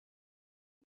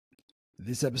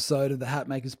This episode of the Hat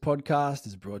Makers podcast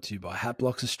is brought to you by Hat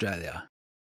Blocks Australia,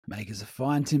 makers of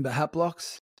fine timber hat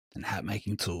blocks and hat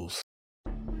making tools.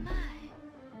 My,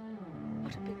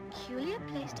 what a peculiar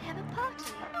place to have a party.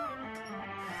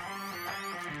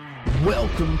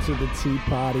 Welcome to the Tea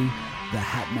Party, the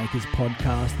Hat Makers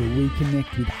podcast, where we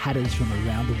connect with hatters from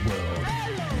around the world.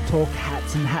 Talk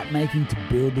hats and hat making to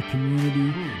build the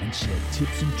community and share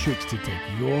tips and tricks to take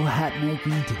your hat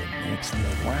making to the next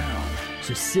level. Wow.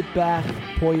 So sit back,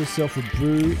 pour yourself a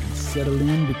brew and settle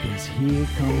in, because here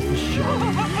comes the show.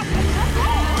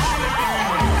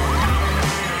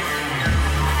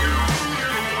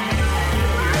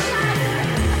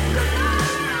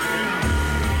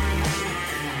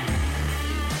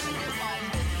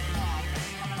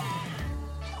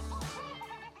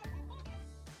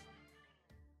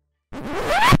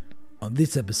 On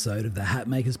this episode of the Hat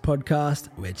Makers podcast,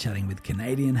 we're chatting with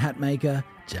Canadian hat maker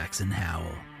Jaxon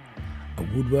Howell. A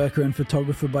woodworker and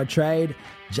photographer by trade,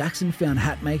 Jaxon found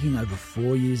hat making over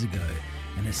 4 years ago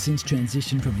and has since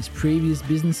transitioned from his previous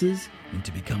businesses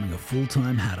into becoming a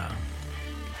full-time hatter.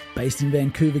 Based in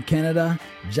Vancouver, Canada,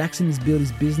 Jaxon has built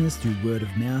his business through word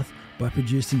of mouth by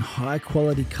producing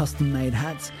high-quality custom-made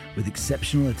hats with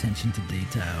exceptional attention to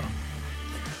detail.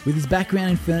 With his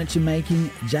background in furniture making,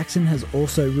 Jaxon has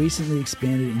also recently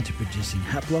expanded into producing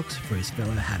hat blocks for his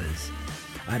fellow hatters.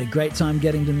 I had a great time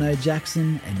getting to know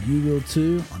Jaxon, and you will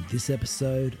too on this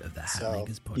episode of the Hat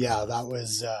Makers podcast. Yeah,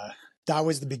 that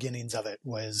was the beginnings of it,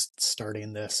 was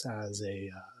starting this as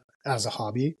a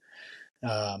hobby.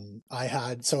 I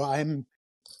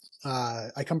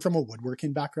come from a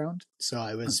woodworking background, so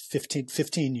I was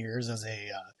 15 years as a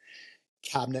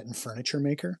cabinet and furniture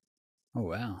maker. Oh,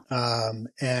 wow.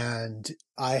 And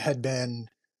I had been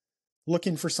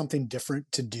looking for something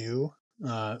different to do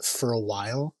for a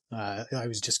while. I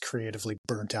was just creatively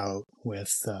burnt out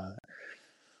with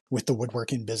the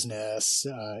woodworking business.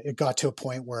 It got to a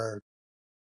point where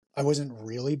I wasn't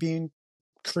really being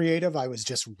creative. I was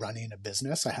just running a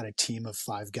business. I had a team of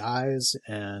 5 guys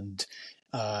and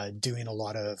doing a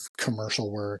lot of commercial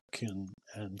work.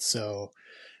 And so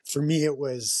for me, it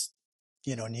was,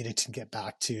 needing to get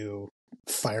back to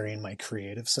firing my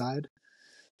creative side.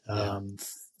 Yeah.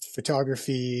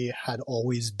 Photography had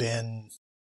always been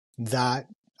that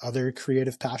other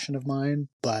creative passion of mine,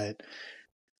 but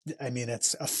I mean,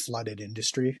 it's a flooded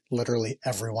industry. Literally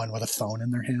everyone with a phone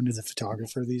in their hand is a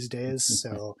photographer these days.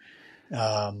 So,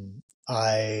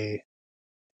 I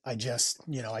just,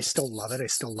 I still love it. I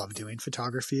still love doing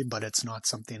photography, but it's not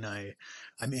something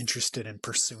I'm interested in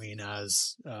pursuing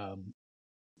as,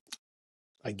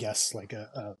 I guess, like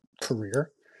a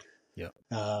career. Yeah.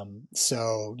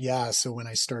 So when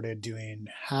I started doing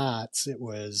hats, it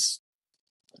was,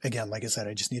 again, like I said,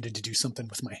 I just needed to do something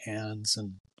with my hands.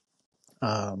 And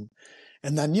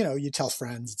then, you tell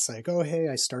friends, it's like, oh, hey,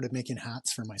 I started making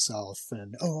hats for myself,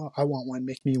 and, oh, I want one,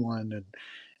 make me one.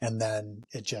 And then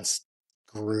it just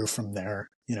grew from there.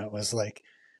 It was like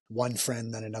one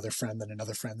friend, then another friend, then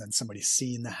another friend, then somebody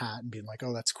seeing the hat and being like,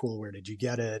 oh, that's cool. Where did you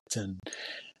get it? And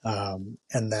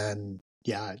then,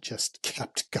 yeah, it just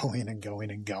kept going and going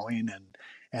and going.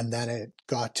 And then it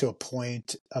got to a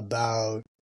point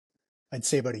I'd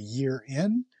say about a year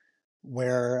in,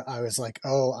 where I was like,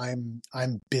 oh,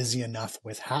 I'm busy enough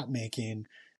with hat making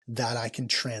that I can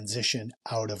transition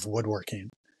out of woodworking.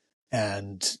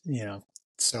 And,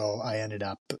 so I ended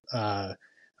up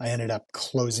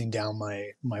closing down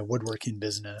my woodworking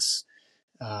business.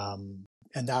 And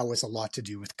that was a lot to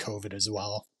do with COVID as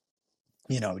well.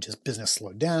 Just business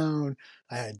slowed down.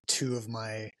 I had two of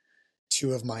my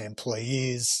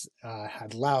employees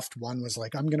had left. One was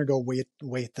like, I'm going to go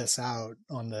wait this out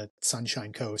on the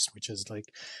Sunshine Coast, which is like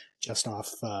just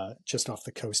off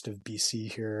the coast of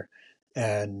BC here.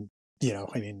 And,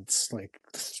 I mean, it's like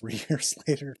 3 years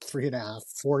later, 3.5,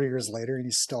 4 years later, and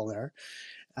he's still there.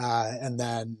 And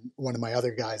then one of my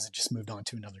other guys had just moved on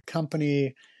to another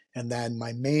company. And then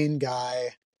my main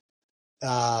guy,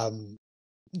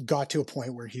 got to a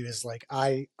point where he was like,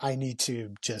 I need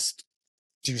to just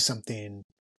do something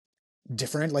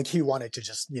different. Like, he wanted to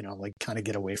just, like, kind of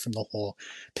get away from the whole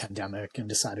pandemic, and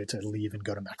decided to leave and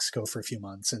go to Mexico for a few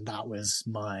months. And that was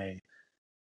my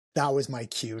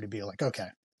cue to be like, okay,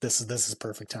 this is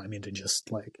perfect timing to just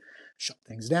like shut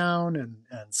things down.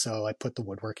 And so I put the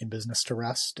woodworking business to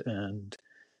rest and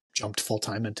jumped full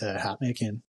time into hat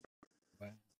making.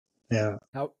 Wow. Yeah.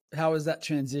 How was that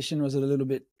transition? Was it a little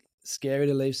bit scary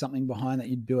to leave something behind that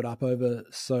you'd built up over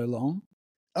so long?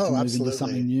 Oh, move absolutely. Into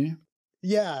something new?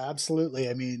 Yeah, absolutely.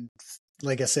 I mean,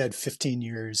 like I said, 15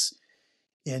 years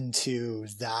into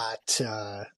that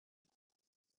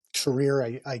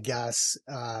career, I guess,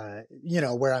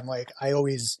 where I'm like, I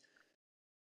always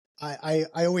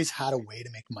had a way to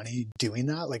make money doing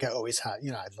that. Like I always had,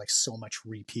 I had like so much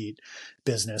repeat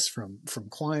business from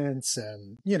clients,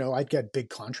 and, I'd get big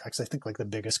contracts. I think like the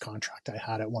biggest contract I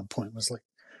had at one point was like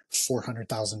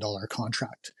 $400,000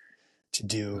 contract to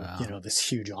do, Wow.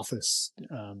 this huge office,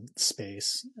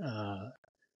 space.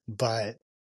 But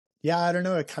yeah, I don't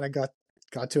know. It kind of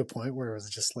got to a point where it was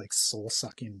just like soul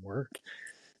sucking work.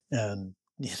 And,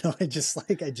 I just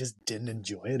didn't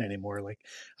enjoy it anymore. Like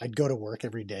I'd go to work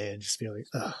every day and just be like,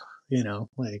 ugh,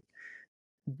 like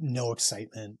no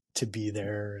excitement to be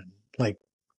there. And like,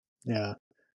 yeah.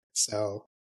 So,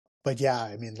 but yeah,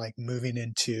 I mean, like moving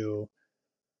into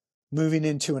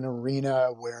an arena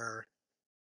where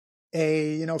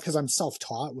because I'm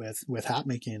self-taught with hat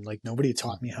making, like nobody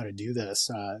taught me how to do this,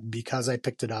 because I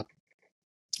picked it up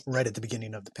right at the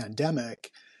beginning of the pandemic.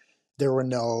 There were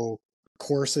no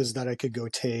courses that I could go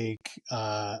take.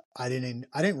 I didn't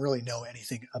really know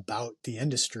anything about the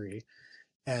industry.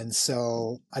 And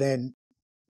so I didn't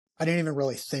even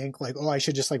really think like, oh, I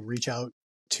should just like reach out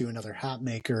to another hat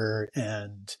maker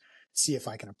and see if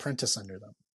I can apprentice under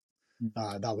them.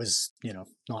 That was,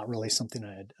 not really something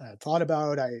I had thought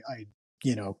about. I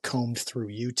combed through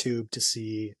YouTube to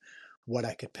see what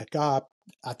I could pick up.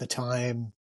 At the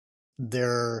time,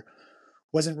 there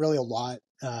wasn't really a lot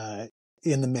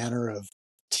in the manner of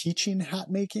teaching hat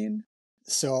making.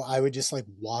 So I would just like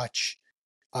watch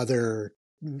other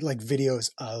like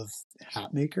videos of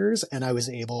hat makers, and I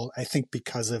think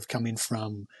because of coming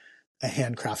from a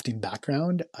handcrafting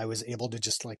background, I was able to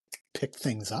just like pick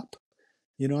things up,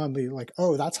 and be like,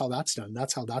 oh, that's how that's done.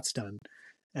 That's how that's done.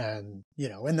 And,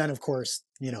 and then of course,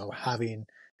 having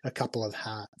a couple of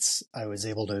hats, I was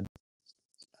able to,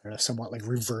 I don't know, somewhat like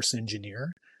reverse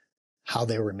engineer how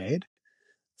they were made.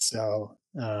 So,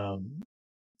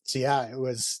 yeah, it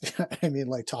was, I mean,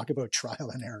 like talk about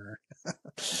trial and error.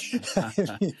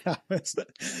 I mean,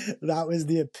 that was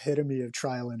the epitome of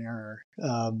trial and error.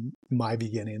 My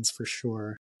beginnings for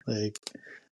sure. Like,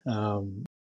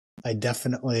 I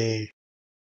definitely,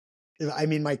 I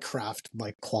mean, my craft,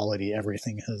 like quality,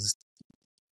 everything has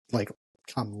like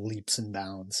come leaps and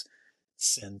bounds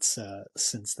since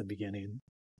the beginning.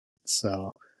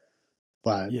 So,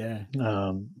 but, Yeah.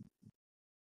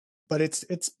 but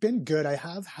it's been good. I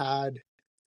have had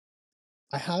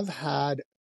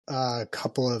a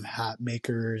couple of hat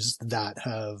makers that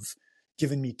have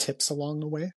given me tips along the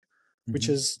way, which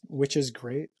is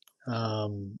great.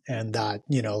 And that,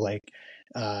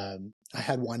 I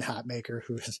had one hat maker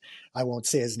who was, I won't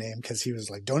say his name because he was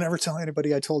like, don't ever tell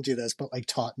anybody I told you this, but like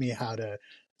taught me how to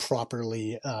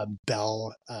properly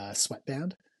bell a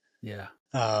sweatband. Yeah.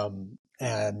 And,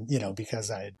 because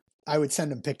I would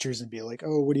send him pictures and be like,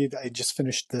 oh, I just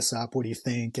finished this up. What do you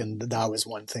think? And that was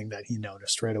one thing that he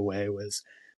noticed right away was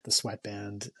the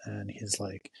sweatband. And he's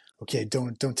like, okay,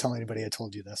 don't tell anybody I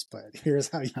told you this, but here's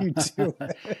how you do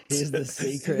it. Here's the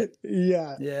secret.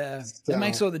 Yeah. Yeah. So, It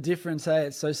makes all the difference. Hey,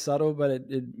 it's so subtle, but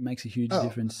it makes a huge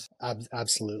difference.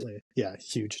 Absolutely. Yeah.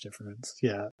 Huge difference.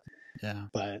 Yeah. Yeah.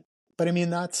 But I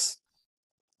mean, that's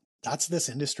this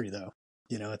industry though.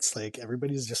 It's like,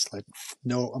 everybody's just like,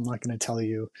 no, I'm not going to tell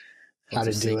you how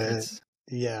to do it.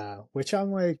 Yeah. Which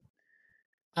I'm like,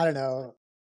 I don't know.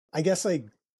 I guess like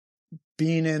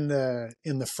being in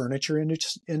the furniture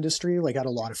industry, like I had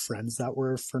a lot of friends that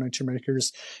were furniture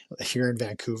makers here in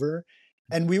Vancouver.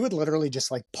 And we would literally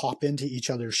just like pop into each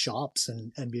other's shops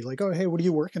and be like, oh, hey, what are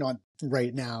you working on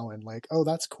right now? And like, oh,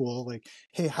 that's cool. Like,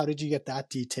 hey, how did you get that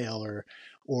detail?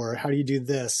 Or how do you do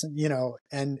this? And,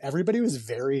 and everybody was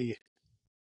very,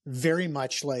 very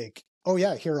much like, oh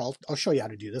yeah, here, I'll show you how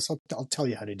to do this. I'll tell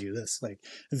you how to do this. Like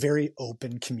very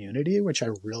open community, which I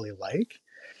really like.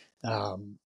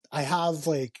 I have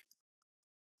like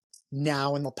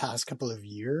now in the past couple of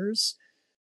years,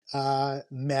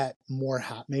 met more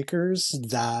hat makers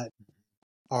that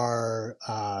are,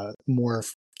 more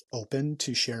open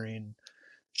to sharing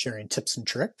tips and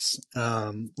tricks.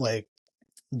 Like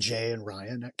Jay and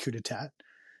Ryan at Coup d'etat.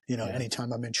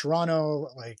 Anytime I'm in Toronto,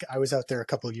 like I was out there a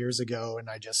couple of years ago and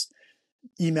I just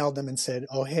emailed them and said,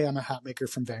 oh, hey, I'm a hat maker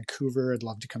from Vancouver. I'd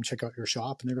love to come check out your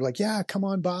shop. And they were like, yeah, come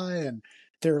on by. And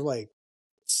they're like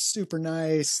super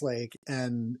nice, like,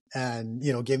 and,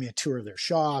 gave me a tour of their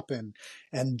shop. And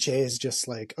Jay is just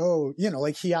like, oh,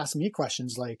 like he asked me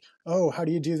questions like, oh, how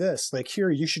do you do this? Like, here,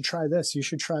 you should try this. You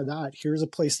should try that. Here's a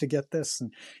place to get this.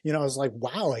 And, I was like,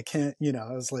 wow, I can't,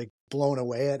 I was like blown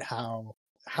away at how,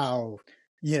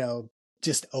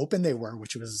 just open they were,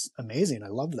 which was amazing. I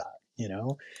love that.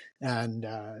 And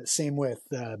same with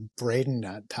Braden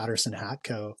at Patterson Hat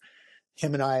Co.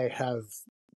 Him and I have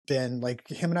been like,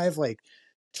 him and I have like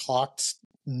talked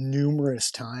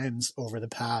numerous times over the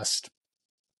past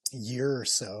year or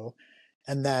so.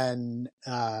 And then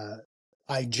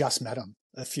I just met him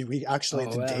a few weeks, actually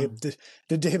Oh, wow.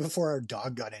 the day before our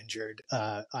dog got injured.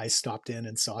 I stopped in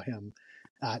and saw him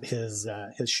at his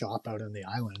shop out on the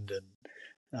island,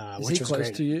 and Is which he was close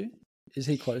great. to you? Is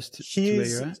he close to where you're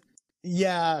He's at?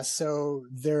 Yeah, so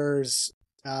there's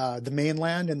the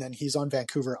mainland, and then he's on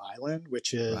Vancouver Island,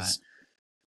 which Right. is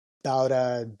about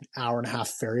an hour and a half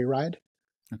ferry ride.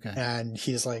 Okay. And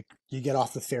he's like, you get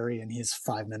off the ferry and he's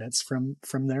 5 minutes from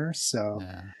there. So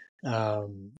Yeah.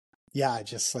 yeah,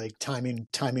 just like timing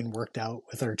worked out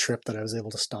with our trip, that I was able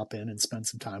to stop in and spend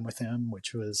some time with him,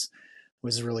 which was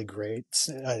really great.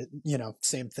 You know,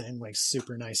 same thing, like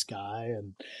super nice guy.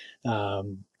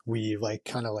 And we like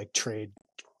kind of like trade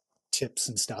tips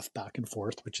and stuff back and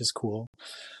forth, which is cool.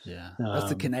 Yeah, that's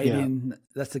the Yeah. Canadian.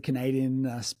 That's the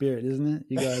Canadian spirit, isn't it?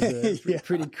 You guys are Yeah.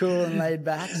 pretty cool and laid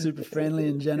back, super friendly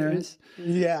and generous.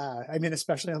 Yeah, I mean,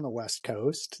 especially on the West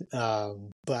Coast.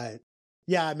 But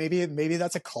yeah, maybe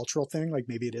that's a cultural thing. Like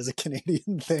maybe it is a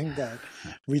Canadian thing, that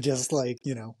we just like,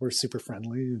 you know, we're super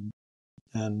friendly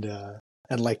and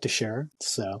like to share.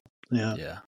 So yeah,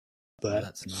 Yeah, but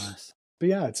that's nice. but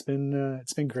yeah, it's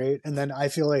been great. And then I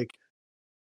feel like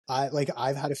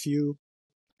I've had a few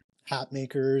hat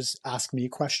makers ask me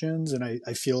questions, and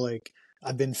I feel like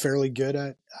I've been fairly good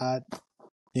at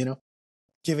you know,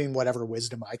 giving whatever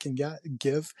wisdom I can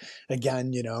give.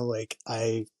 Again, you know, like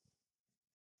I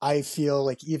feel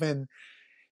like even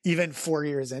 4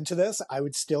 years into this, I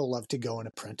would still love to go and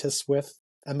apprentice with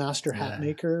a master hat Yeah,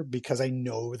 maker, because I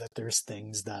know that there's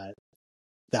things that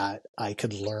I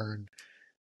could learn,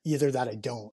 either that I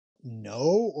don't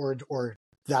know, or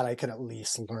that I could at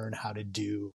least learn how to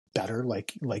do better,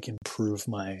 like improve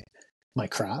my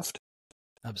craft.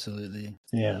 absolutely.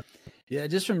 Yeah. Yeah,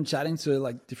 just from chatting to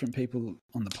like different people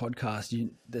on the podcast,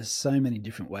 there's so many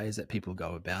different ways that people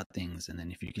go about things, and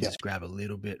then if you can Yeah. just grab a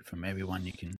little bit from everyone,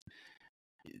 you can.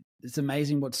 It's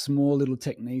amazing what small little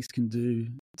techniques can do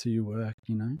to your work.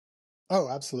 You know. Oh,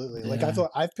 absolutely. Like Yeah.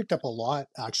 I've picked up a lot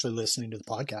actually listening to the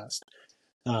podcast.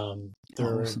 Awesome.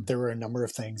 There were a number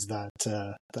of things that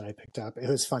I picked up. It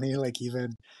was funny, like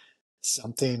even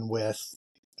something with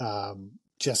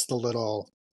just the little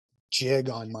jig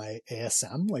on my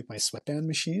ASM, like my sweatband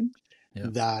machine,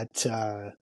 Yep.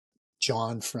 that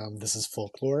John from This Is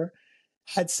Folklore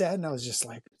had said, and I was just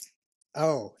like,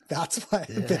 oh, that's why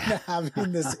I've been Yeah.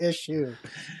 having this issue.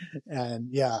 And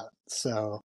yeah,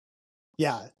 so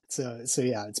yeah, so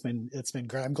yeah, it's been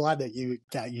great. I'm glad that you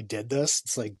did this.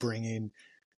 It's like bringing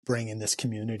this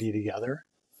community together.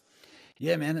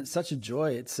 Yeah, man, it's such a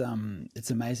joy. It's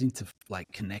amazing to like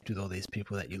connect with all these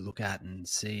people that you look at and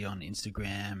see on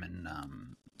Instagram, and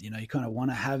you know, you kind of want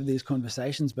to have these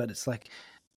conversations, but it's like,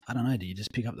 I don't know, do you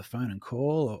just pick up the phone and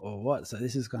call, or what? So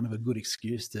this is kind of a good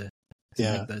excuse to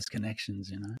Yeah. make those connections,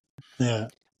 you know. Yeah.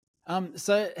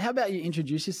 So how about you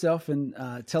introduce yourself and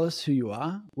tell us who you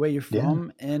are, where you're Yeah.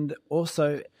 from, and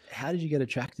also how did you get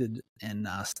attracted and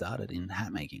started in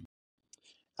hat making?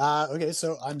 Okay,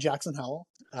 so I'm Jaxon Howell.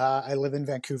 I live in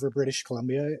Vancouver, British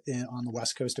Columbia, on the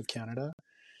west coast of Canada.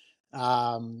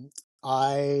 I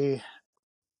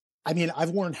mean,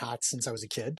 I've worn hats since I was a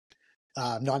kid.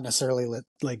 Not necessarily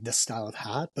like this style of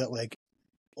hat, but like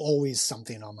always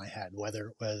something on my head, whether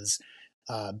it was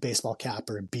a baseball cap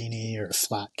or a beanie or a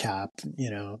flat cap,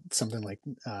 you know, something like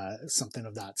something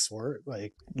of that sort,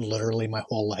 like literally my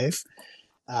whole life.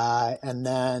 And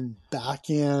then back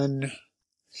in,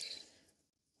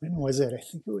 when was it? I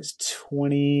think it was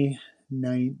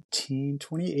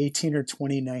 2018 or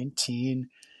 2019.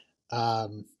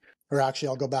 Or actually,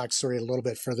 I'll go back, sorry, a little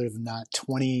bit further than that.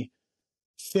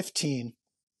 2015,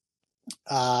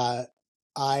 I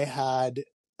had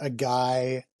a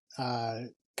guy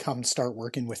come start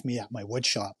working with me at my wood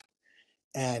shop,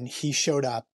 and he showed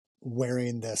up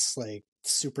wearing this like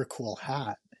super cool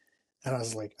hat. And I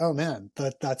was like, oh man,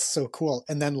 that's so cool.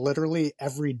 And then literally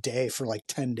every day for like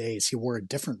 10 days, he wore a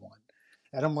different one.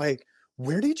 And I'm like,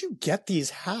 where did you get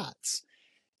these hats?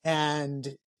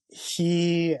 And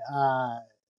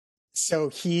so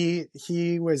he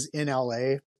was in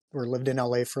LA, or lived in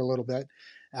LA for a little bit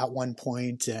at one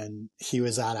point, and he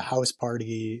was at a house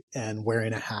party and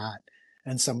wearing a hat.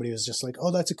 And somebody was just like, oh,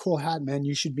 that's a cool hat, man.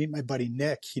 You should meet my buddy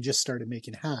Nick. He just started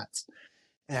making hats.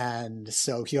 And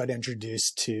so he got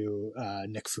introduced to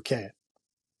Nick Fouquet.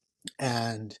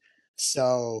 And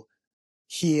so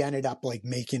he ended up like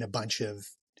making a bunch of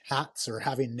hats, or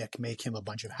having Nick make him a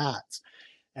bunch of hats.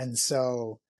 And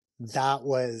so that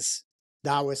was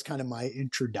kind of my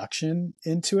introduction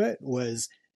into it, was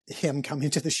him coming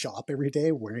to the shop every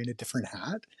day wearing a different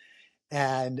hat.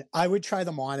 And I would try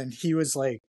them on, and he was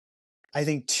like, I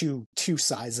think two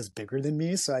sizes bigger than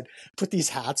me. So I'd put these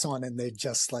hats on, and they'd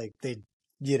just like, they'd,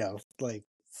 like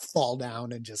fall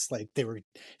down, and just like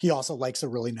he also likes a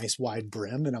really nice wide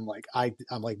brim. And I'm like,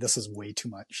 I'm like, this is way too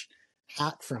much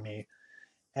hat for me.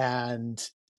 And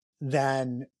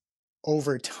then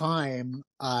over time,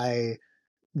 I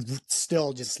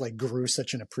still just like grew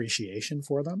such an appreciation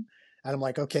for them. And I'm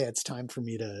like, okay, it's time for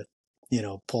me to,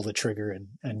 pull the trigger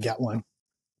and get one.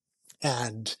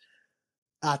 And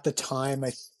at the time,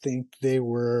 I think they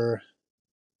were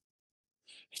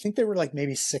like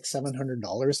maybe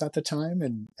 $600-700 at the time.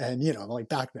 And, like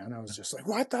back then I was just like,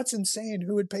 what? That's insane.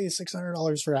 Who would pay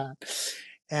 $600 for that?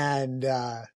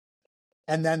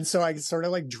 And then, so I sort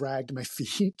of like dragged my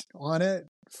feet on it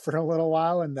for a little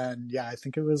while. And then, I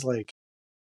think it was like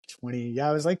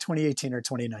it was like 2018 or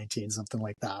 2019, something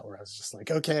like that, where I was just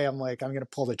like, okay, I'm going to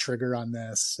pull the trigger on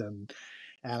this. And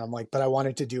I'm like, but I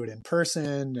wanted to do it in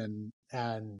person.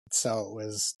 And so it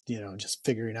was, just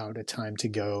figuring out a time to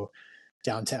go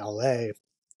down to LA.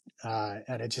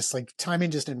 And it just like,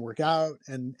 timing just didn't work out.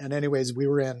 And anyways, we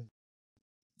were in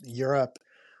Europe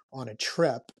on a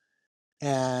trip,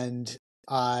 and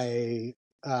I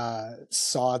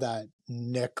saw that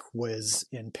Nick was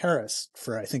in Paris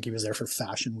I think he was there for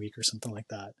Fashion Week or something like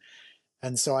that.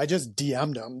 And so I just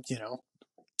DM'd him,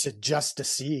 to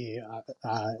see,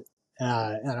 and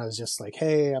I was just like,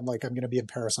 hey, I'm going to be in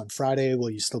Paris on Friday. Will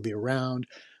you still be around?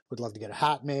 Would love to get a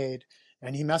hat made.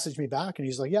 And he messaged me back, and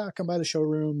he's like, yeah, come by the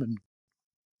showroom. And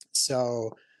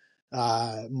so,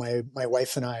 my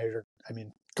wife and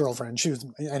girlfriend,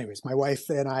 my wife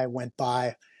and I went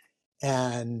by,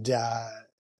 and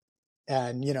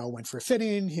went for a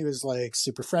fitting. He was like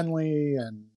super friendly,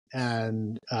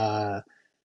 and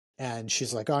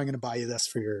she's like, oh, I'm going to buy you this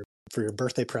for your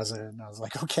birthday present. And I was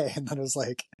like, okay. And then it was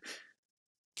like,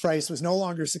 price was no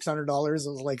longer $600. It was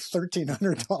like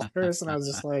 $1,300. And I was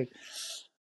just like,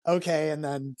 okay. And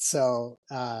then, so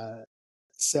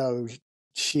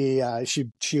she's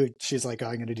like, oh,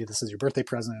 I'm going to do this as your birthday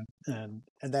present. And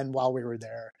then while we were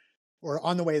there, or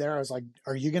on the way there, I was like,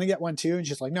 are you going to get one too? And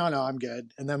she's like, no, I'm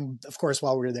good. And then of course,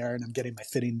 while we were there and I'm getting my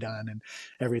fitting done and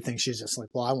everything, she's just like,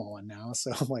 well, I want one now.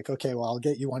 So I'm like, okay, well, I'll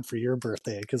get you one for your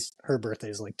birthday, because her birthday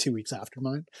is like 2 weeks after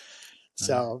mine.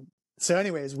 So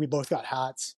anyways, we both got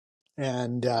hats,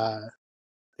 and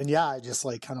I just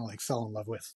like kind of like fell in love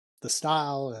with the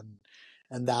style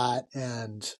and that.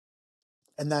 And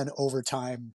then over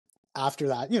time after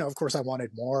that, of course I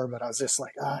wanted more, but I was just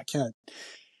like, I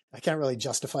can't really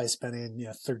justify spending,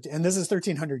 and this is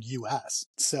 1,300 US.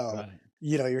 So, right.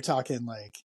 You're talking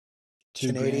like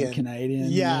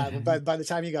Canadian. Yeah. But by the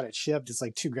time you got it shipped, it's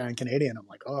like $2,000 Canadian. I'm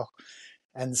like, oh.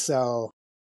 And so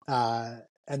I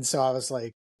was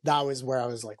like, that was where I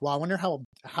was like, well, I wonder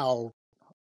how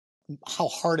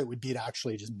hard it would be to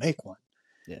actually just make one.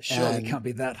 Yeah. Surely it can't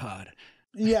be that hard.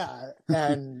 Yeah.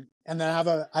 And then I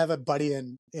have a buddy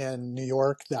in New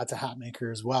York that's a hat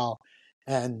maker as well.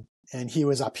 And he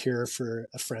was up here for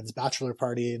a friend's bachelor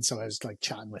party. And so I was like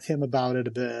chatting with him about it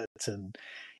a bit.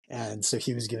 And so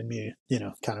he was giving me,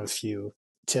 kind of a few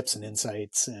tips and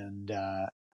insights. And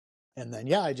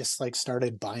then, I just like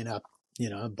started buying up,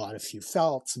 bought a few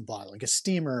felts and bought like a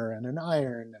steamer and an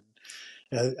iron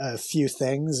and a few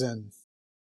things. And,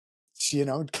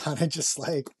 kind of just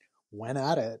like went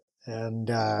at it. And,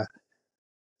 the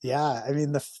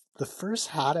first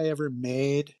hat I ever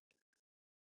made,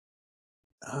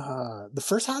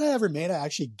 I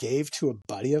actually gave to a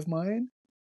buddy of mine,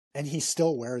 and he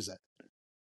still wears it.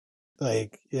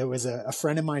 Like, it was a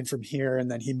friend of mine from here,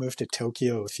 and then he moved to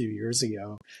Tokyo a few years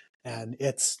ago, and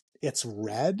it's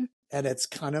red, and it's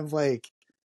kind of like,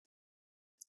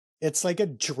 it's like a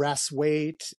dress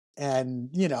weight. And,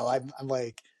 I'm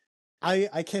like,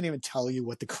 I can't even tell you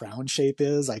what the crown shape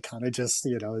is. I kind of just,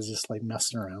 was just like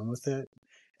messing around with it.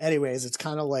 Anyways, it's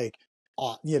kind of like,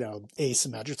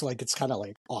 asymmetric. Like, it's kind of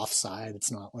like offside.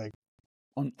 It's not like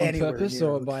on purpose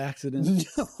or by accident.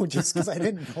 No, just because I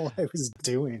didn't know what I was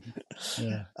doing.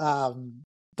 Yeah.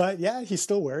 But yeah, he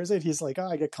still wears it. He's like, oh,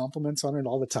 I get compliments on it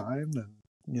all the time, and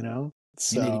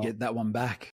so you need to get that one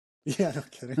back. Yeah, no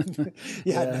kidding.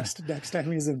 Yeah. Next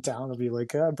time he's in town, I'll be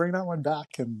like, bring that one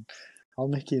back, and I'll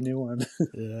make you a new one.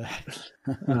 Yeah.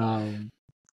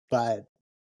 But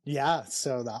yeah,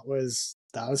 so that was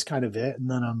kind of it.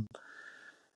 And then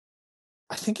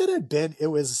I think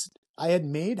I had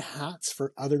made hats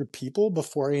for other people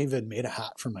before I even made a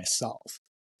hat for myself.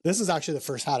 This is actually the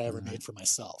first hat I ever made for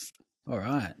myself. All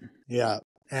right. Yeah.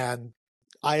 And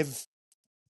I've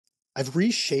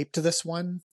reshaped this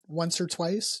one once or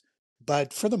twice,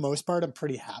 but for the most part, I'm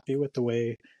pretty happy with the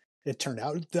way it turned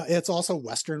out. It's also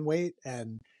Western weight,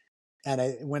 and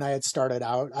when I had started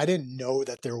out, I didn't know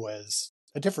that there was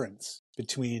a difference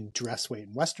between dress weight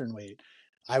and Western weight.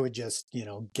 I would just,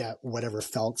 get whatever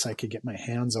felts I could get my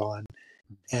hands on,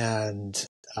 and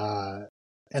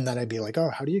then I'd be like, oh,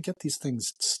 how do you get these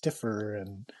things stiffer?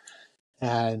 And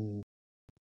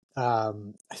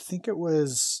I think I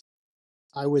was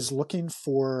looking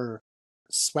for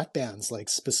sweatbands, like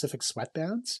specific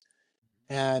sweatbands,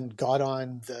 and got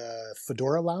on the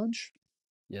Fedora Lounge.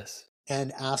 Yes.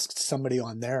 And asked somebody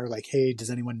on there, like, hey, does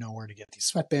anyone know where to get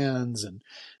these sweatbands?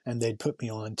 And they'd put me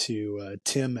on to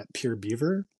Tim at Pure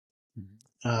Beaver.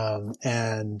 Mm-hmm.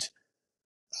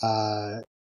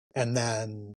 And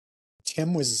then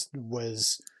Tim was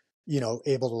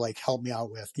able to like help me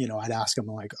out with, I'd ask him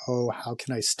like, oh, how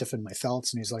can I stiffen my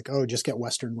felts? And he's like, oh, just get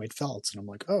Western weight felts. And I'm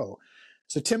like, oh.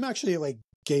 So Tim actually like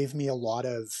gave me a lot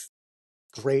of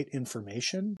great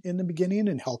information in the beginning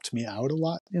and helped me out a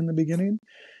lot in the beginning.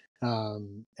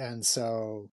 And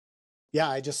so, yeah,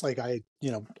 I just like,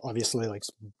 obviously like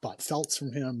bought felts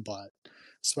from him, bought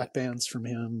sweatbands from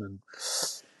him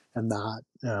and that.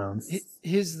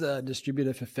 He's the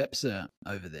distributor for FEPSA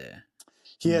over there.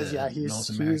 He is, yeah. North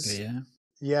America,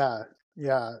 yeah.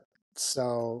 Yeah.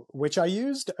 So, which I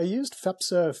used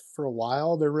FEPSA for a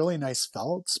while. They're really nice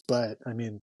felts, but I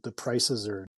mean, the prices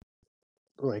are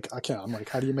like, I'm like,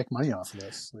 how do you make money off of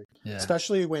this? Like,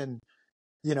 especially when,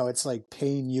 it's like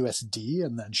paying USD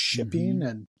and then shipping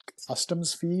and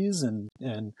customs fees and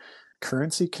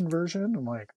currency conversion. I'm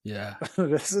like, yeah,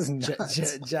 this is nuts.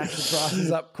 Jacks the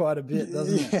prices up quite a bit,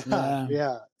 doesn't it?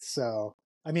 Yeah. So,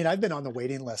 I mean, I've been on the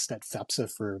waiting list at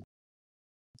FEPSA for,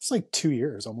 it's like 2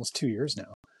 years, almost 2 years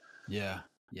now. Yeah.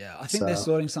 Yeah. I think they're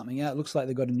sorting something out. It looks like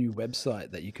they've got a new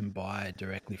website that you can buy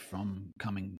directly from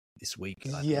coming this week.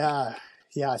 Yeah.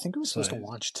 I think it was supposed to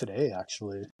launch today,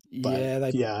 actually. But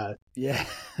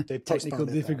they technical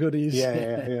difficulties. Yeah,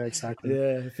 exactly.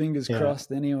 Yeah, fingers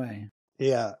crossed. Anyway.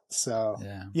 Yeah. So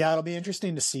it'll be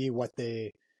interesting to see what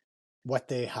they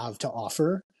have to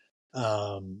offer,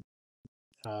 to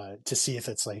see if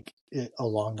it's like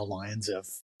along the lines of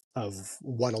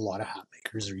what a lot of hat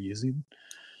makers are using.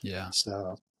 Yeah.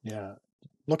 So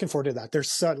looking forward to that.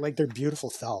 They're beautiful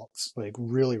felts, like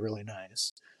really, really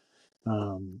nice.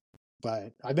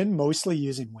 But I've been mostly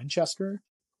using Winchester.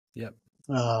 Yep.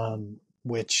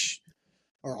 Which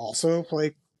are also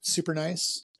like super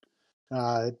nice.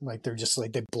 Like they're just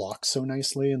like, they block so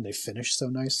nicely and they finish so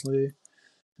nicely.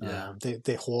 Yeah.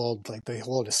 They hold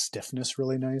a stiffness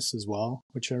really nice as well,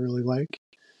 which I really like.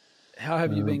 How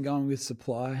have you been going with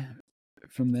supply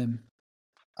from them?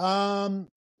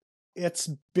 It's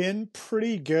been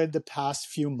pretty good the past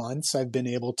few months. I've been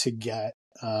able to get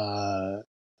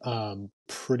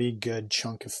pretty good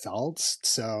chunk of felts.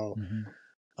 So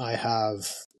I have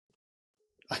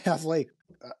like,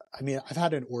 I've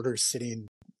had an order sitting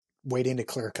waiting to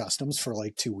clear customs for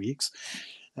like 2 weeks.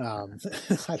 I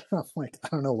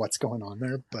don't know what's going on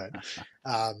there, but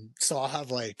so I'll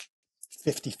have like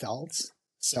 50 felts.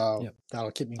 So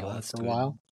that'll keep me going for a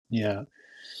while. Yeah.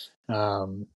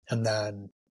 And then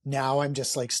now I'm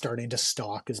just like starting to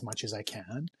stock as much as I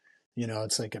can.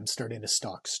 It's like I'm starting to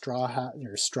stock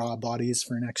straw bodies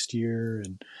for next year,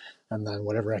 and then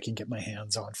whatever I can get my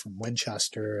hands on from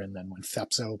Winchester, and then when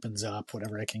FEPSA opens up,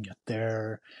 whatever I can get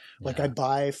there. Yeah. Like I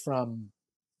buy from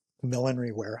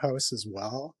Millinery Warehouse as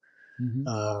well.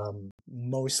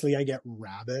 Mostly I get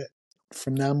Rabbit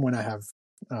from them when I have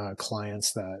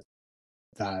clients that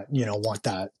want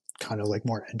that kind of like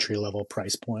more entry level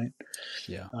price point.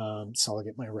 Yeah. So I'll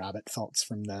get my Rabbit felts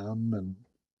from them,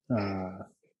 and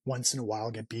once in a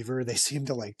while get Beaver. They seem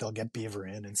to like, they'll get Beaver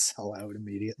in and sell out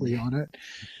immediately on it.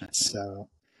 So,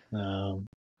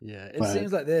 it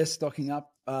seems like they're stocking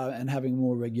up and having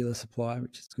more regular supply,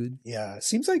 which is good. Yeah. It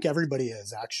seems like everybody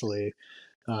is actually,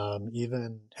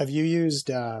 have you used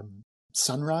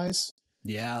Sunrise?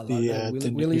 Yeah. I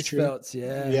love Willie's felts.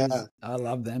 Yeah. I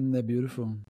love them. They're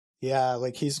beautiful. Yeah.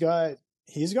 Like he's got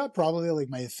probably like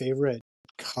my favorite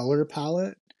color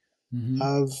palette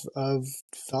of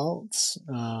felts.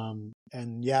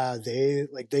 And yeah, they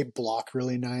block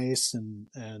really nice,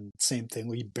 and same thing.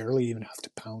 We barely even have to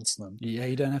pounce them. Yeah,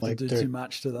 you don't have to do too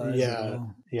much to those.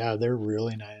 Yeah, they're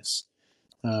really nice.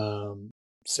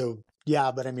 So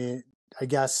yeah, but I mean, I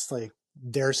guess like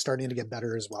they're starting to get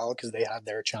better as well, because they had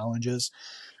their challenges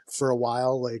for a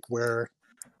while, like where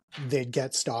they'd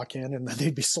get stock in and then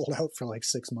they'd be sold out for like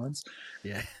 6 months.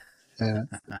 Yeah.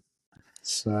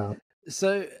 So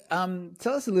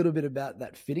tell us a little bit about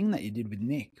that fitting that you did with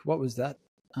Nick. What was that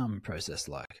process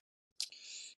like?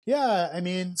 Yeah, I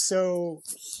mean, so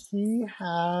he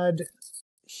had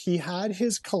he had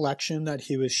his collection that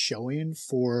he was showing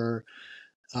for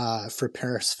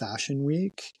Paris Fashion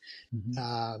Week.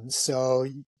 Mm-hmm. So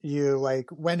you like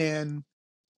went in,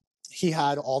 he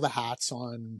had all the hats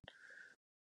on.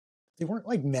 They weren't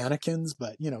like mannequins,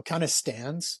 but kind of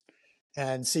stands.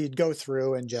 And so you'd go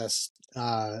through and just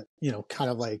kind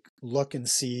of like look and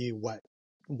see what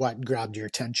grabbed your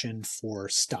attention for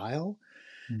style.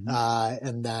 Mm-hmm.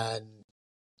 And then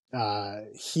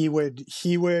he would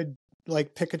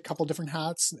like pick a couple different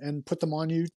hats and put them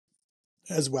on you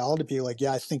as well, to be like,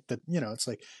 yeah, I think that it's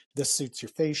like this suits your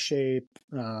face shape,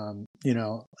 and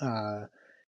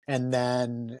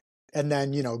then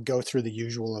go through the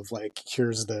usual of like,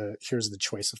 here's the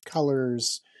choice of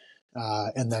colors,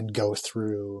 and then go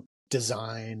through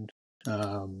design,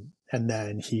 and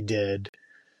then he did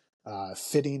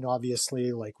fitting,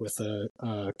 obviously, like with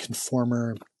a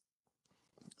conformer.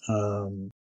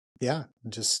 Yeah,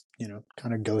 just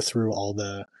kind of go through all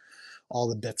the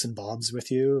bits and bobs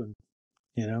with you, and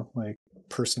like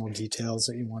personal details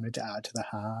that you wanted to add to the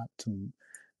hat,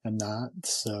 and that.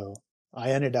 So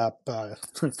I ended up.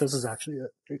 This is actually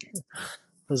this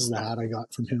is the hat I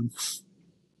got from him.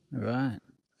 Right.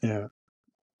 Yeah,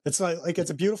 it's like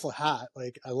it's a beautiful hat.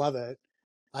 Like, I love it.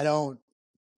 I don't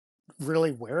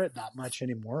really wear it that much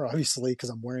anymore, obviously,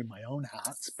 because I'm wearing my own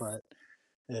hats. But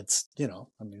it's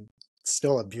I mean, it's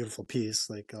still a beautiful piece.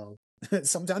 Like,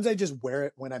 sometimes I just wear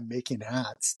it when I'm making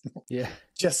hats, Yeah.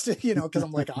 just because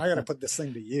I'm like, I got to put this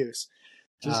thing to use.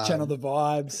 Just channel the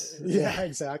vibes. Yeah,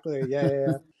 exactly.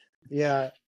 Yeah.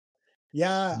 Yeah.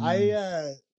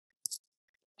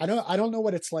 I don't know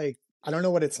what it's like. I don't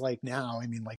know what it's like now. I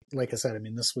mean, like I said, I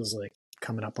mean, this was like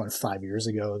coming up on 5 years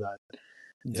ago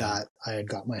that I had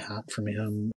got my hat from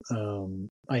him.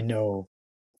 I know.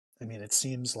 I mean, it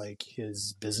seems like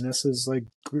his business has like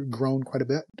grown quite a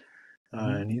bit,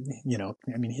 and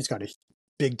I mean, he's got a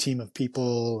big team of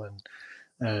people,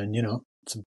 and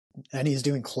and he's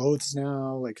doing clothes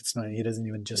now. Like, it's not, he doesn't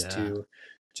even just do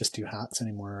hats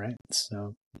anymore, right?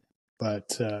 So,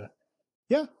 but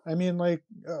yeah, I mean, like,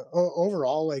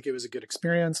 overall, like, it was a good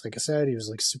experience. Like I said, he was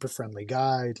like super friendly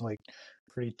guy, like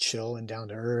pretty chill and down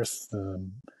to earth.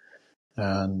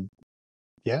 And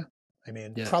yeah, I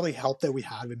mean, probably helped that we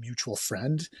had a mutual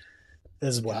friend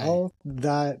as well.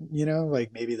 That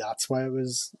like, maybe that's why it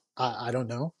was. I don't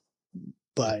know,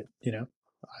 but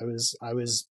I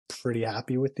was pretty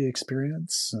happy with the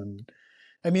experience. And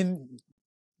I mean,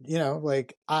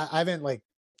 like, I haven't like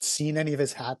seen any of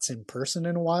his hats in person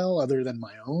in a while, other than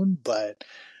my own. But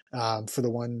for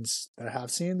the ones that I have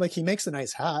seen, like, he makes a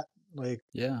nice hat. Like,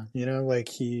 like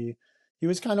he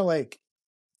was kind of like,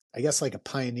 I guess, like a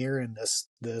pioneer in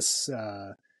this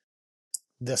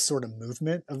sort of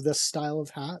movement of this style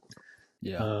of hat.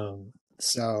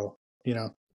 So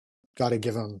got to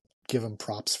give him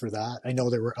props for that. I know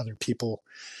there were other people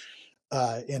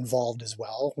involved as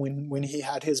well when he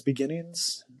had his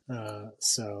beginnings.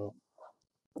 So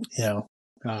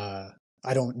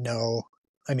I don't know.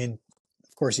 I mean,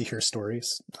 of course you hear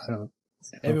stories. I don't.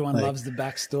 Everyone loves the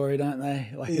backstory, don't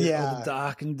they? Like, all the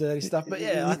dark and dirty stuff. But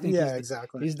yeah, I think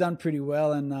exactly. He's done pretty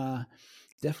well, and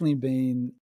definitely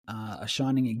been a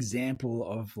shining example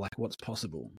of like what's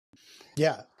possible.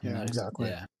 Yeah,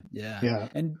 exactly. Yeah.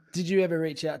 And did you ever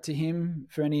reach out to him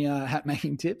for any hat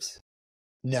making tips?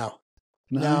 No.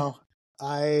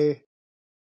 I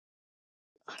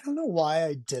don't know why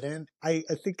I didn't. I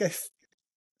think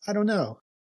I don't know.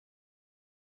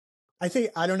 I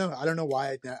don't know. I don't know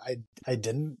why I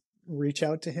didn't reach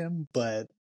out to him, but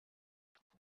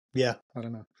yeah, I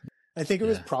don't know. I think it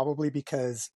was probably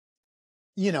because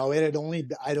I'd only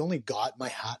got my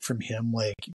hat from him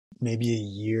like maybe a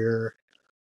year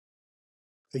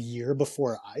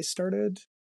before I started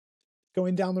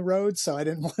going down the road, so I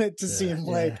didn't want it to seem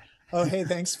like, oh, hey,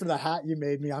 thanks for the hat you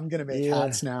made me, I'm gonna make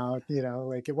hats now.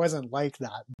 Like, it wasn't like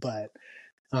that. But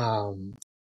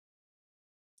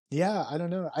yeah, I don't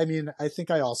know. I mean, I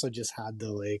think I also just had the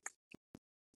like,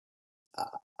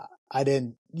 I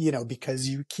didn't, because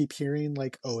you keep hearing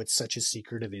like, oh, it's such a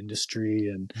secretive industry.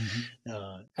 And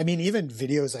I mean, even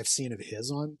videos I've seen of his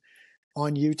on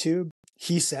YouTube,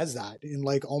 he says that in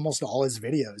like almost all his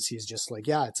videos. He's just like,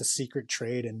 yeah, it's a secret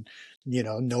trade, and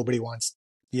nobody's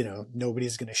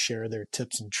going to share their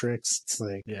tips and tricks. It's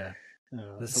like,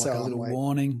 there's like a little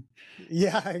warning.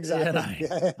 Yeah, exactly.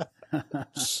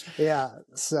 Yeah.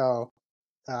 So,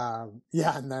 and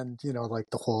then, like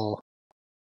the whole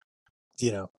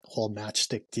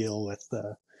matchstick deal with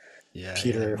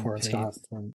Peter Hornstoff.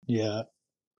 And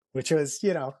which was,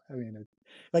 I mean,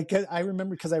 like, I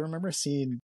remember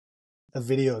seeing a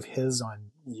video of his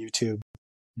on YouTube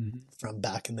Mm-hmm. from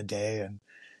back in the day,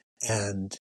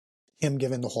 and him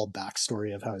giving the whole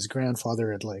backstory of how his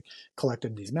grandfather had like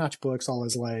collected these matchbooks all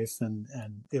his life, and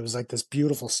it was like this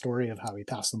beautiful story of how he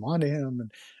passed them on to him,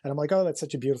 and I'm like, oh, that's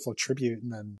such a beautiful tribute,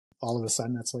 and then all of a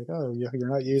sudden it's like, oh, you're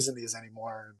not using these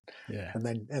anymore, Yeah.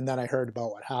 and then I heard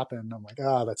about what happened. I'm like,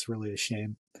 oh, that's really a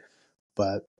shame,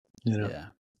 but you know. Yeah.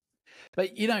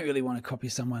 But you don't really want to copy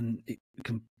someone.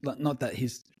 Not that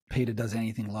Peter does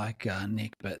anything like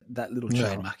Nick, but that little No.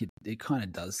 trademark, it kind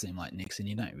of does seem like Nick's, and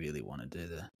you don't really want to do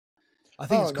the. I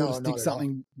think it's cool to stick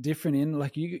something different in.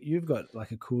 Like you've got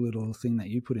like a cool little thing that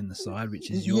you put in the side,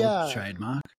 which is your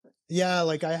trademark. Yeah,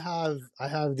 like I have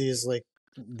these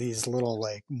little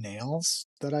like nails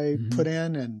that I put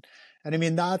in, and I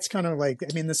mean that's kind of like,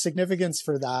 I mean, the significance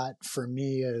for that for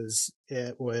me is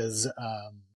it was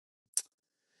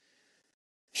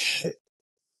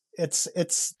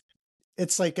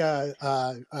it's like a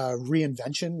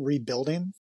reinvention,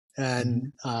 rebuilding,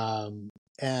 and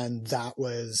and that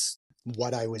was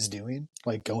what I was doing,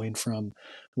 like going from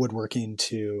woodworking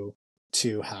to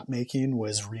hat making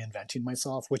was reinventing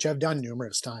myself, which I've done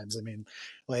numerous times. I mean,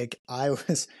 like I've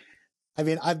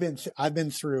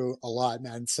been through a lot,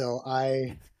 man. So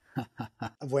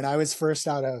when I was first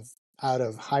out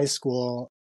of high school,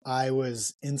 I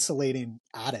was insulating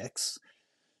attics,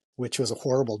 which was a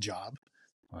horrible job.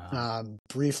 Wow.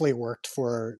 Briefly worked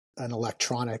for an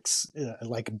electronics,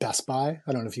 like Best Buy.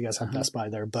 I don't know if you guys have Best Buy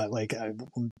there, but like I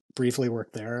briefly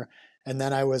worked there. And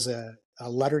then I was a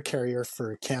letter carrier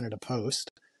for Canada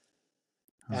Post.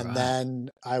 And then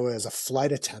I was a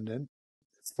flight attendant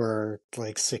for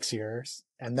like 6 years.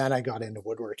 And then I got into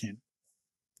woodworking.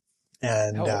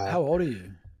 And how old are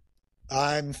you?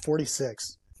 I'm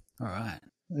 46. All right.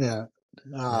 Yeah.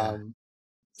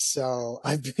 So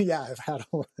I've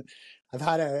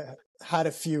had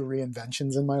a few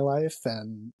reinventions in my life,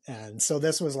 and so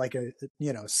this was like a,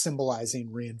 you know,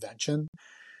 symbolizing reinvention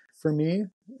for me,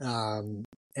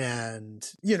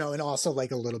 and you know, and also like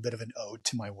a little bit of an ode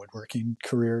to my woodworking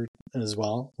career as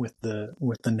well with the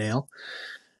nail,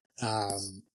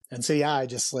 and so yeah, I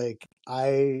just like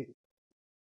I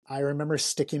remember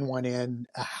sticking one in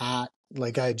a hat,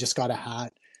 like I just got a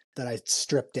hat that I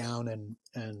stripped down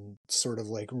and sort of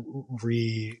like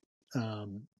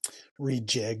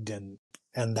rejigged and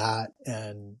that,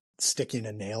 and sticking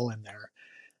a nail in there.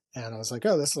 And I was like,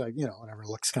 oh, this is like, you know, whatever,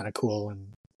 looks kind of cool.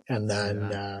 And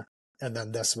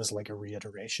then this was like a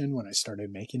reiteration when I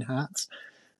started making hats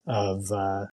of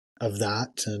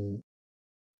that. And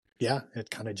yeah, it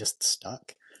kind of just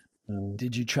stuck.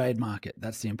 Did you trademark it?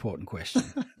 That's the important question.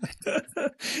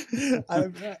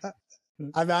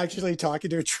 I'm actually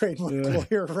talking to a trademark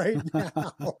lawyer right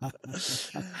now.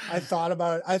 I thought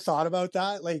about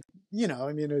that. Like, you know,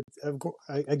 I mean,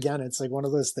 again, it's like one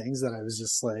of those things that I was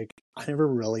just like, I never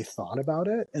really thought about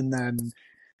it. And then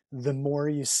the more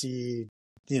you see,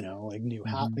 you know, like new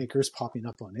hat makers popping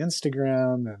up on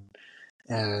Instagram,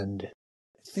 and I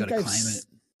think I've claim it.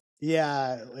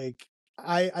 Yeah, like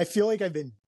I feel like I've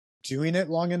been doing it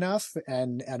long enough,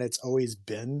 and it's always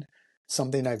been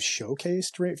something I've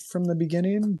showcased right from the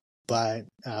beginning. But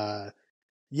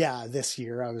yeah, this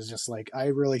year I was just like, I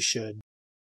really should,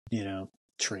 you know,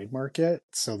 trademark it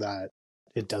so that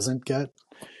it doesn't get,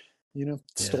 you know,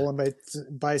 stolen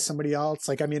by somebody else.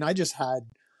 Like, I mean, I just had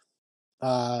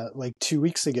like 2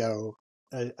 weeks ago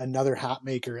another hat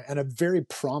maker, and a very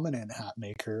prominent hat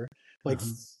maker, like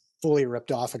fully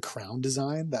ripped off a crown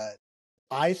design that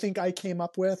I think I came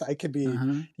up with. I could be,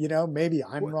 you know, maybe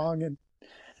I'm wrong. And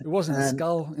it wasn't a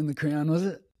skull in the crown, was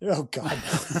it? Oh God,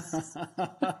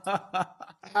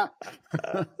 no.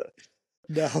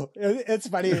 No, it's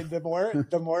funny.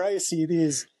 The more I see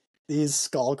these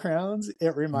skull crowns,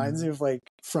 it reminds me of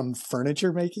like from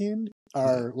furniture making,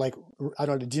 or like, I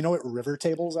don't know. Do you know what river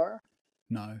tables are?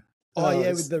 No. Oh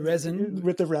yeah, with the resin.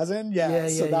 With the resin, yeah.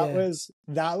 So that was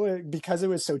because it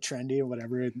was so trendy and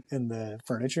whatever in the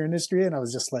furniture industry, and I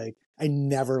was just like, I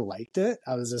never liked it.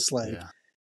 I was just like,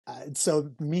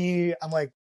 so me, I'm like,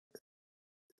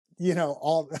 you know,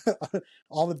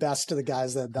 all the best to the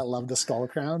guys that love the skull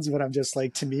crowns, but I'm just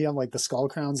like, to me, I'm like, the skull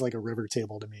crown's like a river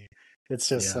table to me. It's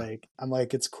just like, I'm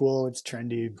like, it's cool, it's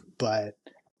trendy, but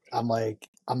I'm like,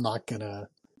 I'm not gonna.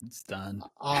 It's done.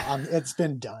 It's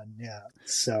been done. Yeah.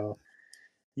 So,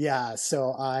 yeah.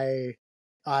 So I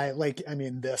like, I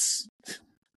mean, this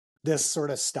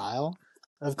sort of style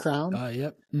of crown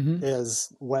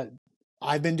is what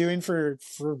I've been doing for,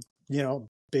 you know,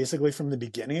 basically from the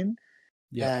beginning.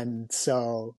 Yeah. And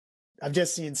so I have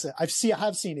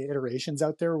seen iterations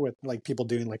out there with like people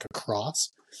doing like a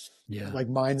cross. Yeah. Like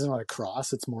mine's not a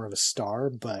cross. It's more of a star,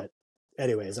 but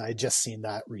anyways, I had just seen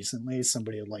that recently.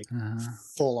 Somebody like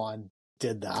full on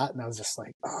did that, and I was just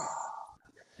like, oh.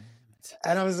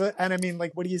 And I mean,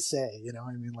 like, what do you say? You know,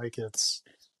 I mean, like, it's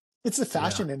the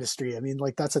fashion industry. I mean,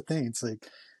 like, that's a thing. It's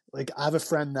like I have a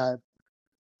friend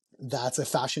that's a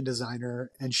fashion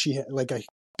designer, and she had like a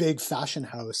big fashion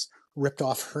house ripped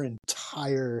off her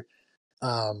entire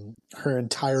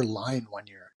line one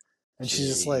year, and she's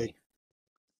just like,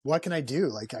 what can I do?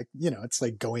 Like, it's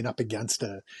like going up against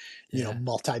a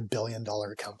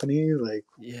multi-billion-dollar company. Like,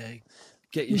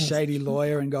 get your shady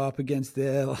lawyer and go up against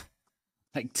their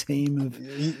like team of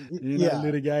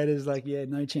litigators. Like,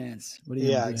 no chance. What are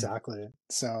you gonna do? Exactly.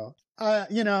 So I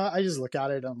just look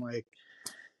at it, I'm like,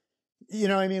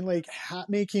 I mean, like, hat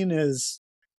making is,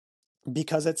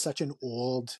 because it's such an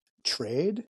old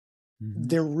trade,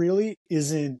 there really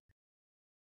isn't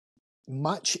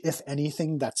much, if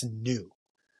anything, that's new.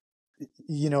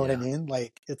 You know what I mean?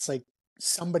 Like, it's like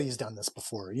somebody's done this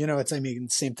before. I mean,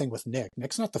 same thing with Nick.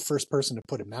 Nick's not the first person to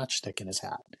put a matchstick in his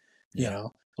hat. You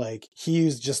know, like,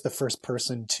 he's just the first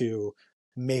person to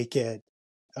make it,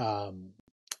 I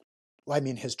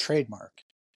mean, his trademark.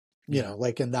 You know,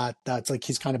 like, and that's like,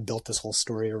 he's kind of built this whole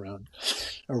story around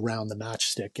the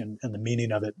matchstick and the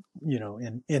meaning of it,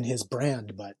 in his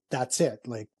brand. But that's it.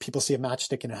 Like, people see a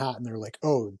matchstick in a hat and they're like,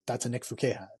 oh, that's a Nick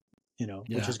Fouquet hat,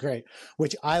 which is great,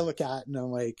 which I look at and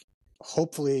I'm like,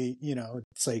 hopefully,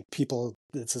 it's like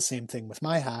it's the same thing with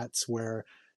my hats where,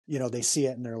 they see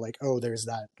it and they're like, oh, there's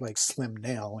that like slim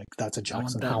nail. Like, that's a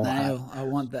Jaxon Howell hat. I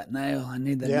want that nail. I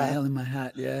need that nail in my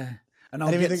hat. Yeah. And I'll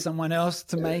get someone else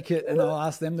to make it, and I'll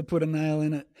ask them to put a nail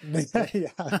in it. You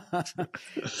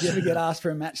ever get asked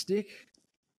for a matchstick?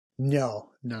 No.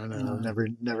 Never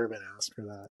been asked for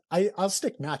that. I'll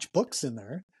stick matchbooks in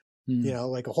there,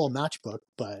 like a whole matchbook.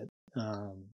 But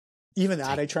even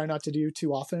that I try not to do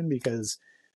too often because,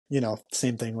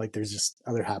 same thing. Like, there's just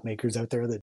other hat makers out there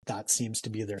that seems to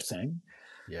be their thing.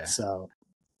 Yeah. So,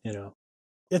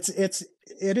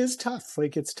 it is tough.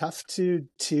 Like, it's tough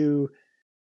to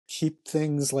keep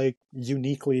things like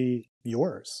uniquely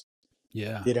yours.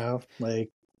 Like,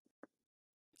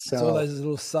 so it's all those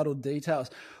little subtle details.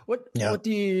 How do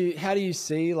you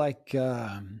see like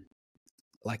the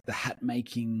hat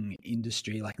making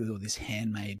industry, like this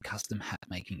handmade custom hat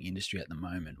making industry at the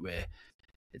moment, where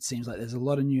it seems like there's a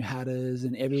lot of new hatters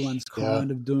and everyone's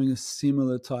kind of doing a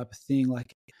similar type of thing?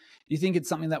 Like, do you think it's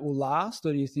something that will last,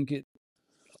 or do you think it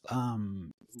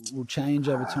will change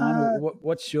over time?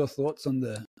 What's your thoughts on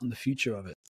the future of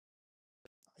it?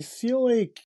 I feel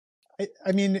like,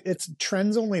 I mean,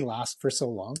 trends only last for so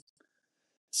long.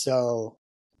 So,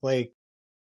 like,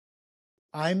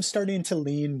 I'm starting to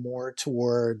lean more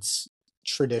towards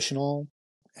traditional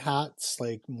hats,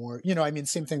 like more, I mean,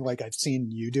 same thing like I've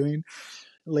seen you doing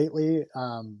lately.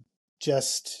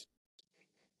 Just,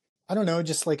 I don't know,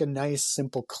 just like a nice,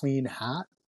 simple, clean hat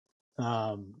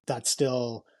that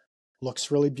still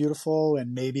looks really beautiful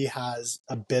and maybe has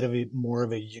a bit of more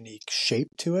of a unique shape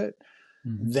to it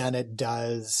than it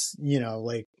does,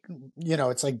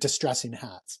 it's like distressing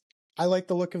hats. I like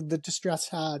the look of the distressed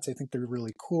hats. I think they're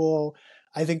really cool.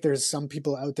 I think there's some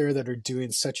people out there that are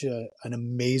doing such an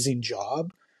amazing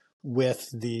job with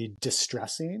the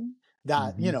distressing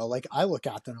that, like, I look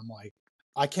at them, I'm like,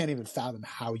 I can't even fathom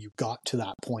how you got to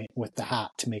that point with the hat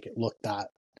to make it look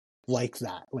like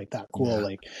that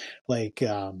cool.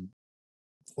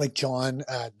 Like John,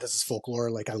 this is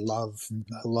folklore. Like, I love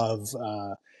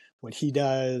what he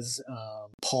does.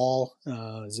 Paul,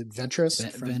 is it Ventress?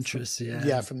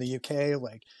 Ventress, from the UK.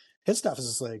 Like, his stuff is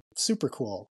just like super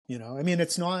cool. I mean,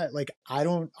 it's not like I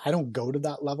don't go to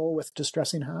that level with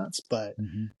distressing hats, but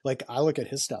like, I look at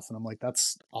his stuff and I'm like,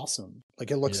 that's awesome.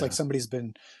 Like, it looks like somebody's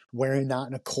been wearing that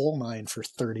in a coal mine for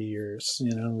 30 years.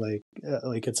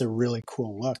 Like it's a really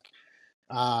cool look.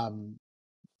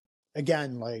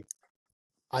 Again, like,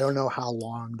 I don't know how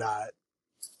long that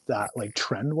like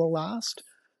trend will last,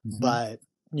 but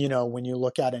when you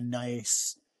look at a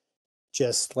nice,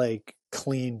 just like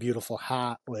clean, beautiful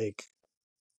hat, like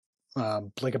a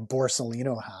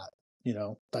Borsalino hat,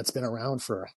 that's been around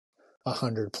for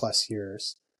 100+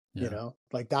 years,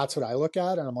 like, that's what I look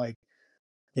at. And I'm like,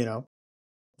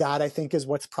 that I think is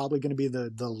what's probably going to be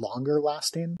the longer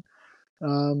lasting,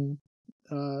 thing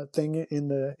in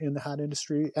the hat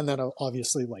industry. And then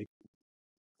obviously, like,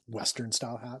 Western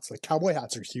style hats, like cowboy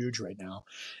hats are huge right now.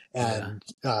 And,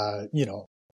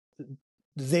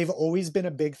 they've always been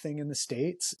a big thing in the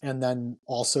States. And then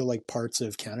also like parts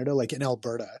of Canada, like in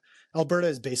Alberta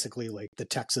is basically like the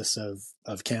Texas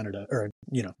of Canada, or,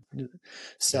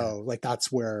 so like,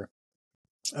 that's where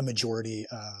a majority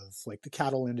of like the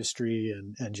cattle industry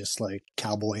and just like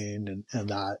cowboying and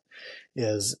that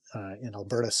is in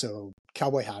Alberta. So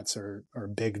cowboy hats are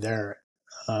big there.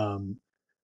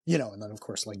 You know, and then of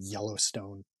course like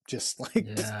Yellowstone just like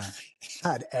Yeah.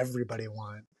 had everybody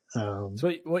want So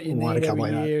what you want a need every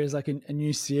cowboy hat. year is like a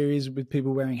new series with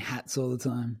people wearing hats all the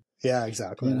time. Yeah,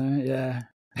 exactly. You know, yeah.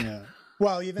 Yeah.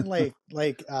 Well, even like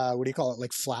what do you call it?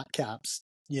 Like flat caps,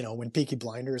 you know, when Peaky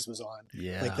Blinders was on.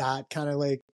 Yeah. Like that kind of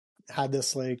like had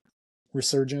this like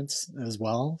resurgence as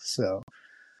well. So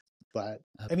but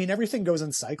I mean everything goes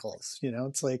in cycles, you know.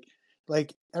 It's like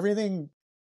everything,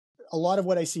 a lot of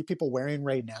what I see people wearing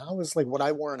right now is like what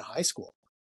I wore in high school.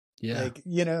 Yeah. Like,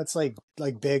 you know, it's like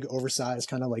big oversized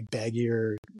kind of like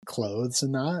baggier clothes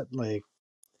and that. Like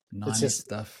 90s it's just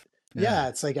stuff. yeah,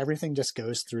 it's like everything just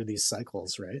goes through these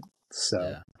cycles, right?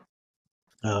 So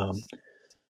Yeah.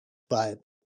 but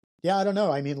yeah, I don't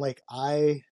know. I mean, like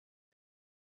I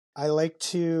like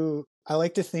to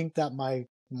think that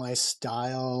my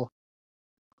style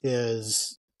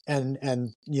is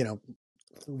and you know,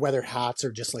 whether hats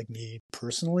are just like me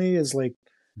personally is like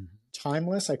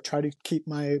timeless. I try to keep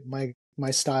my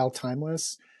style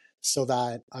timeless so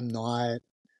that I'm not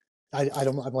I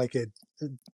don't I'm like it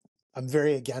I'm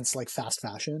very against like fast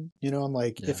fashion. You know, I'm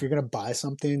like, if you're going to buy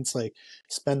something, it's like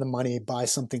spend the money, buy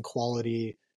something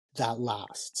quality that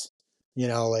lasts. You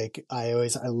know, like I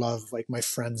love like my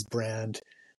friend's brand.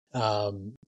 They're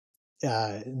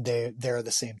the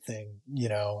same thing, you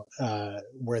know,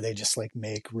 where they just like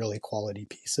make really quality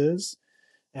pieces,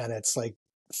 and it's like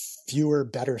fewer,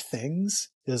 better things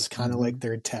is kind of like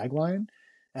their tagline.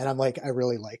 And I'm like, I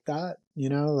really like that, you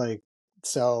know, like,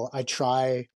 so I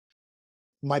try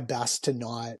my best to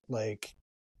not like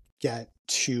get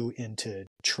too into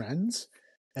trends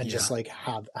and just like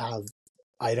have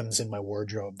items in my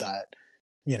wardrobe that,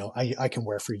 you know, I can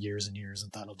wear for years and years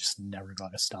and that'll just never go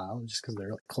out of style just because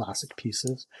they're like classic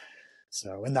pieces.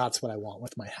 So, and that's what I want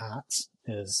with my hats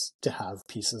is to have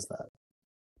pieces that,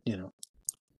 you know,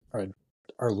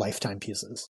 are lifetime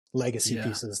pieces, legacy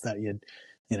pieces that you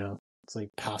know, it's like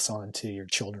pass on to your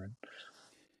children.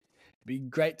 It'd be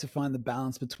great to find the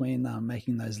balance between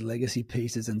making those legacy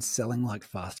pieces and selling like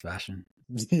fast fashion.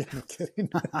 Yeah, no kidding.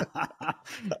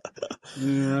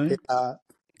 Right?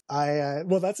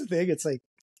 Well, that's the thing. It's like,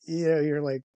 you know, you're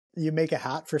like, you make a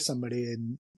hat for somebody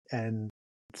and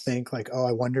think like, oh,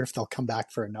 I wonder if they'll come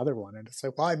back for another one. And it's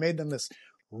like, well, I made them this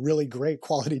really great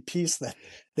quality piece that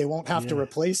they won't have to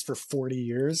replace for 40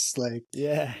 years. Like,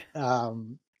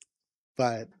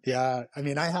 but yeah, I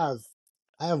mean, I have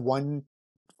one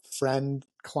friend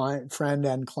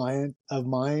and client of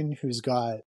mine who's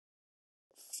got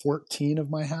 14 of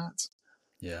my hats.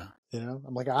 Yeah. You know,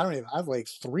 I'm like, I have like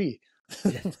 3.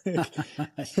 Like,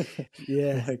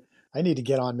 like, I need to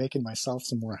get on making myself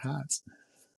some more hats.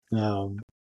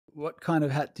 What kind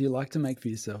of hat do you like to make for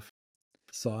yourself?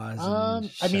 Size and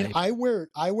shape? I mean,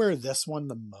 I wear this one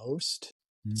the most.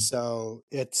 So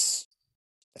I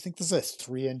think this is a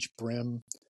 3-inch brim,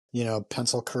 you know,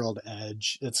 pencil curled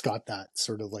edge. It's got that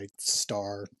sort of like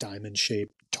star diamond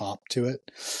shaped top to it.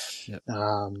 Yep.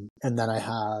 And then I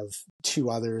have 2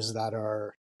 others that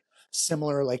are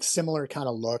similar kind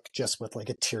of look, just with like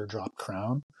a teardrop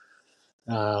crown.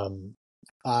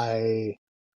 I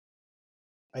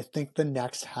think the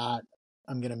next hat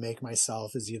I'm going to make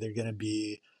myself is either going to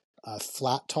be a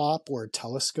flat top or a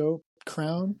telescope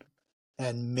crown,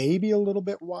 and maybe a little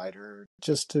bit wider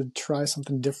just to try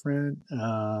something different.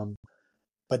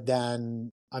 But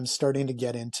then I'm starting to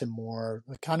get into more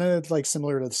kind of like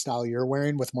similar to the style you're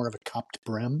wearing with more of a cupped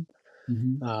brim.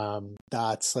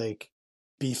 That's like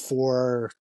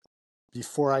before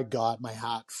I got my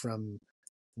hat from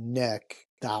Nick,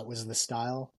 that was the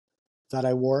style that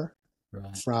I wore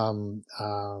from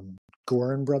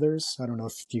Gorin Brothers. I don't know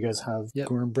if you guys have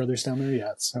Gorin Brothers down there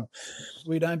yet. So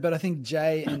we don't, but I think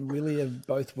Jay and Willie have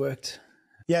both worked.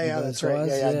 Yeah, that's right.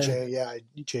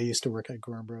 Jay used to work at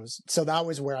Gorin Bros. So that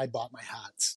was where I bought my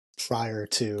hats prior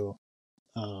to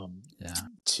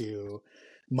to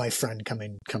my friend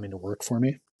coming to work for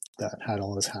me that had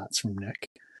all his hats from Nick.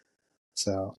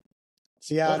 So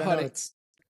yeah,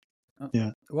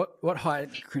 What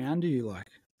height crown do you like?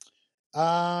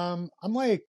 I'm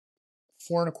like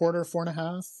 4 1/4, 4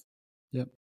 1/2. Yep.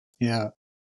 Yeah.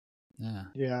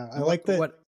 I like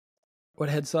that. What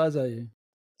head size are you?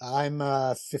 I'm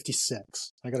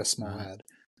 56. I got a small head.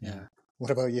 Yeah.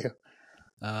 What about you?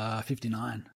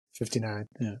 59. 59.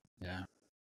 Yeah. Yeah.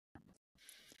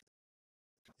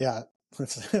 Yeah.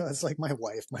 It's like my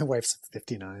wife. My wife's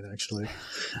 59 actually.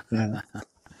 Yeah.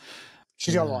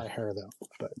 She's got a lot of hair though,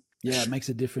 but yeah, it makes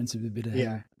a difference with a bit of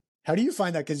hair. How do you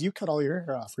find that? Because you cut all your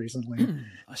hair off recently.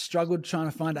 I struggled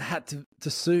trying to find a hat to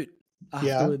suit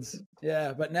afterwards.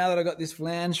 Yeah, but now that I got this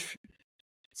flange,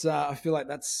 it's I feel like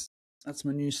that's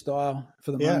my new style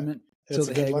for the moment till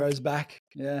the hair grows back.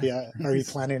 Yeah. Yeah. Are you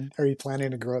planning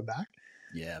to grow it back?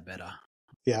 Yeah, better.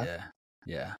 Yeah.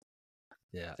 Yeah.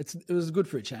 It was good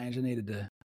for a change. I needed to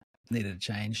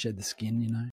change, shed the skin,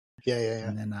 you know. Yeah.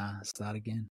 And then start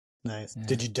again. Nice. Yeah.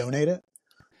 Did you donate it?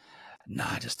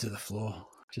 Nah, just to the floor.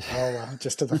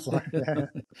 Just to the floor. Yeah.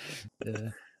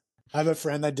 I have a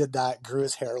friend that did that, grew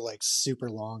his hair like super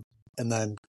long, and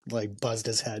then like buzzed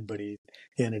his head, but he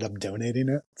ended up donating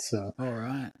it. So all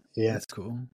right. Yeah. That's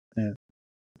cool.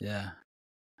 Yeah.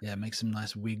 Make some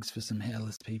nice wigs for some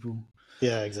hairless people.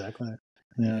 Yeah, exactly.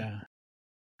 Yeah.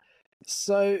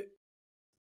 So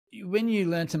when you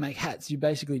learned to make hats, you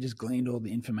basically just gleaned all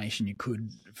the information you could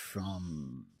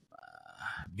from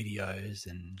videos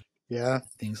and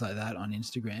things like that on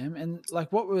Instagram. And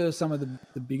like, what were some of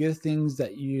the bigger things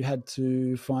that you had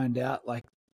to find out, like,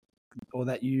 or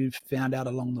that you found out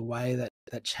along the way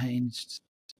that changed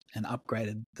and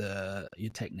upgraded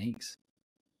your techniques?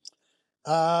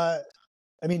 I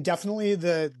mean, definitely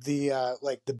the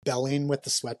like the belling with the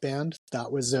sweatband.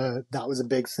 That was a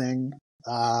big thing.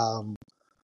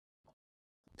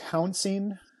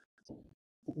 Pouncing,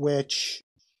 which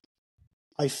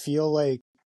I feel like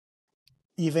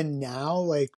even now,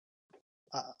 like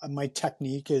my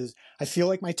technique is, I feel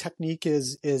like my technique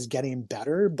is getting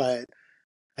better, but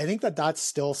I think that's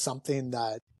still something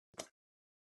that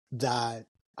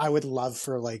I would love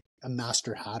for like a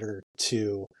master hatter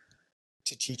to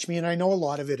teach me. And I know a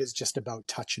lot of it is just about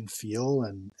touch and feel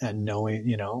and knowing,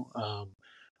 you know.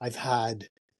 I've had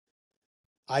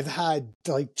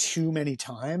like too many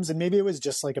times, and maybe it was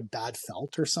just like a bad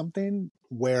felt or something,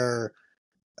 where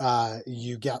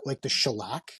you get like the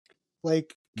shellac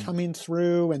like coming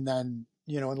through, and then,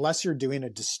 you know, unless you're doing a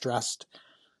distressed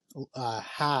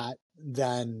hat,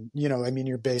 then, you know, I mean,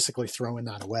 you're basically throwing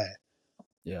that away.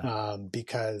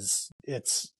 Because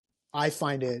I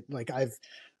find it like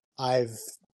I've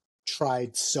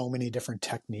tried so many different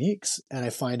techniques, and I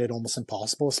find it almost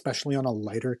impossible, especially on a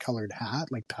lighter colored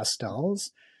hat like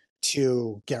pastels,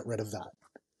 to get rid of that.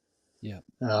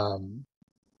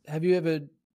 Have you ever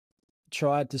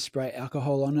tried to spray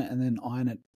alcohol on it and then iron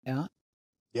it out?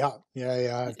 I've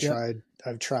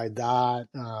tried that.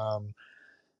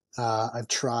 I've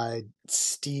tried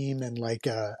steam and like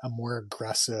a more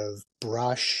aggressive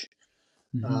brush.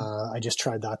 I just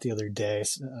tried that the other day.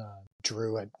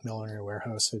 Drew at Millinery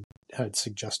Warehouse had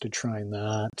suggested trying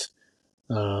that.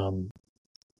 I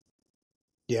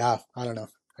don't know.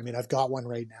 I mean, I've got one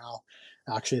right now,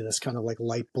 actually, this kind of like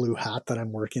light blue hat that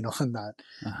I'm working on, that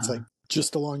it's like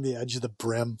just along the edge of the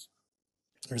brim.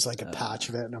 There's like a patch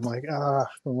of it, and I'm like, I'm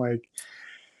going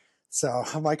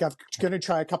to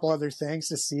try a couple other things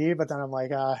to see, but then I'm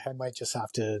like, I might just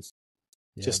have to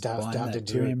have to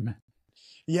do it.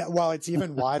 Yeah, well, it's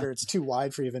even wider. It's too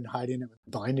wide for even hiding it with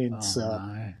binding.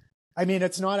 I mean,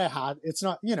 it's not a hat. It's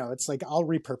not, you know, it's like I'll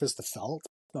repurpose the felt.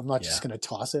 I'm not just going to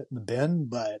toss it in the bin,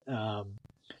 but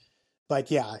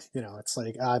yeah, you know, it's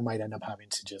like I might end up having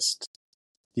to just,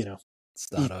 you know,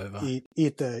 start over,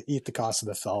 eat the cost of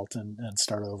the felt and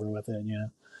start over with it. You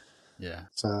know? Yeah.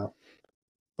 So,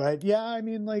 but yeah, I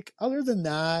mean, like other than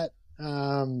that,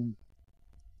 you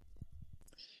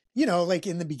know, like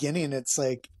in the beginning, it's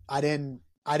like I didn't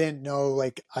know,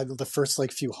 like the first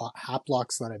like few hat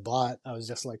blocks that I bought, I was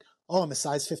just like, oh, I'm a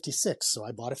size 56. So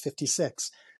I bought a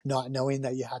 56, not knowing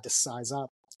that you had to size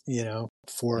up, you know,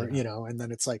 for, you know, and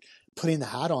then it's like putting the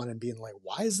hat on and being like,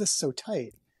 why is this so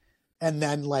tight? And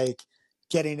then like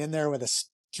getting in there with a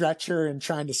stretcher and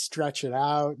trying to stretch it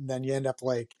out. And then you end up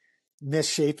like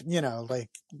misshapen, you know, like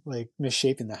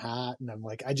misshaping the hat. And I'm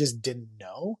like, I just didn't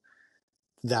know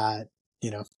that,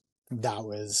 you know, that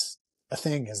was a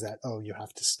thing, is that, oh, you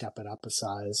have to step it up a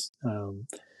size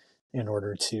in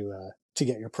order to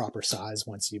get your proper size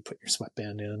once you put your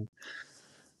sweatband in.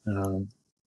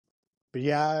 But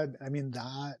yeah, I mean,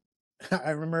 that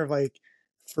I remember like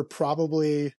for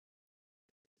probably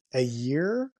a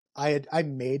year, I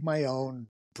made my own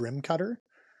brim cutter,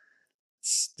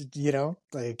 you know,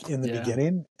 like in the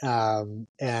beginning, and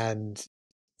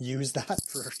used that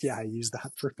for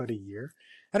about a year,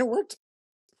 and it worked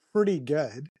pretty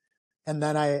good. And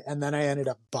then I ended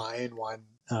up buying one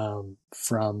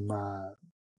from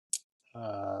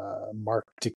Mark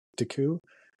Deku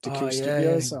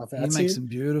Studios off Etsy. He makes some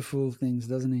beautiful things,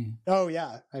 doesn't he? Oh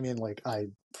yeah, I mean, like I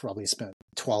probably spent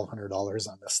 $1,200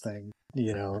 on this thing,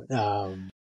 you know,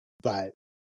 but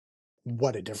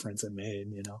what a difference it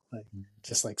made, you know, like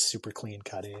just like super clean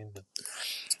cutting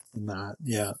and that,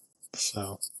 yeah.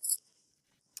 So,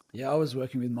 Yeah, I was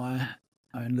working with my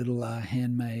own little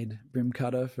handmade brim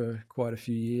cutter for quite a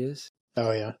few years.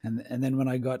 oh yeah. And then when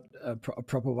I got a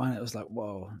proper one, it was like,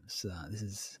 whoa, this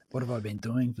is, what have I been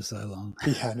doing for so long?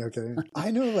 Yeah, no kidding.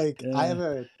 I know, like, I have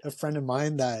Yeah. a friend of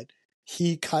mine that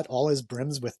he cut all his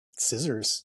brims with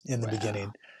scissors in the Wow.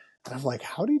 beginning. And I'm like,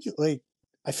 how did you, like,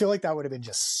 I feel like that would have been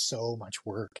just so much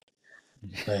work.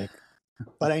 Like,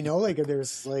 but I know, like,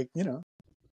 there's, like, you know,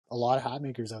 a lot of hat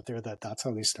makers out there that's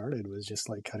how they started, was just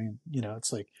like cutting, you know,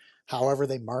 it's like however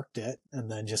they marked it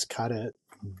and then just cut it.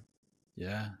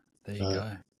 Yeah, there you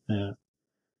go. Yeah.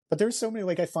 But there's so many,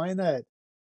 like, I find that,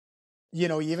 you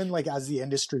know, even like as the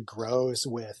industry grows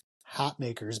with hat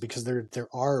makers, because there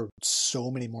are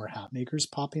so many more hat makers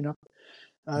popping up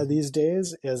these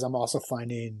days, is I'm also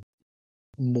finding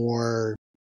more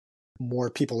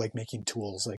people like making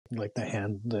tools, like the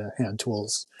hand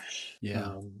tools.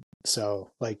 Yeah. So,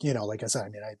 like, you know, like I said, I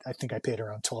mean, I think I paid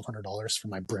around $1,200 for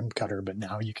my brim cutter, but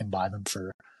now you can buy them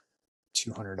for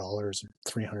 $200 or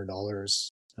 $300.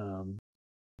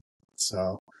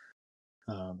 So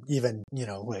even, you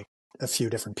know, like a few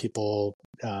different people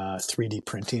 3D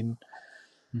printing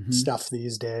stuff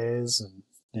these days, and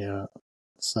yeah,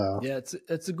 so Yeah,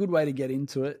 it's a good way to get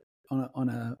into it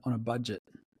on a budget.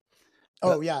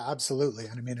 oh But, yeah, absolutely.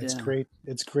 And I mean, yeah. it's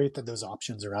great that those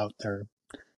options are out there.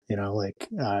 You know, like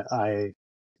I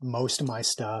most of my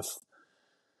stuff,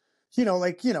 you know,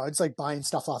 like, you know, it's like buying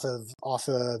stuff off of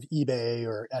eBay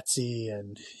or Etsy,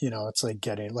 and you know, it's like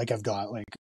getting, like, I've got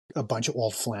like a bunch of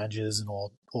old flanges and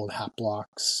old hat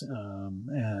blocks,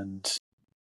 and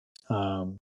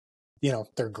you know,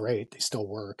 they're great. They still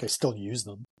work. I still use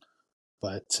them,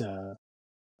 but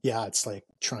yeah, it's like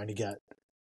trying to get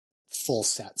full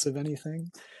sets of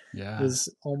anything Yeah. is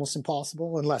almost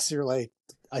impossible, unless you're like,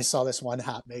 I saw this one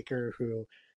hat maker who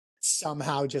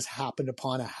somehow just happened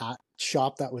upon a hat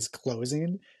shop that was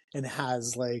closing and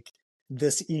has like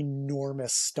this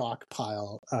enormous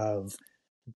stockpile of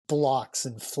blocks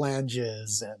and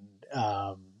flanges, and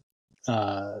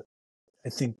I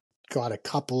think got a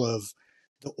couple of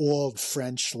the old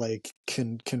French like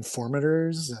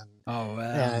conformators, Oh,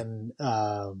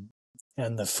 wow.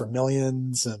 and the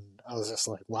vermilions, and I was just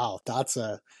like, wow, that's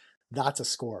a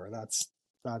score. That's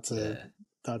a Yeah.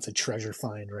 that's a treasure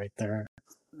find right there.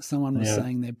 Someone was Yeah.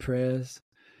 saying their prayers.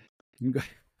 You got,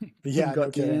 you Yeah, no got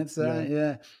the kidding. answer. Yeah.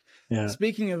 Yeah. Yeah.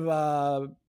 Speaking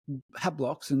of hat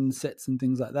blocks and sets and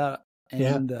things like that,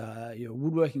 Yeah. and your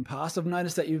woodworking past, I've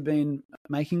noticed that you've been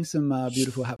making some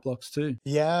beautiful hat blocks too.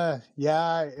 Yeah.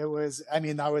 Yeah. It was, I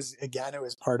mean, that was, again, it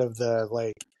was part of the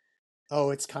like,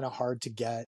 oh, it's kind of hard to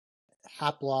get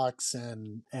hat blocks,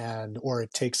 or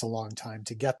it takes a long time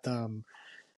to get them.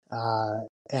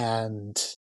 And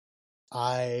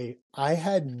I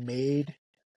had made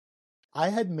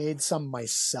some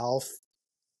myself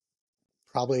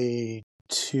probably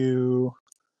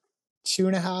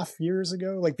 2.5 years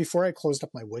ago, like before I closed up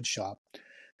my wood shop.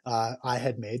 I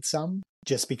had made some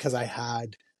just because I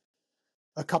had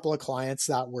a couple of clients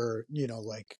that were, you know,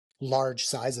 like large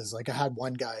sizes. Like I had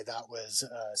one guy that was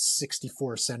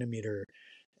 64 centimeter.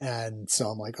 And so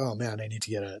I'm like, oh man, I need to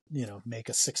get make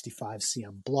a 65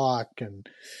 cm block.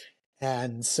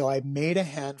 And so I made a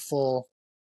handful,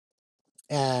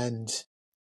 and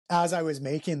as I was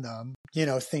making them, you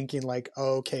know, thinking like,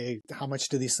 oh, okay, how much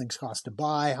do these things cost to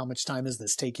buy? How much time is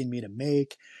this taking me to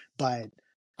make? But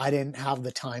I didn't have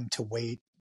the time to wait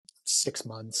 6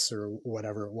 months or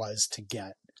whatever it was to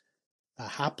get a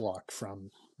hat block from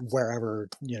wherever,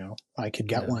 you know, I could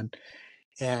get Yeah. one.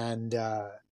 And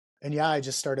yeah, I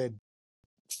just started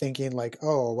thinking like,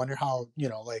 oh, I wonder how, you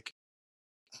know, like,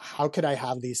 how could I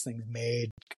have these things made?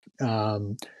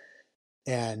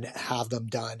 And have them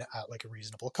done at like a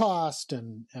reasonable cost,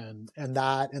 and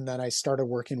that. And then I started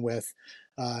working with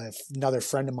another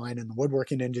friend of mine in the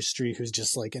woodworking industry who's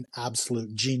just like an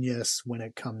absolute genius when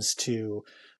it comes to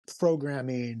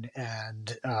programming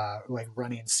and like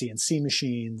running CNC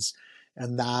machines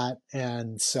and that.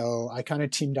 And so I kind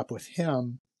of teamed up with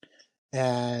him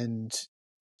and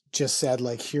just said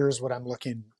like, here's what I'm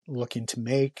looking to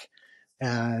make.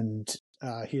 And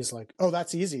he's like, oh,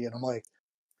 that's easy. And I'm like,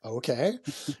 okay.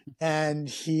 And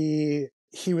he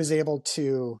was able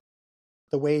to,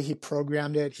 the way he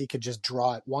programmed it, he could just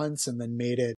draw it once and then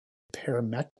made it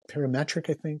parametric,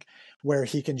 I think, where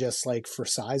he can just like, for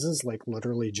sizes, like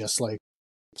literally just like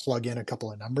plug in a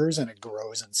couple of numbers and it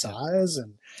grows in size.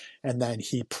 And then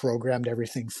he programmed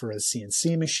everything for a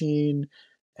CNC machine.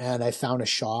 And I found a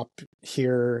shop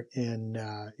here in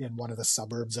one of the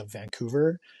suburbs of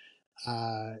Vancouver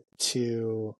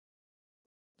to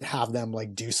have them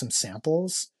like do some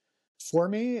samples for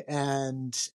me.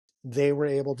 And they were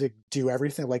able to do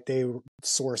everything. Like they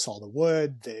source all the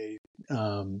wood, they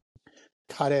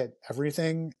cut it,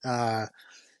 everything.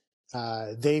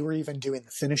 They were even doing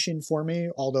the finishing for me,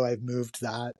 although I've moved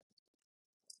that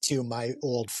to my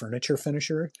old furniture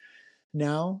finisher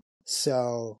now.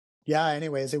 So yeah,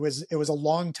 anyways, it was a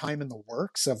long time in the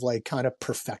works of like kind of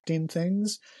perfecting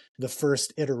things. The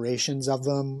first iterations of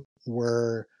them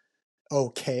were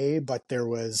okay, but there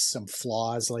was some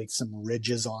flaws, like some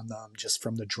ridges on them just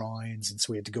from the drawings, and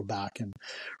so we had to go back and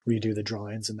redo the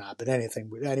drawings and that. But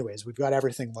anyways, we've got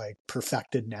everything like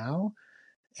perfected now.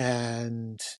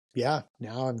 And yeah,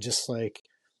 now I'm just like,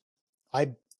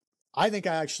 I I think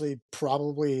I actually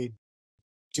probably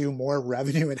do more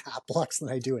revenue in hat blocks than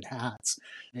I do in hats.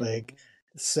 Yeah. Like,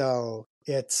 so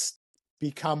it's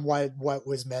become what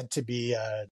was meant to be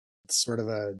a sort of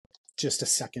just a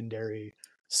secondary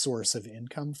source of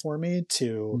income for me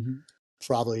to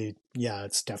probably, yeah,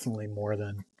 it's definitely more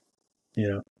than,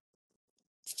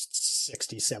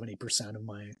 60-70%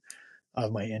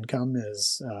 of my income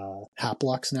is hat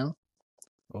blocks now.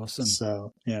 Awesome.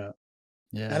 So yeah.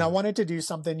 Yeah. And I wanted to do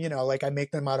something, like I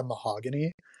make them out of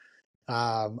mahogany.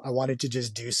 I wanted to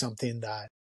just do something that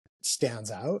stands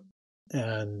out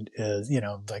and is,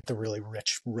 like the really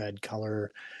rich red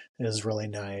color is really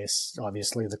nice.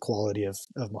 Obviously the quality of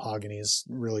mahogany is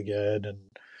really good. And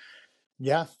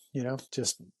yeah,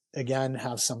 just again,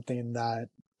 have something that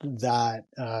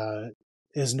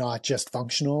is not just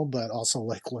functional, but also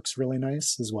like looks really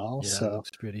nice as well. Yeah, So it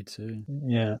looks pretty too.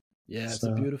 yeah. Yeah, it's a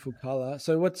So beautiful color.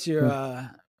 So what's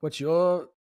your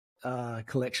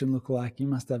collection look like? You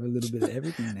must have a little bit of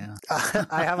everything now.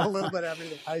 I have a little bit of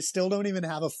everything. I still don't even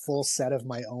have a full set of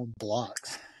my own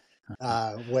blocks,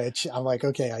 which I'm like,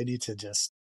 okay, I need to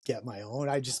just get my own.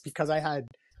 Because I had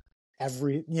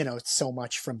so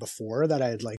much from before that I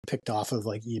had like picked off of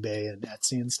like eBay and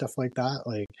Etsy and stuff like that.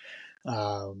 Like,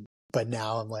 but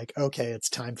now I'm like, okay, it's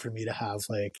time for me to have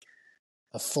like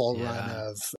a full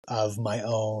run of my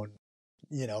own,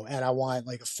 and I want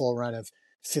like a full run of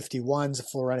 51s, a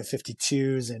full run of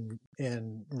 52s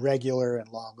in regular and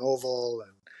long oval.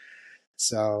 And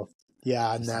so,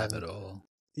 yeah. And Just have then, it all.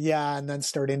 yeah. And then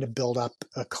starting to build up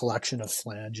a collection of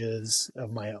flanges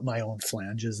of my own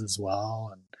flanges as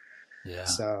well. And Yeah.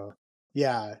 so,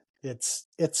 yeah, it's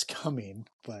coming,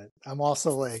 but I'm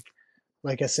also like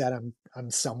I said,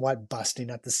 I'm somewhat busting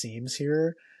at the seams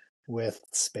here with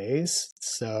space.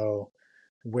 So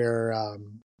where,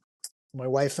 my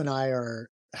wife and I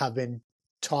have been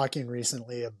talking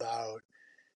recently about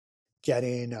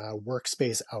getting a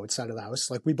workspace outside of the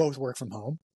house. Like we both work from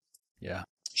home. Yeah.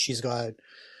 She's got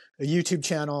a YouTube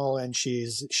channel and she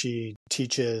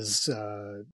teaches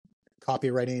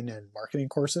copywriting and marketing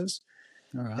courses.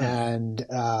 All right.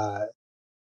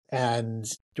 And do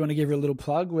you want to give her a little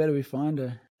plug? Where do we find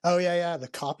her? Oh yeah, the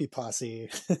Copy Posse.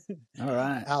 All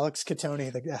right. Alex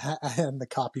Catoni and the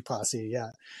Copy Posse.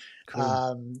 Yeah.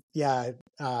 Cool.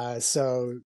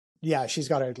 So yeah, she's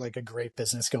got a great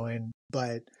business going,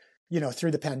 but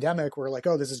through the pandemic, we're like,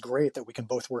 oh, this is great that we can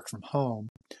both work from home.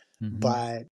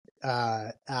 But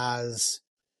as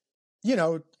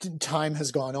time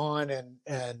has gone on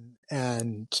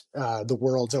and the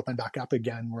world's opened back up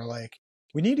again, we're like,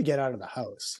 we need to get out of the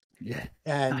house. Yeah.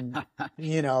 And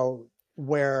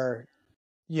where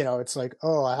it's like,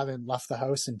 oh, I haven't left the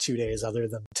house in 2 days other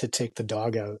than to take the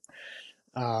dog out.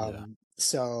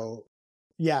 So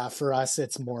yeah, for us,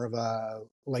 it's more of a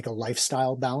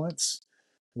lifestyle balance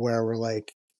where we're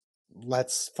like,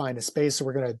 let's find a space. So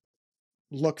we're going to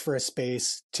look for a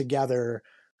space together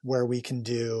where we can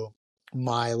do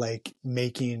my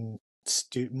making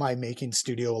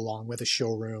studio along with a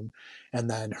showroom, and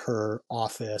then her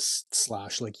office /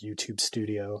 YouTube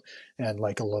studio and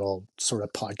a little sort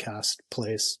of podcast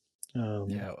place.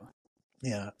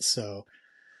 So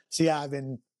yeah, I've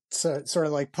been sort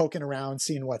of poking around,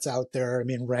 seeing what's out there. I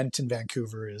mean, rent in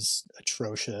Vancouver is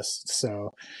atrocious.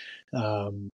 So,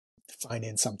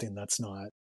 finding something that's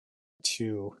not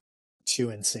too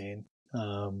insane.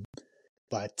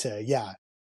 Yeah,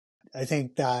 I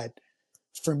think that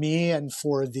for me and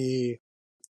for the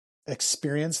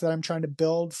experience that I'm trying to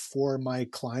build for my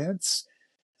clients,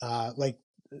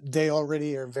 they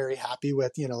already are very happy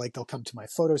with, they'll come to my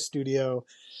photo studio,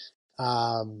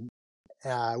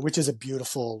 which is a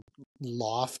beautiful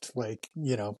loft, big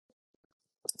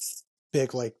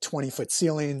 20-foot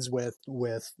ceilings with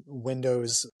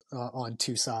windows on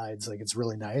two sides. It's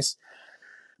really nice.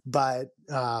 But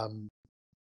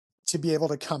to be able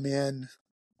to come in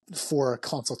for a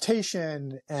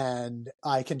consultation and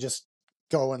I can just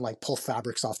go and pull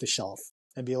fabrics off the shelf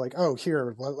and be like, oh,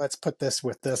 here, let's put this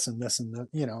with this and this and that,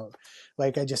 you know,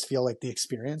 like, I just feel like the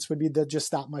experience would be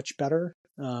just that much better,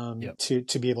 Yep.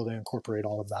 to be able to incorporate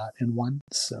all of that in one.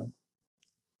 So,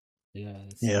 Yeah,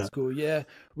 that yeah, sounds cool. Yeah,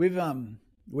 we've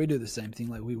we do the same thing.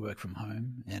 Like we work from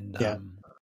home, and yeah.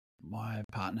 my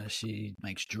partner, she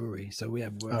makes jewelry, so we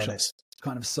have Oh, workshops nice.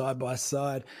 kind of side by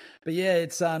side. But yeah,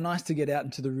 it's nice to get out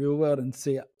into the real world and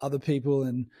see other people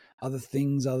and other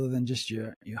things other than just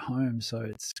your home. So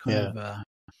it's kind Yeah. of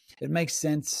it makes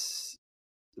sense.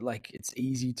 Like it's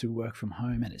easy to work from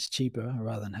home and it's cheaper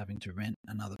rather than having to rent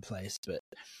another place. But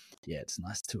yeah, it's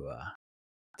nice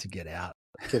to get out.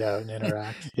 Get out and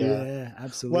interact. Yeah. Yeah, Well,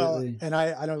 absolutely. and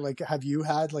I don't like, have you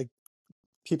had like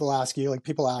people ask you, like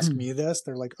people ask me this,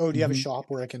 they're like, oh, do you have a Mhm. shop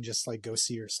where I can just like go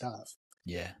see your stuff?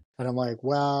 Yeah. And I'm like,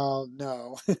 well,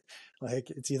 no, like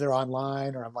it's either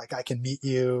online or I'm like, I can meet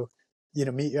you,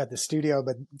 meet you at the studio.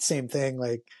 But same thing,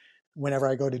 like whenever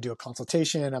I go to do a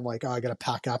consultation, I'm like, oh, I got to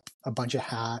pack up a bunch of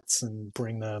hats and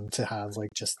bring them to have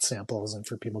like just samples and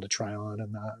for people to try on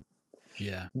and that.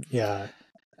 Yeah. Yeah.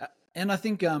 And I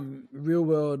think real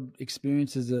world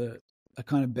experiences are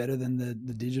kind of better than the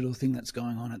digital thing that's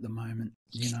going on at the moment.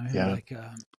 You know, Yeah. like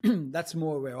that's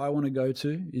more where I want to go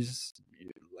to is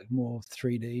like more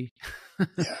 3D, Yeah.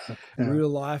 Yeah. real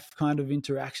life kind of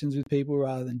interactions with people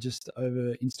rather than just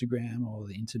over Instagram or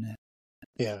the internet.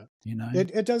 Yeah. You know,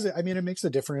 It does it. I mean, it makes a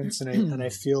difference. And I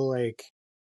feel like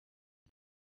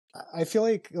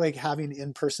having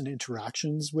in-person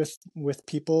interactions with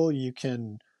people, you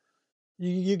can,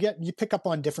 you pick up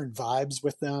on different vibes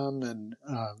with them, and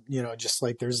just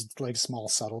like there's like small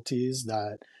subtleties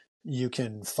that you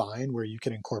can find where you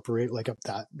can incorporate like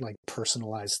that like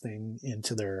personalized thing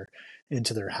into their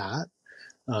hat.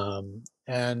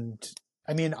 And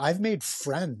I mean, I've made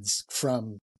friends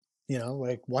from,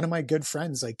 like one of my good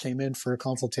friends like came in for a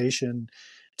consultation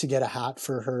to get a hat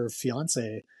for her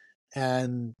fiance,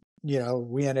 and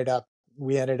we ended up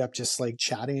just like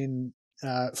chatting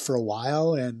for a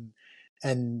while,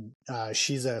 and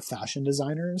she's a fashion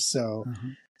designer, so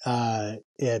uh-huh.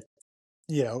 it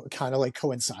kind of like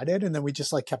coincided, and then we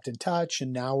just like kept in touch,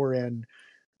 and now we're in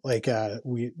like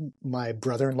my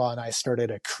brother-in-law and I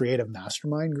started a creative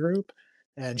mastermind group,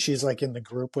 and she's like in the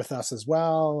group with us as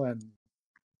well, and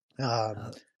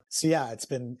Uh, so yeah, it's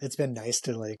been nice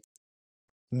to like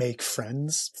make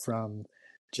friends from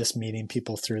just meeting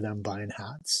people through them buying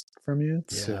hats from you.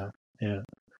 yeah. So yeah.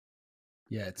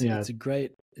 Yeah, Yeah. it's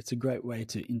a great way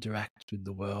to interact with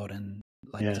the world and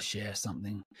like Yeah. to share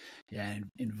something. Yeah, and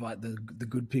invite the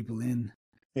good people in.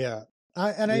 Yeah.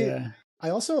 I Yeah. I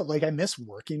also like, I miss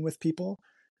working with people.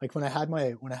 Like when I had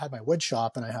my wood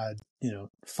shop, and I had,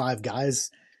 5 guys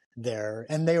there,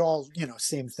 and they all,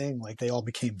 same thing, like they all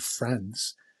became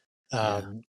friends. Yeah.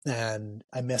 And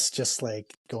I miss just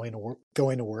like going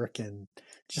to work and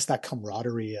just that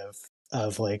camaraderie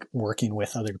of like working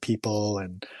with other people,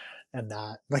 and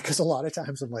that, like, cause a lot of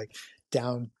times I'm like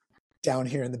down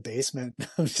here in the basement.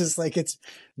 I'm just like, it's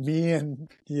me and,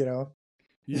 me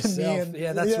Yourself. and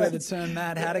Yeah, that's yeah, where the term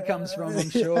Mad Hatter comes from, I'm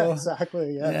yeah, sure.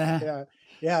 exactly. Yeah. Yeah. Yeah.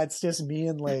 Yeah. It's just me,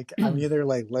 and like, I'm either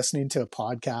like listening to a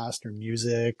podcast or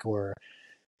music, or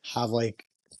have like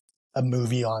a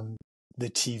movie on the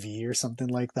TV or something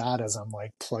like that as I'm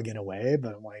like plugging away.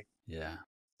 But I'm like, Yeah.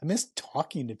 I miss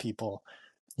talking to people,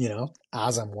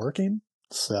 as I'm working.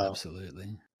 So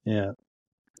Absolutely. yeah.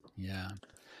 Yeah.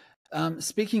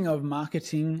 Speaking of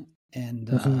marketing and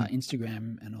Hmm.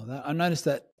 Instagram and all that, I noticed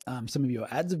that some of your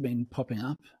ads have been popping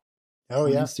up Oh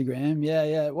on yeah. Instagram. Yeah,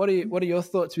 yeah. What are your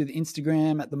thoughts with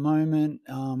Instagram at the moment?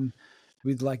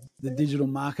 With like the digital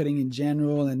marketing in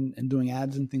general and doing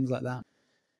ads and things like that.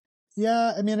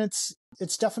 Yeah. I mean, it's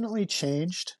definitely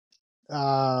changed.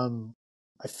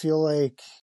 I feel like,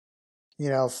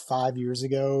 5 years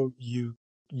ago, you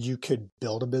could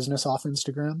build a business off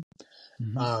Instagram,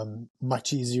 Mm-hmm.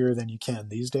 much easier than you can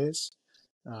these days.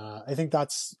 I think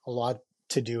that's a lot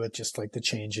to do with just like the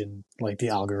change in like the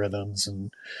algorithms and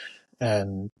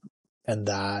and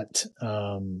that.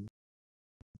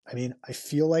 I mean, I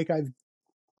feel like I've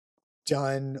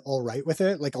done all right with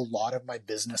it. Like a lot of my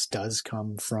business does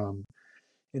come from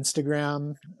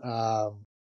Instagram.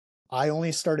 I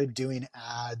only started doing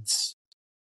ads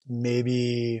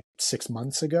maybe 6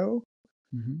 months ago.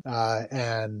 Mm-hmm.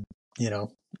 And, you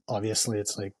know, obviously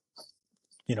it's like,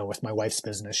 with my wife's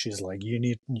business, she's like,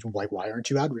 like, why aren't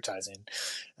you advertising?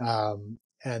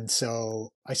 And so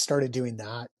I started doing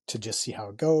that to just see how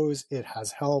it goes. It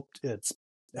has helped. It's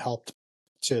helped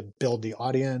to build the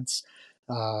audience.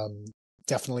 Um,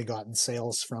 Definitely gotten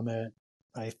sales from it.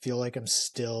 I feel like I'm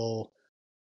still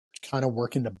kind of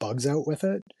working the bugs out with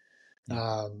it.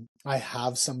 I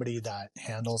have somebody that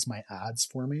handles my ads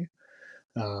for me.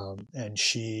 And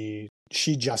she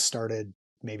just started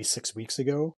maybe 6 weeks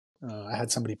ago. I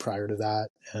had somebody prior to that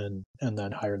and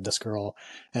then hired this girl.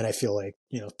 And I feel like,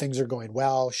 things are going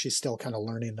well. She's still kind of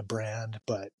learning the brand,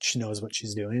 but she knows what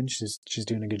she's doing. She's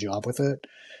doing a good job with it.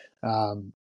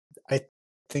 I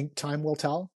think time will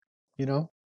tell,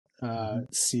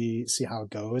 see how it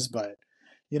goes. But,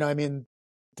 I mean,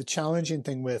 the challenging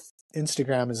thing with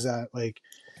Instagram is that like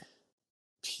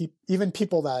even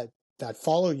people that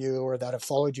follow you or that have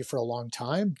followed you for a long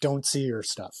time don't see your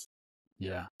stuff.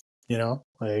 Yeah.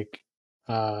 Like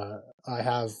I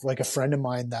have like a friend of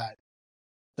mine that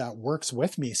works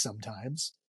with me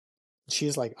sometimes.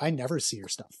 She's like, I never see your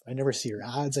stuff. I never see your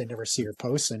ads. I never see your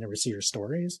posts. I never see your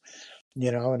stories,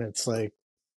 and it's like,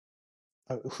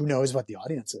 who knows what the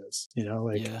audience is,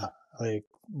 like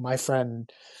my friend,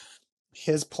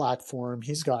 his platform,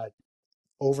 he's got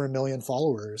over 1 million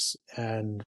followers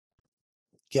and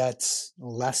gets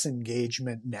less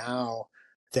engagement now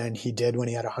than he did when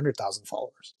he had 100,000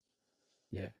 followers.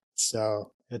 Yeah.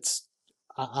 So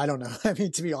I don't know. I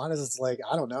mean, to be honest, it's like,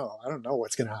 I don't know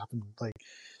what's going to happen. Like,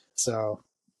 so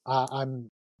I'm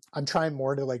trying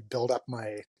more to like build up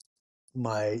my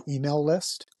email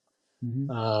list,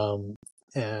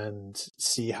 and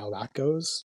see how that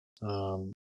goes.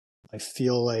 I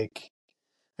feel like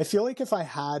if I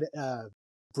had a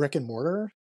brick and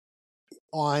mortar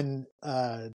on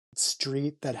a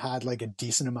street that had like a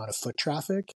decent amount of foot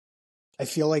traffic, I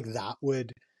feel like that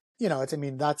would,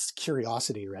 that's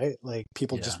curiosity, right? Like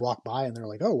people just walk by and they're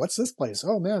like, oh, what's this place?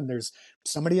 Oh man, there's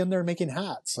somebody in there making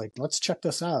hats. Like, let's check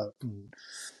this out. And,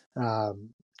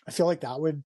 I feel like that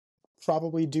would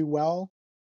probably do well.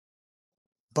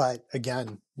 But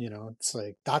again, it's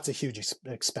like, that's a huge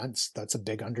expense. That's a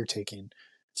big undertaking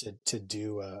to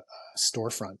do a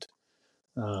storefront.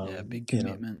 Big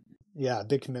commitment.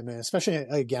 Big commitment, especially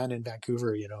again in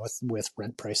Vancouver, with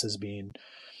rent prices being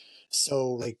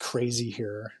so like crazy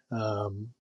here.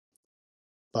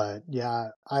 But yeah,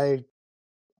 I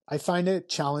find it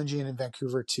challenging in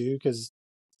Vancouver too, because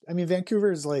I mean,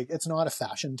 Vancouver is like, it's not a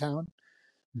fashion town.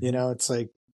 It's like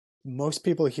most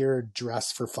people here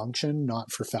dress for function,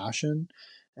 not for fashion.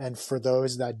 And for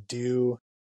those that do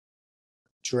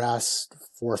dress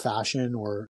for fashion,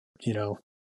 or,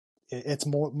 it's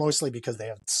mostly because they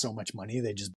have so much money.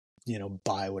 They just,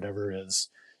 buy whatever is,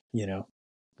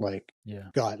 like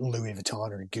got Louis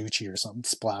Vuitton or Gucci or something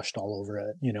splashed all over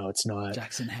it. It's not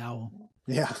Jaxon Howell.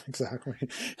 Yeah, exactly.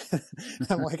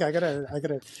 I'm like, I gotta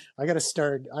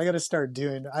start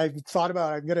doing, I thought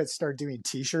about, I'm gonna start doing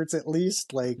t-shirts at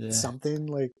least, like something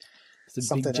like it's a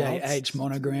something big else. JH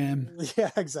monogram. Yeah,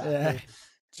 exactly.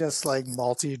 Just like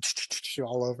multi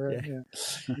all over it.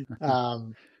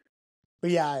 But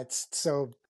yeah, it's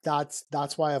so that's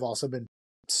why I've also been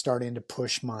starting to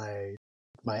push my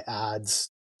ads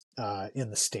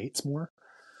in the States more.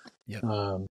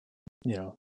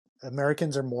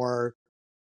 Americans are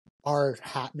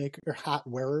hat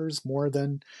wearers more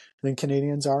than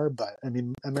Canadians are, but I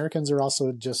mean, Americans are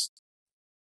also just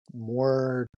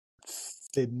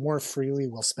they more freely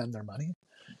will spend their money.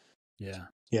 Yeah.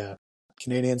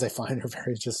 Canadians, I find, are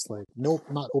very just like, nope,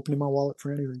 I'm not opening my wallet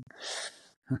for anything.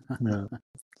 Yeah.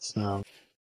 So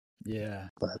yeah.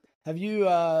 But have you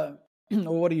or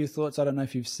what are your thoughts? I don't know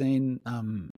if you've seen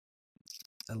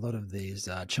a lot of these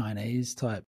Chinese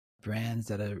type brands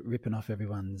that are ripping off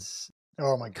everyone's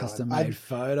custom made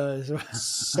photos.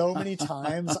 So many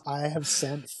times I have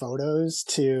sent photos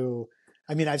to,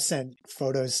 I've sent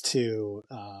photos to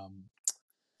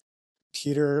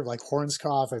Peter, like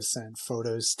Hornskoff. I've sent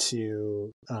photos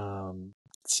to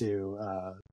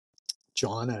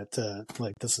John at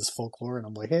like, This Is Folklore, and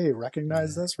I'm like, hey,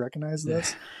 recognize this.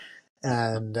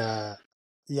 And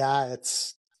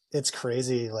it's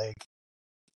crazy. Like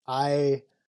I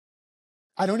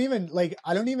don't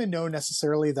even know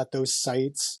necessarily that those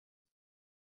sites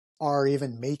are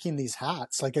even making these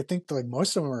hats. Like, I think like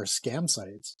most of them are scam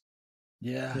sites.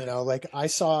 Like I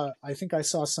think I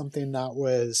saw something that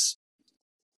was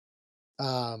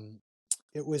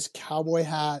it was cowboy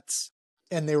hats,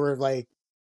 and they were like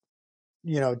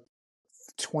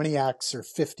 20x or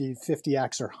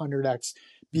 50x or 100x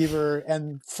beaver,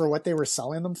 and for what they were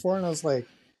selling them for, and I was like,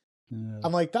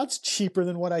 I'm like, that's cheaper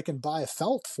than what I can buy a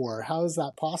felt for. How is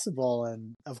that possible?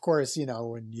 And of course,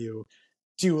 when you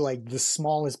do like the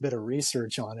smallest bit of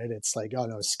research on it, it's like, oh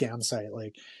no, scam site.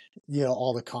 Like,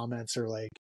 all the comments are like,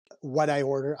 what I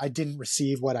ordered, I didn't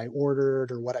receive what I ordered,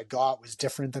 or what I got was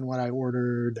different than what I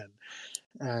ordered,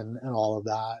 and all of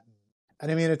that.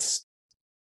 And I mean, it's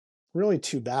really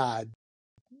too bad,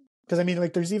 because I mean,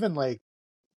 like, there's even like,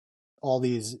 all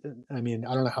these, I mean,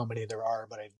 I don't know how many there are,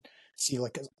 but I see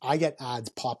like, I get ads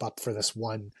pop up for this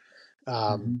one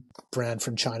brand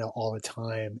from China all the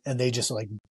time, and they just like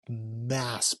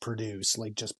mass produce,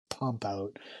 like just pump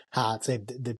out hats.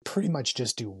 They pretty much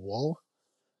just do wool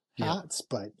hats,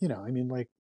 but you know, I mean, like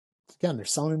again, they're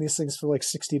selling these things for like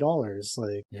 $60,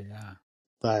 like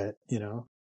but you know,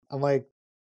 I'm like,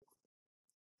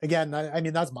 again, I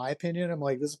mean, that's my opinion. I'm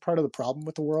like, this is part of the problem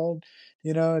with the world.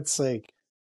 You know, it's like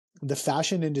the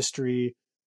fashion industry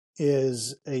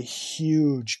is a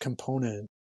huge component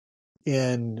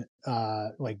in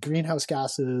like greenhouse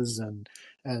gases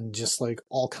and just like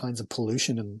all kinds of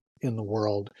pollution in the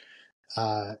world,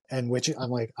 and which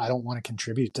I'm like, I don't want to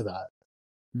contribute to that.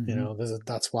 You know,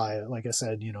 that's why, like I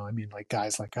said, you know, I mean, like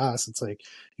guys like us, it's like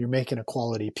you're making a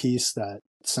quality piece that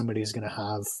somebody's going to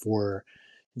have for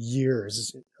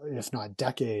years, if not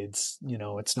decades. You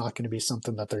know, it's not going to be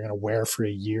something that they're going to wear for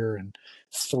a year and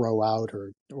throw out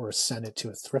or send it to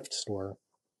a thrift store.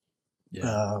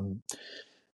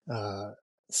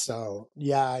 So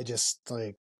yeah, I just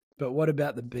like. But what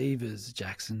about the beavers,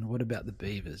 Jaxon? What about the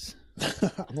beavers?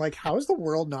 I'm like, how is the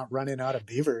world not running out of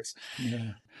beavers?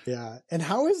 Yeah. Yeah. And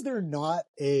how is there not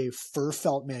a fur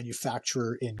felt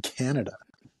manufacturer in Canada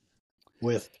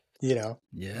with, you know?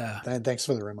 Yeah. Thanks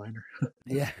for the reminder.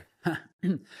 Yeah.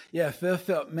 Yeah. Fur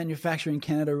felt manufacturer in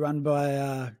Canada run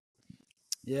by,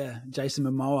 Jason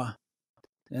Momoa.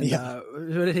 And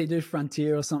what did he do?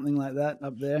 Frontier or something like that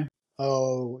up there?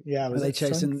 Oh, yeah. Were they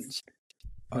chasing?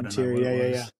 I don't know what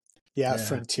it was. Yeah,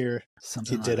 Frontier.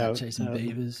 Something like that, chasing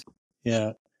beavers.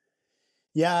 Yeah.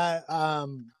 Yeah. I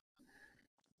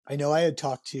know I had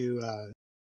talked to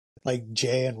like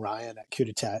Jay and Ryan at Coup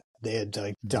d'etat. They had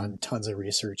like done tons of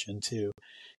research into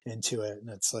it. And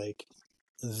it's like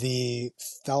the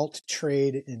felt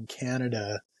trade in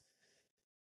Canada,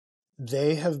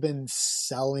 they have been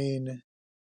selling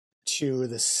to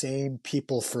the same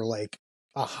people for like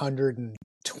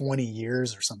 120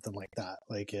 years or something like that.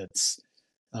 Like it's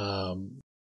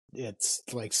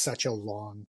like such a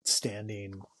long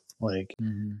standing like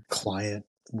client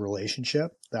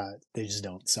relationship that they just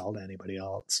don't sell to anybody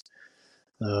else.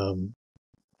 But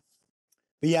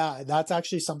yeah, that's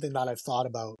actually something that I've thought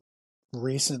about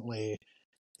recently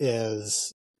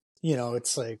is, you know,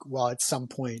 it's like, well, at some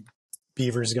point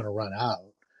beaver's going to run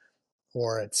out,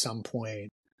 or at some point,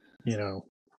 you know,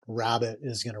 rabbit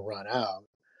is going to run out.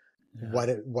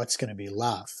 What's going to be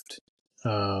left?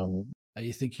 Are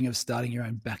you thinking of starting your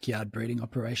own backyard breeding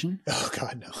operation? Oh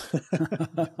God, no.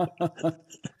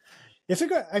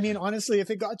 Honestly, if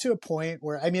it got to a point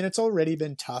where, I mean, it's already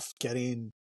been tough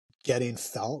getting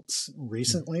felts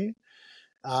recently.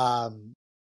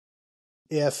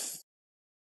 If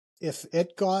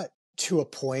it got to a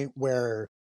point where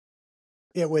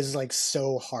it was like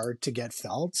so hard to get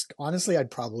felts, honestly,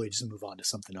 I'd probably just move on to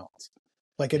something else.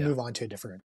 Like I'd move on to a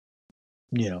different,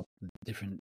 you know,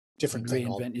 different thing.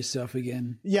 Reinvent yourself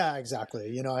again. Yeah, exactly.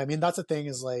 You know, I mean, that's the thing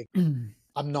is like,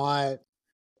 I'm not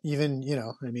even, you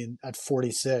know, I mean, at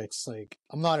 46, like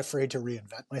I'm not afraid to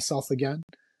reinvent myself again.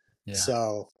 Yeah.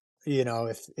 So, you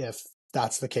know, if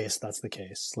that's the case, that's the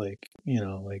case. Like, you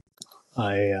know, like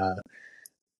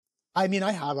I mean,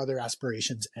 I have other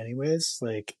aspirations anyways.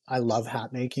 Like I love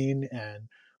hat making and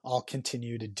I'll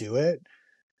continue to do it.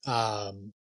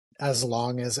 As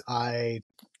long as I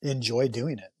enjoy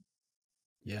doing it.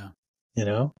 Yeah. You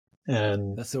know,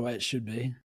 and that's the way it should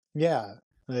be. Yeah.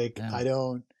 Like I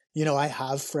don't, you know, I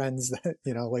have friends that,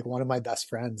 you know, like one of my best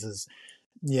friends is,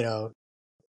 you know,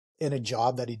 in a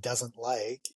job that he doesn't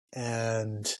like.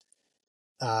 And,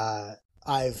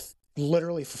 I've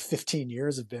literally for 15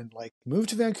 years have been like, move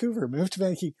to Vancouver,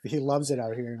 he loves it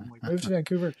out here. And I'm like, move to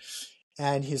Vancouver.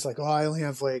 And he's like, oh, I only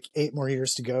have like 8 more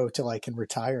years to go till I can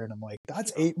retire. And I'm like,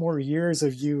 that's 8 more years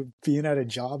of you being at a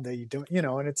job that you don't, you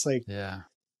know, and it's like,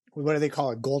 what do they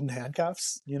call it? Golden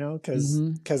handcuffs, you know, because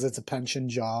it's a pension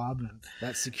job. And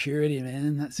that security,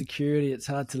 man, that security, it's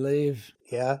hard to leave.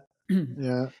 Yeah.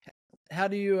 Yeah. How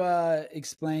do you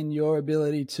explain your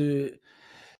ability to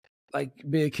like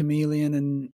be a chameleon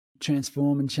and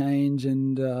transform and change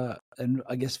and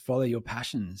I guess follow your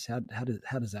passions? How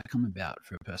does that come about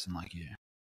for a person like you?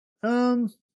 I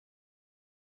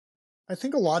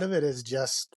think a lot of it is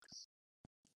just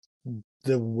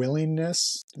the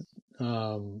willingness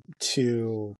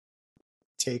to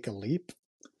take a leap.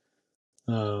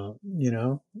 You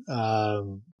know, I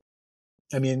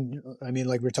mean,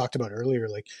 like we talked about earlier,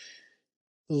 like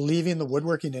leaving the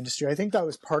woodworking industry. I think that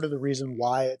was part of the reason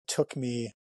why it took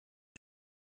me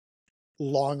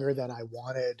longer than I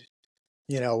wanted,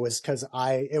 was because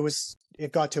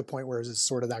it got to a point where it was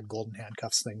sort of that golden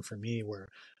handcuffs thing for me where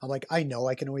I'm like, I know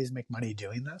I can always make money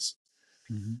doing this.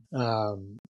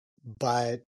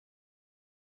 But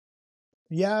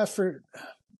yeah,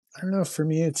 I don't know, for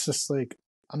me, it's just like,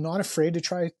 I'm not afraid to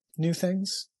try new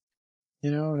things,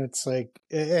 and it's like,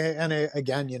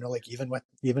 again, like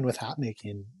even with hat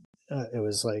making, it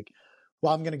was like,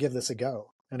 well, I'm going to give this a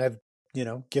go. And I've,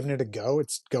 given it a go.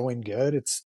 It's going good.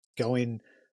 It's going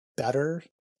better,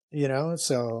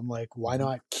 so I'm like, why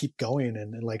not keep going?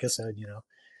 And like I said,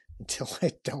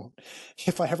 until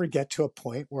if I ever get to a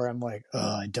point where I'm like,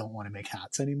 oh, I don't want to make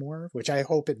hats anymore, which I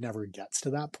hope it never gets to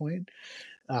that point.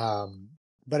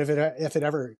 But if it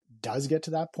ever does get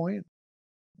to that point,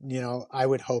 I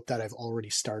would hope that I've already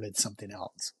started something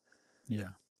else.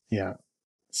 Yeah. Yeah.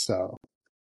 So,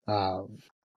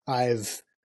 I've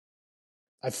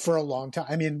for a long time,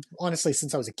 I mean, honestly,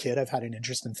 since I was a kid, I've had an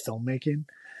interest in filmmaking.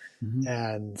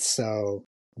 And so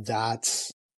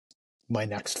that's my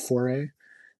next foray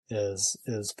is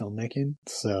filmmaking.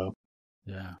 So,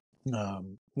 yeah.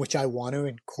 Which I want to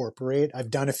incorporate. I've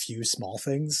done a few small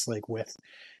things like with,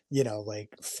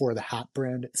 like for the hat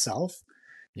brand itself.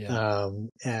 Yeah.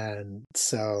 And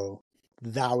so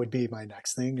that would be my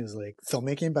next thing is like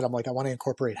filmmaking, but I'm like, I want to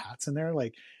incorporate hats in there.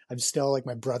 Like I'm still like,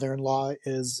 my brother-in-law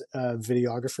is a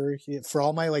videographer. For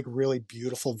all my like really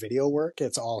beautiful video work,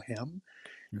 it's all him.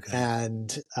 Okay.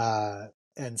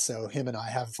 And so him and I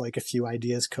have like a few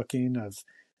ideas cooking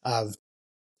of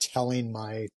telling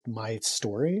my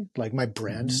story, like my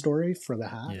brand story for the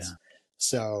hats. Yeah.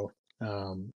 So,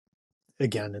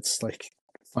 again, it's like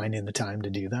finding the time to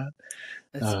do that.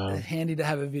 It's handy to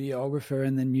have a videographer,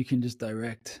 and then you can just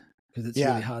direct, because it's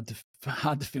really hard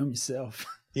to film yourself.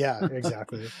 Yeah,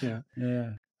 exactly. Yeah.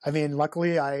 Yeah. I mean,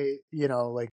 luckily I,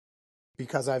 like,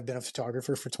 because I've been a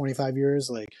photographer for 25 years,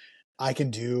 like I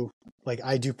do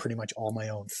pretty much all my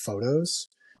own photos,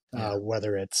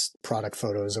 whether it's product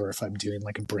photos or if I'm doing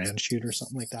like a brand shoot or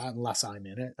something like that, unless I'm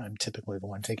in it, I'm typically the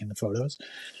one taking the photos.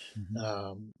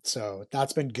 So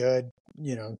that's been good.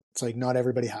 It's like not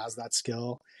everybody has that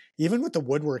skill. Even with the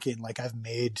woodworking, like I've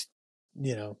made,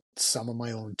 some of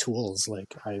my own tools.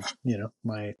 Like I've,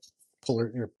 my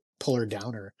puller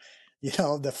downer,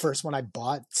 the first one I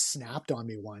bought snapped on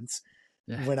me once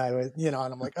when I was, and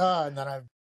I'm like, oh, and then I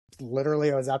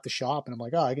was at the shop and I'm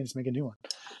like, oh, I can just make a new one.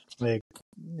 Like,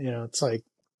 it's like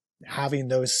having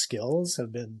those skills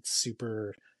have been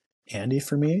super handy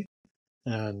for me.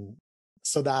 And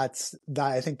so that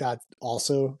I think that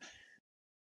also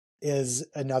is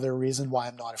another reason why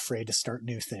I'm not afraid to start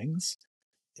new things.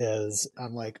 Is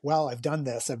I'm like, well, I've done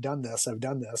this. So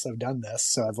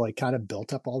I've like kind of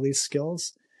built up all these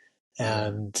skills.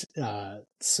 And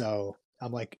so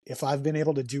I'm like, if I've been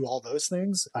able to do all those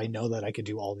things, I know that I could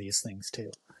do all these things too.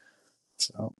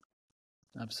 So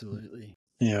absolutely.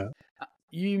 Yeah.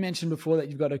 You mentioned before that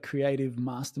you've got a creative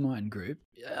mastermind group.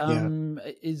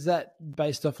 Is that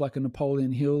based off like a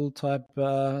Napoleon Hill type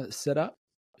setup?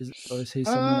 Or is he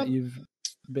someone that you've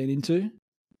been into?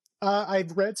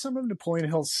 I've read some of Napoleon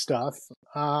Hill's stuff.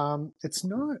 It's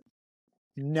not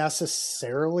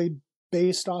necessarily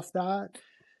based off that.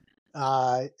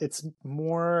 It's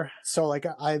more so like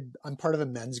I'm part of a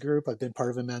men's group. I've been part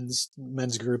of a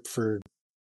men's group for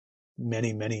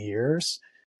many, many years.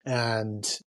 And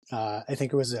I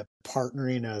think it was a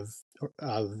partnering of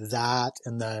that.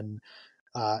 And then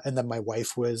my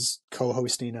wife was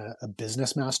co-hosting a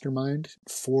business mastermind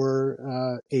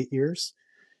for 8 years.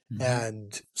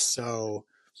 And so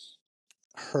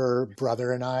her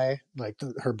brother and I, like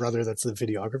her brother that's the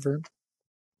videographer,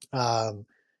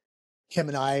 him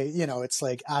and I, it's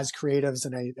like as creatives,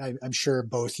 and I'm sure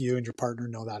both you and your partner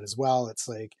know that as well. It's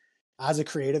like as a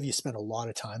creative, you spend a lot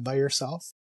of time by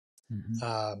yourself,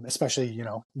 especially,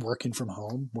 working from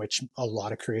home, which a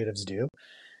lot of creatives do.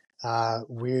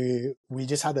 We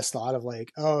just had this thought of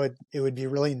like, oh, it would be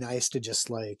really nice to just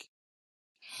like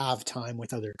have time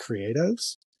with other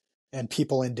creatives and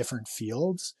people in different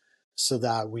fields so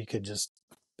that we could just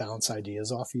bounce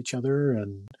ideas off each other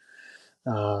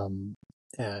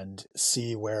and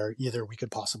see where either we could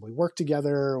possibly work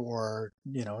together or,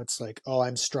 it's like, oh,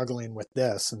 I'm struggling with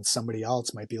this and somebody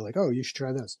else might be like, oh, you should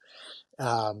try this.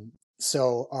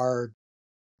 So our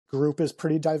group is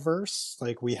pretty diverse.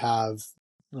 Like we have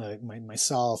like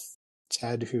myself,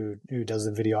 Ted, who does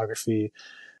the videography.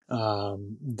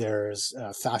 There's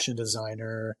a fashion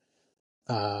designer,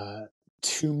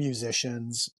 2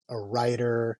 musicians, a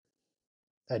writer,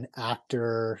 an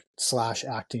actor /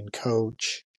 acting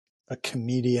coach, a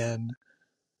comedian,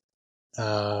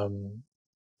 and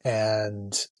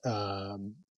a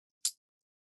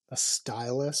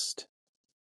stylist.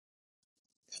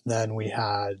 Then we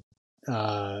had,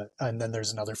 and then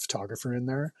there's another photographer in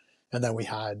there. And then we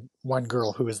had one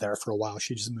girl who was there for a while.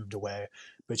 She just moved away,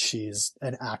 but she's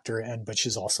an actor but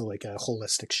she's also like a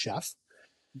holistic chef.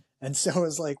 And so it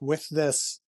was like with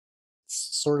this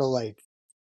sort of like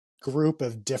group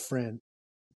of different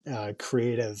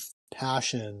creative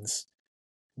passions,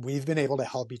 we've been able to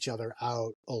help each other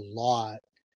out a lot,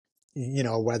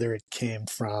 whether it came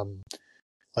from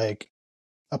like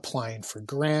applying for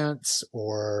grants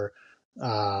or,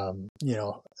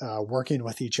 working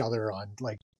with each other on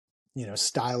like,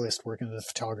 stylist working with a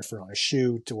photographer on a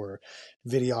shoot, or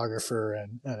videographer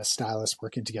and a stylist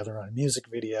working together on a music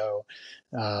video,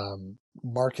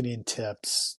 marketing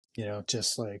tips,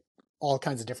 just like all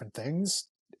kinds of different things.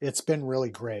 It's been really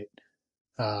great.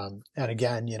 And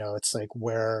again, it's like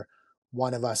where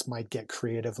one of us might get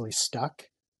creatively stuck,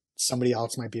 somebody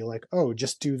else might be like, oh,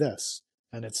 just do this.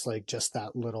 And it's like just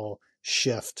that little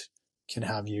shift can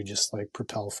have you just like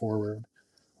propel forward.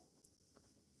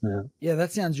 Yeah,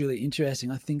 that sounds really interesting.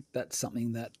 I think that's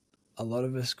something that a lot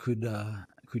of us could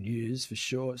use for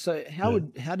sure. So how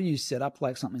do you set up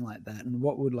like something like that, and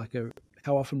what would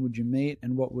how often would you meet,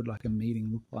 and what would like a meeting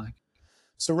look like?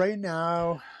 So right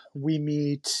now we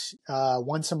meet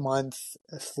once a month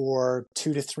for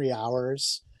 2 to 3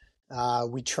 hours.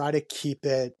 We try to keep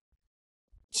it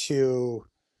to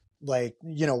like,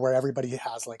 where everybody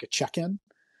has like a check-in.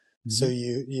 Mm-hmm. So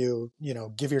you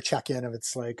give your check-in if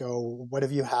it's like, oh, what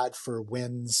have you had for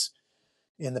wins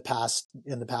in the past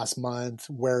month?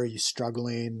 Where are you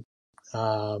struggling?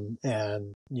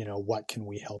 And what can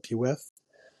we help you with?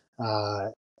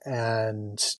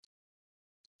 And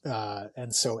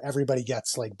so everybody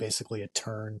gets like basically a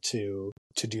turn to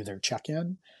do their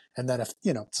check-in. And then if,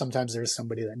 sometimes there's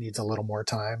somebody that needs a little more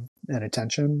time and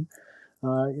attention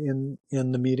in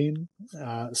the meeting.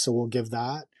 So we'll give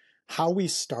that. How we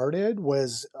started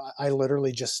was I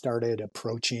literally just started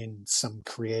approaching some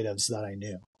creatives that I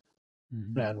knew,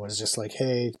 and was just like,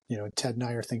 hey, Ted and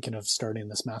I are thinking of starting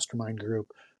this mastermind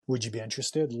group. Would you be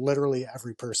interested? Literally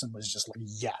every person was just like,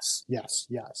 yes, yes,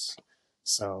 yes.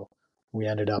 So we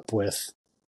ended up with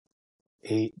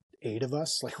eight of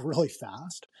us, like really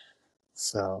fast.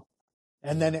 So,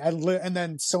 and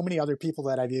then so many other people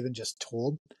that I've even just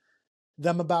told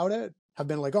them about it have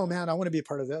been like, oh man, I want to be a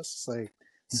part of this. It's like,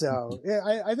 so yeah,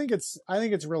 I think it's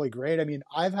really great. I mean,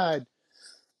 I've had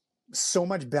so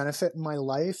much benefit in my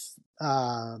life,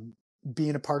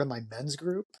 being a part of my men's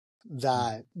group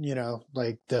that,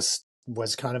 like this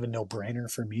was kind of a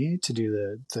no-brainer for me to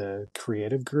do the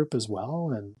creative group as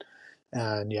well.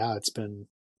 And yeah, it's been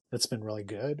really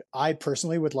good. I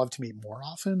personally would love to meet more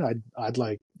often. I'd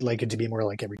like it to be more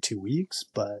like every 2 weeks,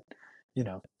 but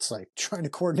it's like trying to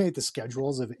coordinate the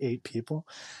schedules of 8 people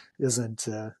isn't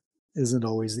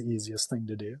always the easiest thing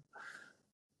to do.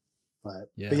 But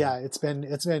yeah, it's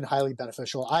been highly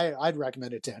beneficial. I'd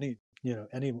recommend it to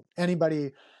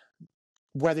anybody,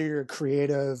 whether you're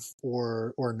creative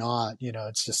or not.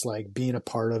 It's just like being a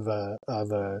part of a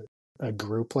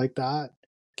group like that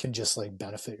can just like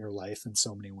benefit your life in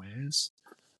so many ways.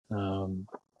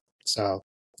 So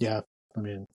yeah, I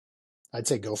mean, I'd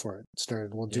say go for it.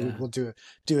 We'll do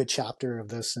a chapter of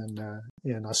this in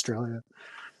Australia.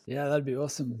 Yeah, that'd be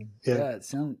awesome. Yeah, it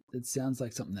sounds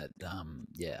like something that I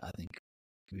think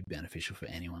could be beneficial for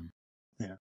anyone.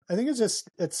 Yeah, I think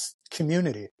it's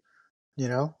community.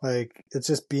 Like it's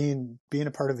just being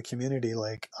a part of the community.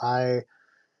 Like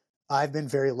I've been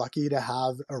very lucky to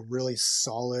have a really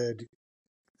solid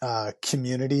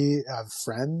community of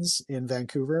friends in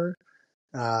Vancouver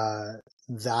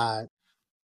that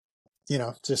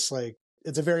just like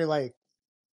it's a very like,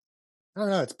 I don't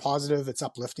know, it's positive, it's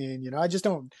uplifting. I just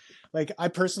don't like, I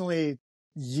personally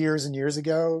years and years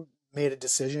ago made a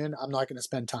decision. I'm not going to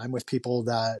spend time with people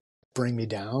that bring me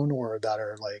down or that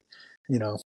are like,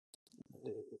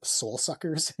 soul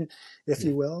suckers, if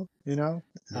you will, I'm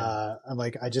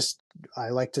like, I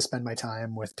like to spend my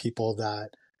time with people that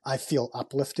I feel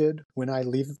uplifted when I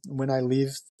leave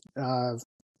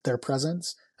their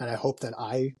presence. And I hope that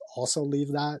I also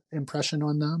leave that impression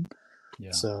on them.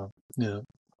 Yeah. So, yeah.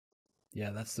 Yeah,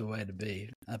 that's the way to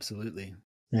be. Absolutely.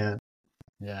 Yeah.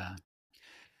 Yeah.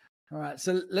 All right.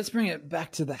 So let's bring it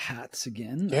back to the hats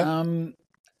again. Yeah.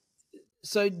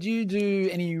 So do you do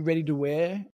any ready to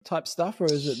wear type stuff, or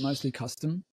is it mostly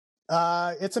custom?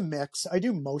 It's a mix. I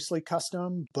do mostly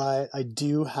custom, but I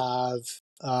do have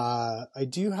a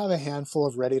handful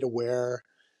of ready to wear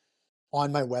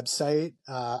on my website.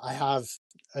 I have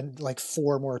like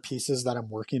 4 more pieces that I'm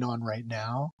working on right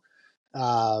now.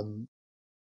 I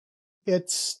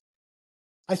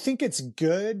think it's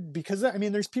good because, I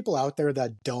mean, there's people out there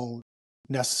that don't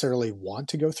necessarily want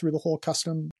to go through the whole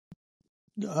custom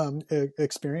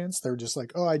experience. They're just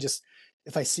like, oh,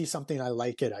 if I see something I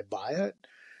like it, I buy it.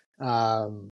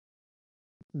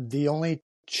 The only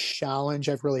challenge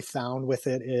I've really found with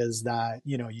it is that,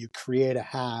 you create a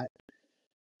hat,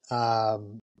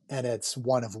 and it's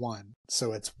one of one.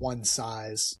 So it's one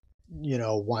size,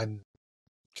 one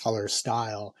color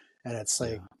style. And it's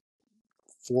like,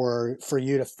 for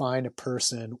you to find a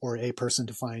person or a person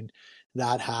to find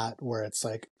that hat where it's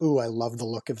like, ooh, I love the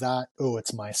look of that. Ooh,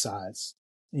 it's my size,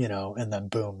 and then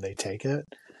boom, they take it.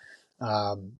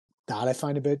 That I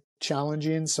find a bit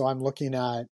challenging. So I'm looking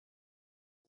at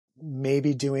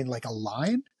maybe doing like a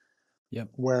line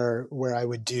where I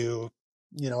would do,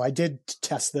 I did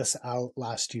test this out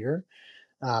last year,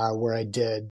 where I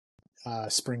did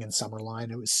spring and summer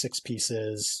line. It was 6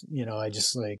 pieces. I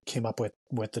just like came up with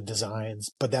the designs,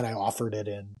 but then I offered it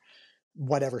in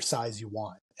whatever size you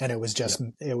want. And it was just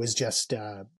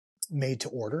made to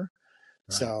order.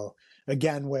 Right. So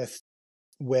again, with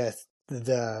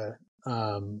the,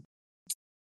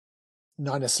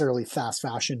 not necessarily fast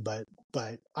fashion, but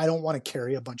I don't want to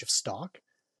carry a bunch of stock.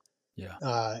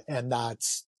 And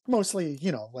that's mostly,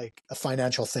 like a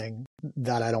financial thing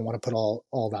that I don't want to put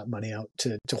all that money out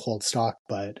to hold stock.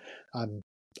 But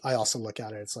I also look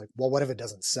at it, it's like, well, what if it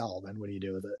doesn't sell? Then what do you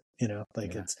do with it?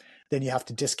 It's, then you have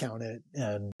to discount it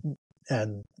and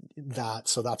that.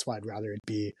 So that's why I'd rather it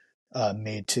be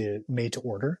made to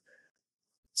order,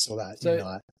 so that you're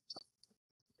not.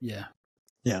 Yeah.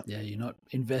 You're not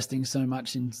investing so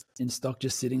much in stock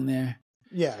just sitting there.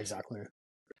 Yeah, exactly.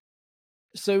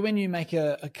 So when you make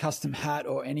a custom hat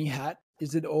or any hat,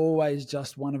 is it always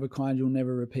just one of a kind? You'll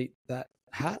never repeat that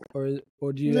hat, or do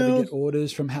you ever get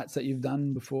orders from hats that you've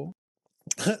done before?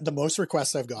 The most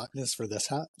requests I've gotten is for this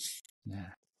hat.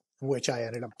 Yeah. Which I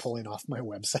ended up pulling off my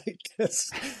website.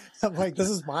 I'm like, this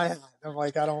is my hat. I'm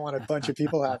like, I don't want a bunch of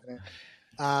people having it.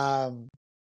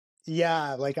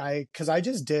 Yeah, like because I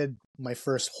just did my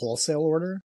first wholesale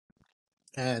order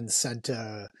and sent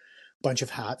a bunch of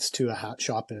hats to a hat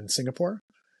shop in Singapore.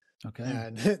 Okay.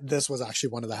 And this was actually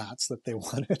one of the hats that they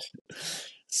wanted.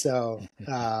 So,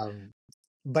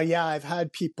 but yeah, I've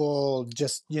had people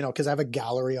just, because I have a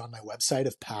gallery on my website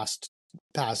of past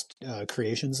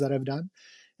creations that I've done.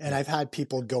 And I've had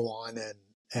people go on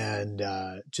and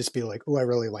just be like, oh, I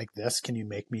really like this. Can you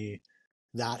make me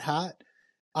that hat?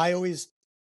 I always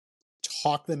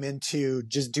talk them into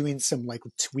just doing some like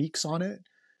tweaks on it,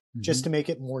 just to make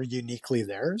it more uniquely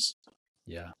theirs.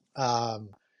 Yeah.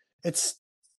 It's,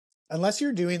 unless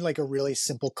you're doing like a really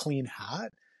simple, clean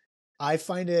hat, I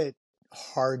find it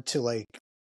hard to like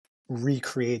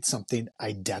recreate something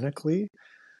identically.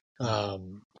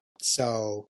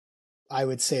 So I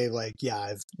would say like,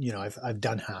 yeah, I've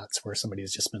done hats where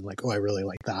somebody's just been like, oh, I really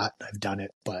like that. I've done it,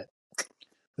 but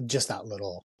with just that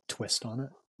little twist on it.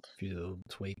 A few little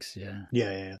tweaks. Yeah.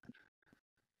 Yeah.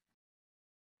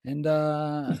 And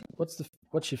what's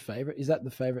your favorite? Is that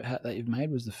the favorite hat that you've made?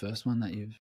 Was the first one that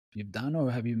you've done, or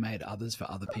have you made others for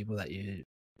other people that you?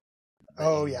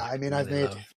 I mean, really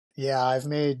I've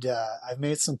made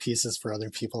some pieces for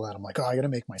other people that I'm like, oh, I got to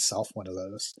make myself one of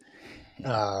those.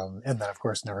 And then of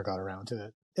course never got around to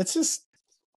it. It's just,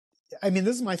 I mean,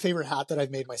 this is my favorite hat that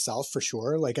I've made myself for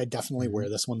sure. Like I definitely wear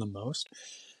this one the most.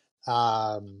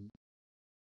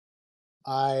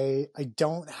 I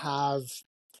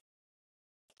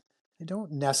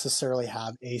don't necessarily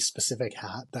have a specific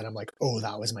hat that I'm like, oh,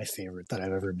 that was my favorite that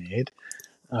I've ever made.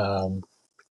 But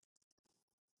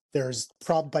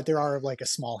there are like a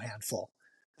small handful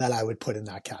that I would put in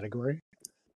that category.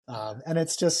 And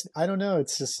it's just, I don't know.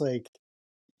 It's just like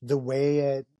the way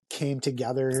it came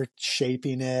together,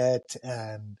 shaping it,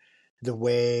 and the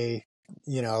way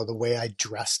I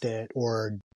dressed it,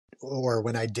 or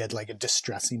when I did like a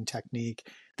distressing technique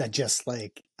that just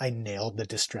like I nailed the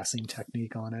distressing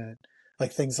technique on it.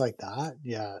 Like things like that.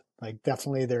 Yeah. Like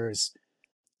definitely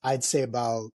I'd say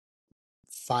about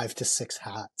 5 to 6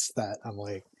 hats that I'm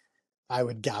like, I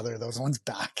would gather those ones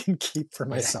back and keep for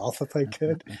myself if I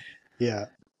could. Yeah.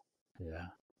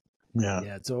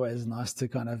 It's always nice to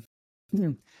kind of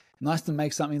nice to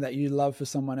make something that you love for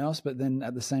someone else, but then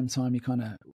at the same time you kind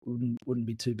of wouldn't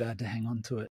be too bad to hang on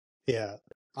to it. Yeah.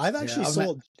 I've actually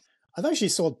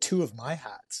sold 2 of my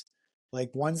hats,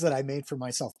 like ones that I made for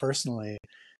myself personally.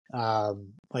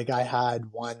 Like I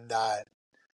had one that,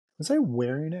 was I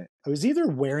wearing it? I was either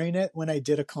wearing it when I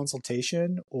did a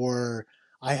consultation, or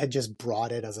I had just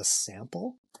brought it as a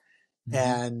sample.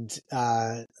 And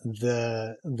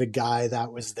the guy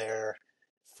that was there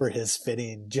for his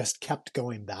fitting just kept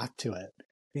going back to it.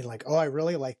 being like, oh, I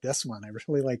really like this one. I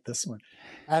really like this one.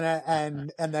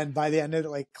 And then by the end of it,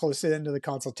 like close to the end of the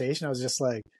consultation, I was just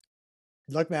like,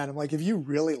 look, man, I'm like, if you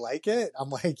really like it, I'm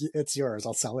like, it's yours.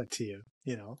 I'll sell it to you.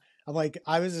 You know, I'm like,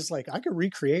 I was just like, I could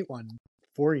recreate one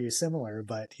for you similar,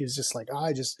 but he was just like, oh,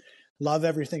 I just love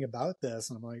everything about this.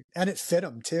 And I'm like, and it fit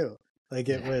him too. Like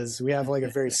it was, we have like a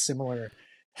very similar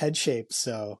head shape.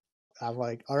 So I'm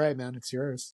like, all right, man, it's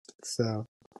yours. So.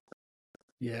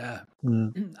 Yeah.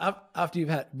 After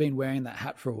you've been wearing that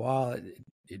hat for a while,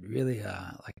 it really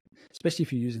like, especially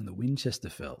if you're using the Winchester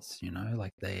felts, you know,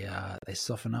 like they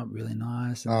soften up really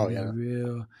nice and they get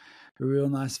a real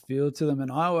nice feel to them.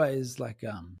 And I always like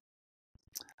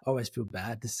always feel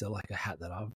bad to sell like a hat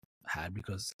that I've had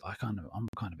because I'm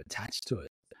kind of attached to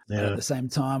it. Yeah. But at the same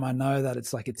time, I know that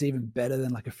it's even better than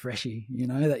like a freshie, you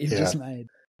know, that you've just made.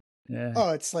 Yeah. Oh,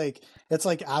 it's like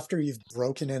after you've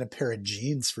broken in a pair of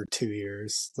jeans for 2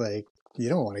 years, like you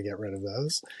don't want to get rid of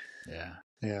those. Yeah.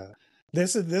 Yeah.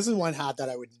 This is one hat that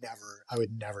I would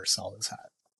never sell this hat.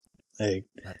 Like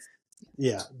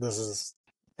this is,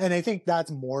 and I think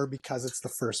that's more because it's the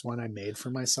first one I made for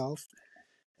myself.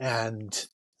 And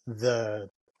the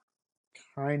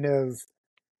kind of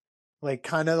like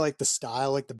the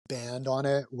style, like the band on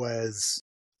it was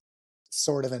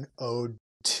sort of an ode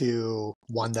to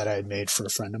one that I had made for a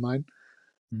friend of mine.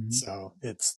 Mm-hmm. So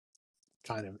it's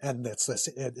kind of, and it's a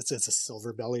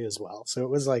silver belly as well. So it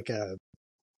was like a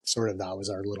sort of, that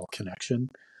was our little connection.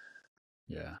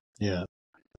 Yeah. Yeah.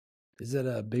 Is it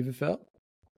a beaver felt?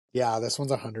 Yeah, this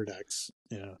one's 100X.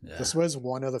 Yeah. This was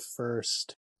one of the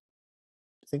first,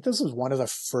 I think this was one of the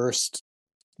first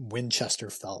Winchester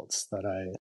felts that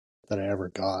I ever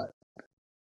got.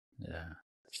 Yeah.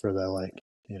 For the like,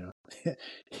 you know,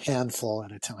 handful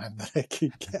at a time that I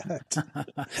could get.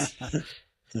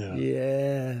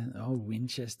 Yeah. Oh,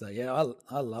 Winchester. Yeah,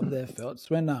 I love their felts.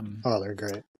 When oh, they're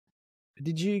great.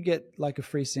 Did you get like a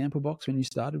free sample box when you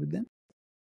started with them?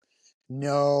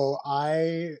 No,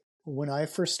 when I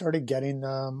first started getting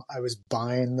them, I was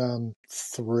buying them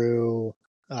through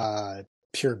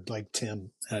Pure, like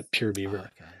Tim at Pure Beaver. Oh,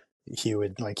 okay.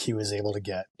 He was able to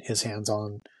get his hands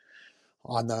on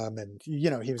them, and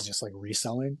you know, he was just like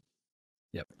reselling.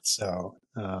 Yep. So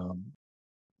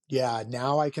yeah,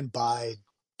 now I can buy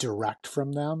direct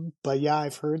from them. But yeah,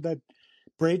 I've heard that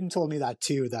Braden told me that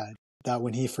too, that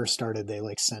when he first started, they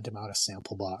like sent him out a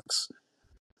sample box.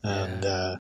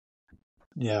 And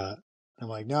yeah, I'm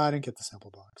like, no, I didn't get the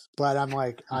sample box. But I'm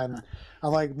like, I'm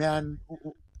like, man,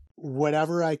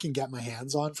 whatever I can get my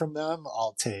hands on from them,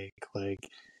 I'll take. Like,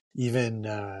 even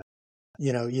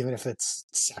you know, even if it's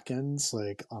seconds,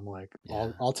 like I'm like,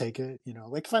 I'll take it. You know,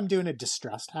 like if I'm doing a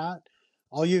distressed hat,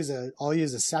 I'll use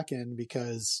a second,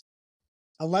 because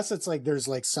unless it's like there's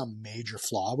like some major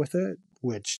flaw with it,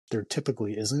 which there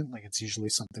typically isn't. Like it's usually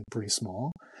something pretty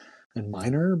small and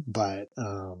minor. But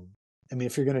I mean,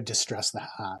 if you're gonna distress the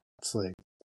hat, it's like,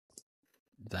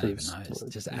 don't even know. It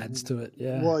just adds to it.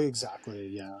 Yeah. Well, exactly.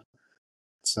 Yeah.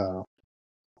 So.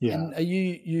 Yeah. And are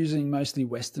you using mostly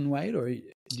Western weight, or do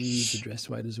you use the dress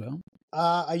weight as well?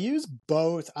 I use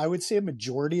both. I would say a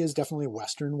majority is definitely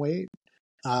Western weight,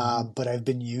 but I've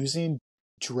been using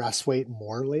dress weight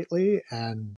more lately,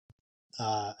 and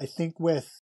I think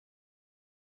with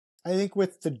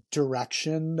the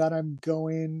direction that I'm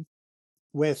going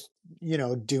with, you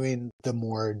know, doing the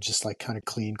more just like kind of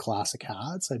clean classic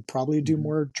hats, I'd probably do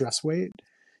more dress weight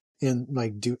in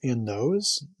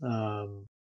those.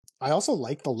 I also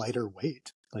like the lighter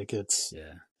weight. Like it's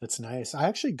nice. I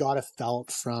actually got a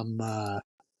felt from I'm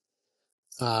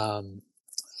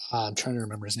trying to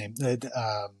remember his name.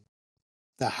 The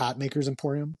Hat Makers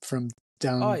Emporium from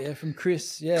down. Oh yeah, from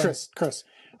Chris. Yeah, Chris.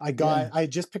 I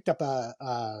just picked up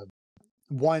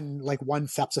one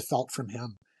Fepsa felt from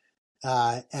him,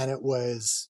 and it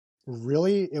was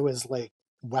like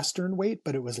Western weight,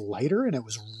 but it was lighter and it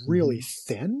was really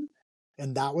thin.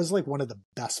 And that was like one of the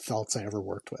best felts I ever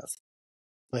worked with.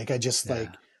 Like I just I'm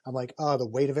like, oh, the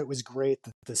weight of it was great.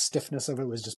 The stiffness of it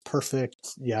was just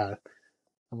perfect. Yeah.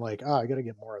 I'm like, oh, I got to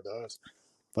get more of those.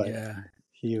 But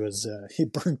he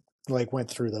went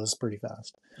through those pretty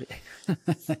fast.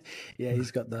 Yeah,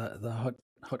 he's got the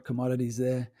hot commodities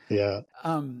there. Yeah.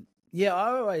 Yeah,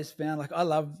 I always found, like, I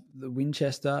love the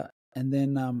Winchester, and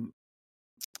then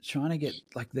trying to get,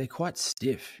 like, they're quite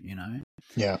stiff, you know.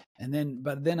 Yeah.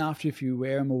 But then after, if you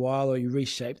wear them a while or you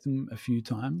reshape them a few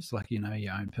times, like, you know,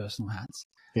 your own personal hats,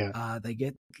 they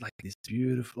get like this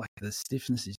beautiful, like the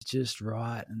stiffness is just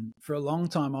right. And for a long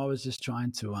time, I was just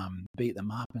trying to beat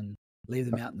them up and leave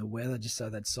them out in the weather just so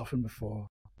they'd soften before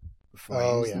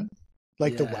I use them.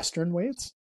 Like the Western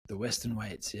weights? The Western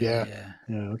weights, yeah.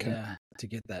 Okay. Yeah, to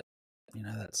get that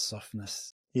that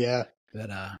softness. Yeah. But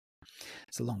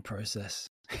it's a long process.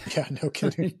 Yeah, no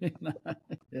kidding.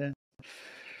 Yeah.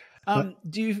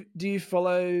 Do you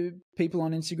follow people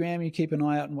on Instagram? You keep an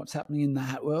eye out on what's happening in the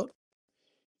hat world?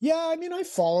 Yeah, I mean, I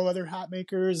follow other hat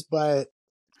makers, but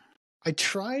I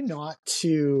try not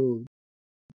to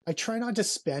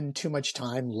spend too much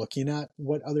time looking at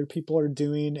what other people are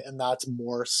doing, and that's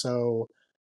more so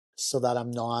that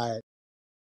I'm not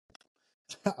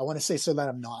I want to say so that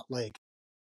I'm not like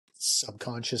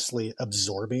subconsciously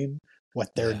absorbing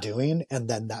what they're doing and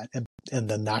then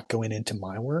that going into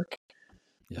my work.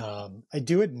 Yeah. I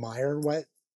do admire what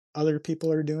other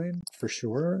people are doing for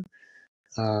sure.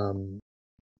 And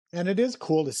it is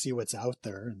cool to see what's out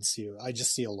there and I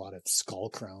just see a lot of skull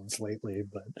crowns lately,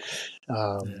 but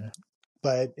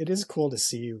it is cool to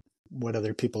see what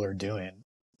other people are doing.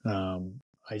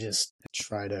 I just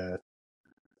try to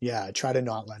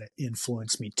not let it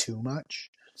influence me too much.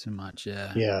 Too much,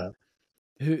 yeah. Yeah.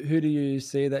 Who do you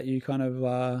see that you kind of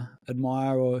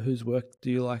admire, or whose work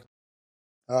do you like?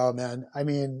 Oh man, I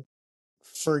mean,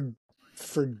 for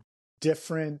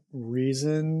different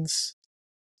reasons,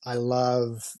 I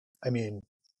mean,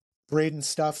 Braden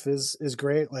stuff is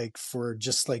great, like for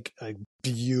just like a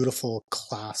beautiful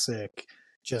classic,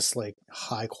 just like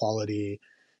high quality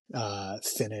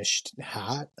finished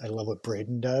hat. I love what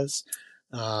Braden does.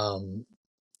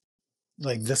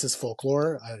 Like This Is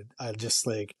Folklore. I just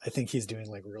like, I think he's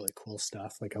doing like really cool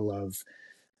stuff. Like I love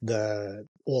the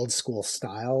old school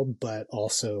style, but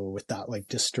also with that like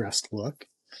distressed look.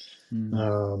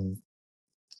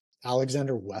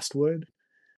 Alexander Westwood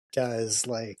does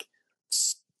like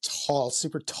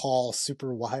super tall,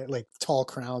 super wide, like tall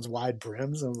crowns, wide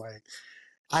brims. I'm like,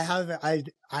 I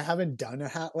haven't done a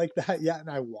hat like that yet, and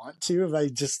I want to. If I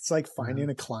just like finding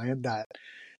a client that,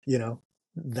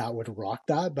 that would rock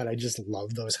that. But I just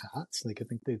love those hats. Like I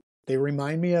think they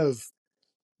remind me of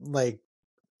like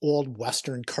old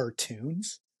Western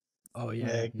cartoons. Oh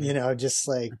yeah, like, just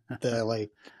like the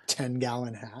like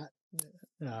 10-gallon hat,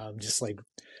 just like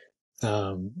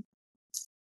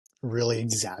really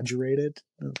exaggerated,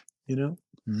 you know.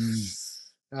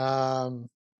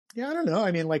 Yeah, I don't know.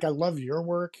 I mean, like I love your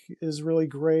work is really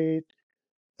great.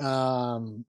 I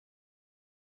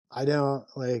don't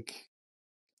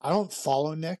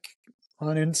follow Nick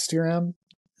on Instagram.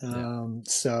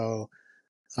 So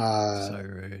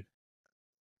rude.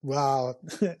 Well,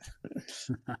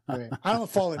 I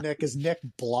don't follow Nick because Nick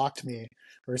blocked me,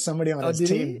 or somebody on his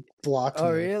team blocked me.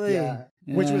 Oh, really? Yeah.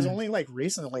 Which was only like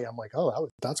recently. I'm like, oh,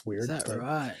 that's weird. Is that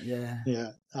right? Yeah.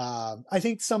 Yeah. I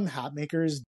think some hat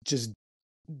makers just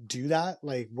do that,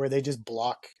 like where they just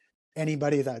block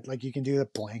anybody that, like, you can do a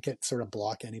blanket sort of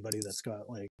block anybody that's got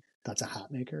like, that's a hat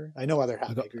maker. I know other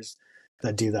hat makers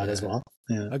that do that as well.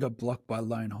 Yeah. I got blocked by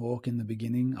Lone Hawk in the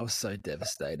beginning. I was so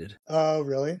devastated. Oh,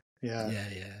 really? Yeah.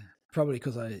 Yeah. Probably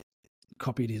because I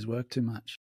copied his work too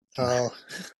much. Oh,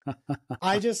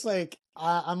 I just like,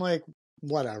 I'm like,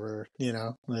 whatever,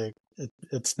 like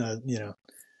it's not, it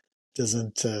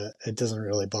doesn't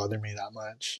really bother me that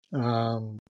much.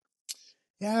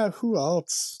 Yeah, who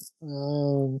else? I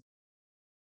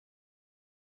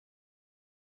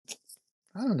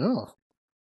don't know.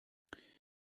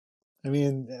 I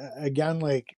mean, again,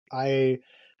 like a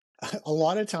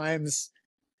lot of times,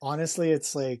 honestly,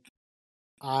 it's like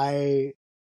I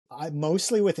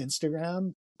mostly with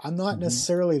Instagram, I'm not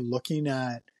necessarily looking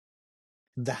at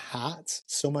the hats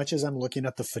so much as I'm looking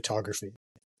at the photography.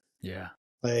 Yeah.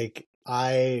 Like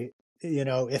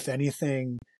if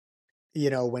anything,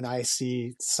 when I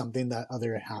see something that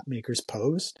other hat makers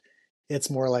post,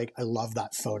 it's more like, I love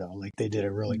that photo. Like they did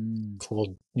a really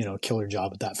cool, killer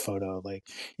job with that photo. Like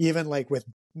even like with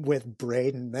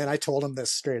Braden, and I told him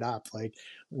this straight up, like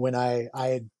when I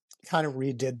kind of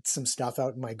redid some stuff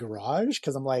out in my garage,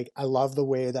 because I'm like, I love the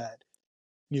way that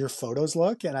your photos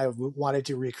look, and I wanted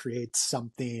to recreate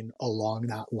something along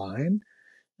that line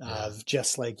of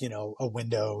just like, a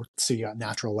window, so you got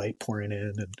natural light pouring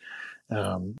in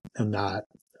and that.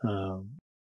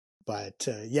 But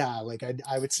yeah, like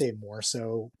I would say more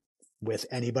so with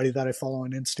anybody that I follow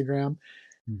on Instagram,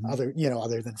 other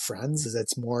than friends, is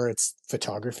it's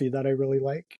photography that I really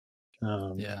like.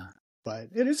 But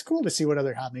it is cool to see what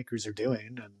other hat makers are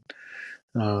doing,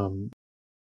 and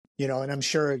and I'm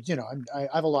sure, I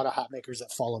have a lot of hat makers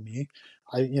that follow me.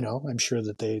 I'm sure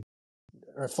that they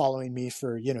are following me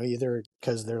for, either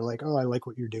because they're like, oh, I like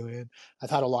what you're doing.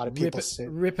 I've had a lot of people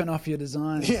ripping off your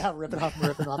designs. Yeah, ripping off my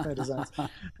designs.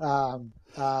 But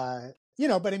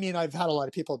I mean, I've had a lot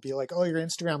of people be like, oh, your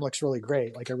Instagram looks really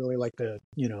great. Like, I really like the,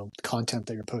 content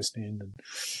that you're posting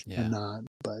and that.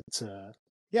 But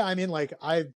yeah, I mean, like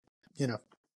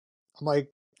I'm like,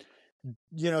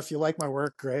 if you like my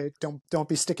work, great. Don't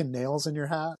be sticking nails in your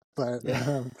hat. But,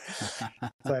 Yeah.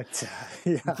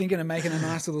 yeah. I'm thinking of making a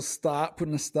nice little star,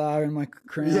 putting a star in my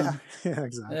crown. Yeah,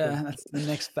 exactly. Yeah, that's the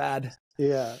next fad.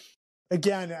 Yeah.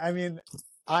 Again, I mean,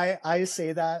 I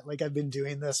say that like I've been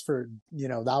doing this for,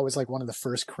 that was like one of the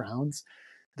first crowns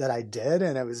that I did.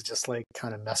 And it was just like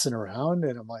kind of messing around.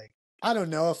 And I'm like, I don't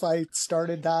know if I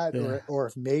started that or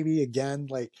if maybe again,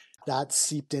 like that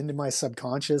seeped into my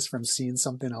subconscious from seeing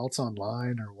something else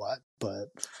online or what. But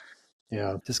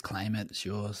yeah. Just claim it. It's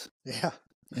yours. Yeah.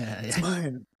 Yeah. It's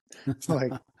mine. It's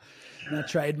like, now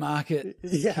trademark it.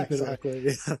 yeah,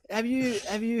 exactly. Yeah. Have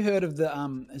you heard of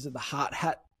the is it the heart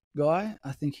hat guy?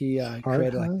 I think he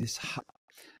created like this.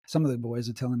 Some of the boys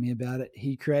are telling me about it.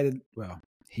 He created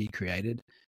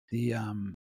the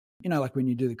like when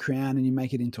you do the crown and you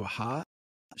make it into a heart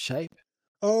shape.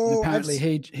 Oh, and apparently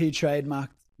he trademarked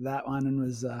that one and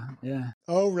was yeah.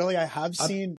 Oh, really? I have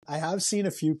seen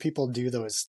a few people do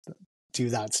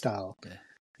that style.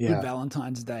 Yeah. Good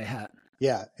Valentine's Day hat.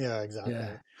 Yeah, exactly.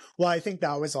 Yeah. Well, I think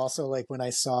that was also like when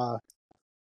I saw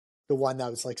the one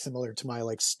that was like similar to my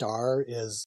like star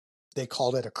is they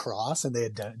called it a cross and they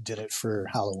did it for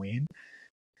Halloween.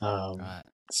 Right.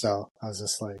 So I was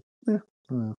just like,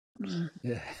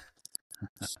 yeah.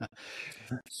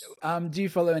 Do you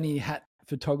follow any hat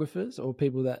photographers or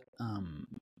people that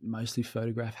mostly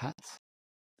photograph hats?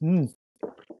 I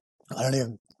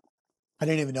didn't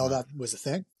even know that was a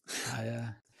thing.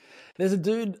 There's a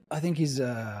dude, I think he's in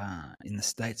the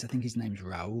States, I think his name's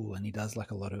Raul, and he does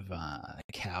like a lot of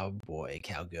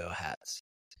cowgirl hats.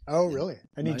 Oh, really?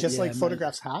 And he just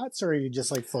photographs hats, or he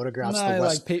just like photographs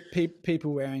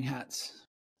people wearing hats.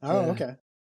 Oh, okay.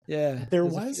 Yeah.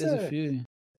 There's a few.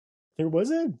 There was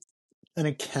an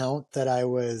account that I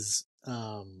was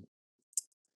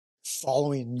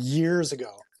following years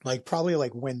ago, like probably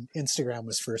like when Instagram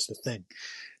was first a thing.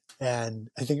 And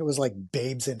I think it was like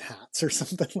Babes in Hats or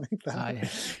something like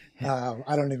that.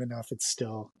 I don't even know if it's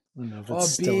still. I don't know if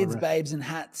it's Beards, Babes in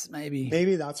Hats, maybe.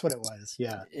 Maybe that's what it was.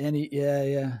 Yeah. And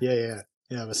yeah. It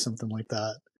was something like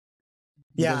that.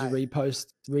 He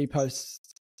reposts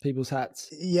people's hats.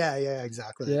 Yeah,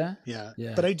 exactly. Yeah.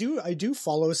 But I do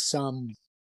follow some.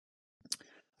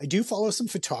 I do follow some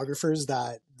photographers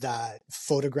that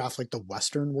photograph like the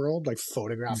Western world, like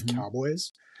photograph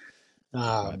cowboys.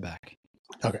 Right back.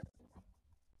 Okay.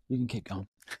 You can keep going.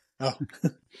 Oh.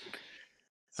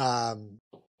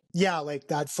 Yeah, like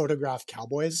that photograph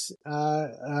cowboys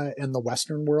in the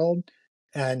Western world.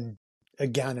 And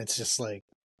again, it's just like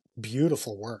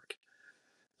beautiful work.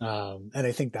 And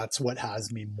I think that's what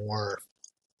has me more.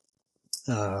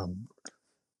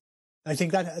 I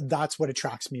think that's what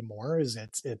attracts me more is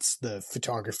it's the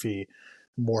photography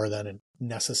more than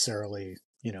necessarily,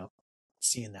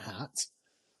 seeing the hats.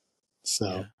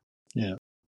 So, yeah.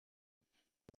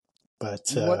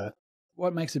 But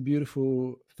what makes a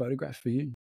beautiful photograph for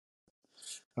you?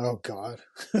 Oh God,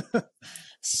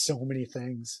 so many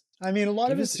things. I mean, a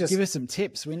lot of it's just give us some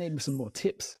tips. We need some more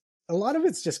tips. A lot of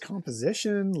it's just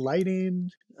composition, lighting.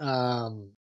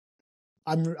 I'm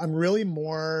really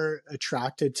more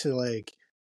attracted to like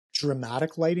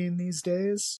dramatic lighting these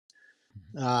days.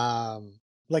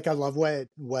 Like I love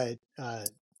what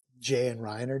Jay and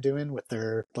Ryan are doing with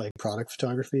their like product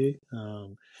photography.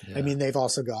 I mean, they've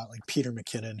also got like Peter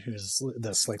McKinnon, who's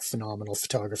this like phenomenal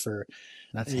photographer.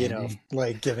 That's handy.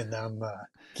 Like giving them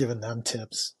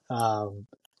tips.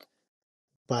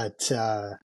 But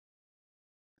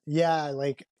yeah,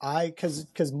 like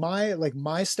cause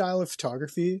my style of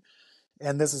photography,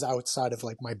 and this is outside of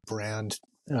like my brand,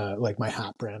 like my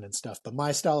hat brand and stuff, but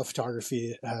my style of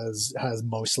photography has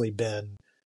mostly been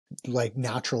like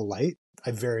natural light. I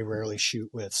very rarely shoot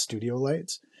with studio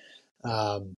lights.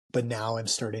 But now I'm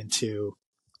starting to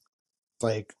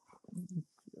like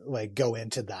go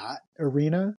into that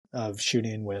arena of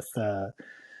shooting with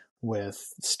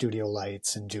studio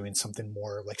lights and doing something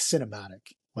more like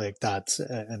cinematic. Like that's,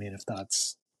 I mean, if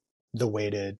that's the way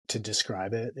to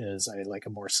describe it, is I like a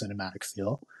more cinematic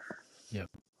feel. Yep.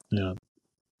 Yeah.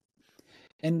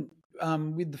 And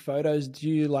with the photos, do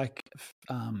you like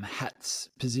hats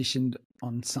positioned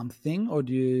on something, or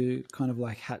do you kind of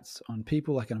like hats on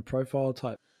people, like in a profile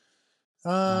type?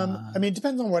 I mean, it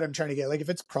depends on what I'm trying to get. Like if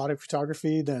it's product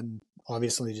photography, then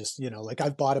obviously just, like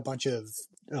I've bought a bunch of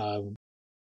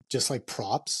just like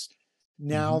props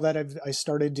now that I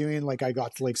started doing. Like I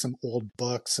got like some old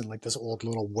books and like this old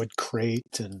little wood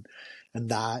crate and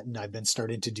that, and I've been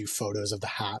starting to do photos of the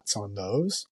hats on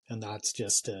those, and that's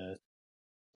just to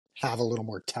have a little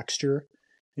more texture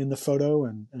in the photo.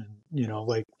 And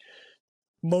like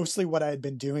mostly what I had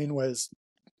been doing was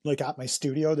like at my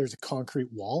studio, there's a concrete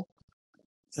wall,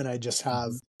 and I just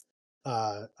have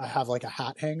I have like a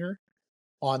hat hanger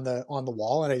on the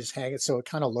wall, and I just hang it so it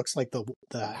kind of looks like the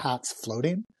hat's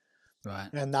floating. Right.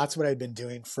 And that's what I've been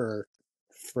doing for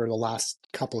the last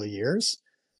couple of years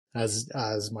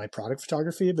as my product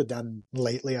photography. But then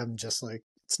lately I'm just like,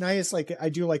 it's nice. Like I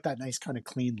do like that nice kind of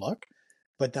clean look,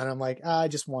 but then I'm like, I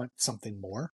just want something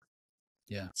more.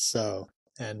 Yeah. So,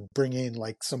 and bringing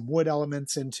like some wood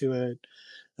elements into it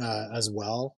as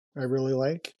well, I really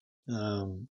like.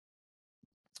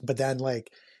 But then like,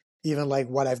 even like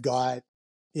what I've got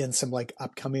in some like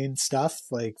upcoming stuff,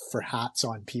 like for hats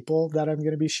on people that I'm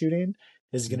going to be shooting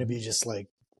is going to be just like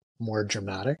more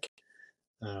dramatic.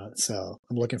 So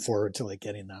I'm looking forward to like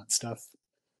getting that stuff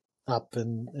up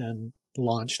and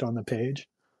launched on the page.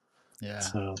 Yeah.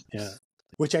 So yeah,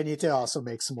 which I need to also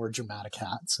make some more dramatic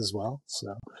hats as well.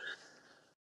 So,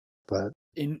 but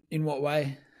in what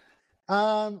way?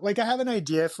 like I have an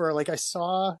idea for like I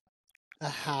saw a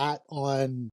hat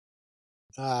on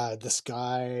this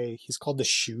guy. He's called the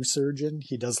Shoe Surgeon.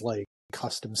 He does like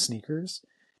custom sneakers,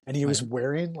 and he was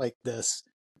wearing like this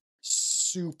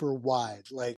super wide,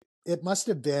 like it must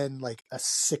have been like a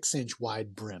 6-inch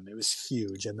wide brim. It was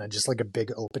huge, and then just like a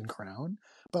big open crown,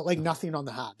 but like nothing on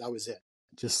the hat. That was it.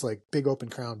 Just like big open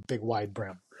crown, big wide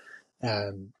brim,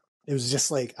 and it was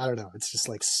just like I don't know. It's just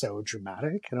like so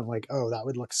dramatic, and I'm like, oh, that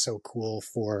would look so cool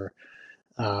for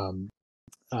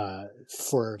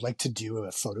like to do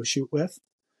a photo shoot with.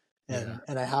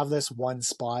 And I have this one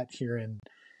spot here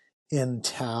in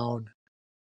town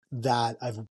that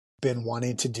I've been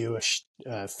wanting to do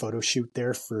a photo shoot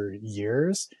there for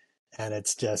years, and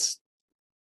it's just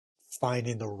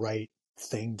finding the right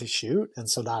thing to shoot. And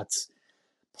so that's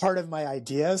part of my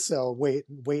idea. So wait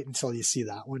until you see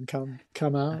that one come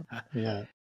out. Yeah.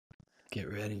 Get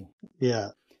ready. Yeah.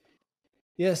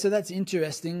 Yeah, so that's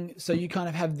interesting. So you kind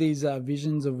of have these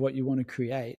visions of what you want to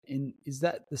create. And is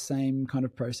that the same kind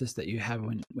of process that you have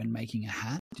when making a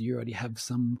hat? Do you already have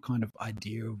some kind of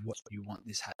idea of what you want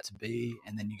this hat to be,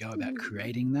 and then you go about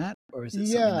creating that? Or is it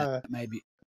something that maybe...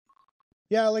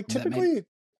 Yeah, like typically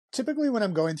when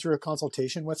I'm going through a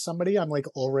consultation with somebody, I'm like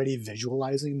already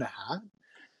visualizing the hat.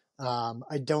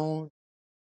 I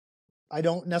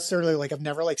don't necessarily like, I've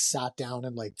never like sat down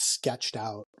and like sketched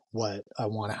out what I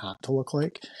want a hat to look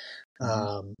like.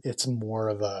 It's more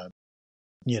of a,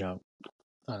 you know,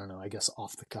 I don't know, I guess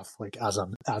off the cuff, like as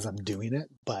I'm doing it.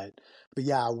 But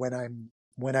yeah, when I'm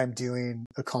doing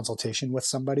a consultation with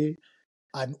somebody,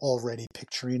 I'm already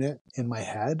picturing it in my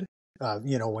head.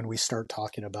 You know, when we start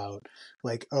talking about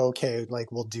like, okay,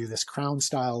 like we'll do this crown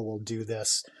style, we'll do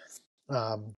this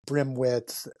brim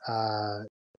width,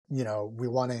 you know, we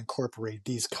want to incorporate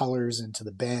these colors into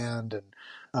the band and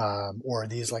or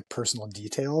these like personal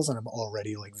details, and I'm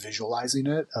already like visualizing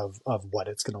it of what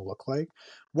it's going to look like.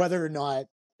 Whether or not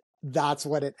that's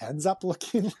what it ends up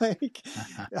looking like,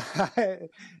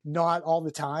 not all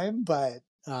the time, but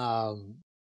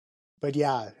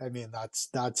yeah, I mean that's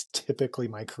typically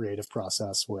my creative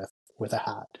process with a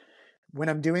hat. When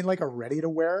I'm doing like a ready to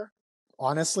wear,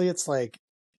 honestly, it's like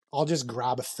I'll just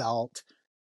grab a felt,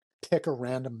 pick a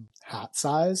random hat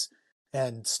size,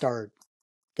 and start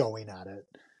going at it.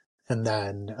 And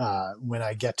then when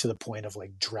I get to the point of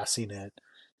like dressing it,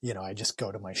 you know, I just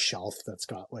go to my shelf that's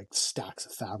got like stacks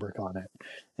of fabric on it,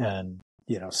 and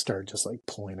you know, start just like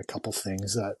pulling a couple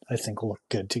things that I think look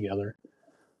good together.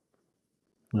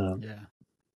 Yeah.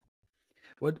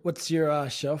 What's your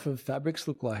shelf of fabrics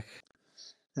look like?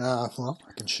 Well,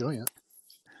 I can show you.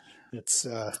 It's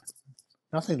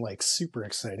nothing like super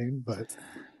exciting, but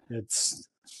that's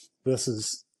it.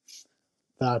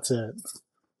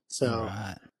 So,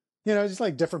 right. You know, just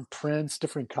like different prints,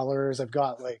 different colors. I've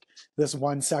got like this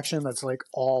one section that's like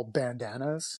all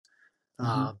bandanas.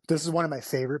 This is one of my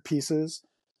favorite pieces.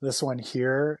 This one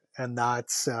here, and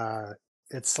that's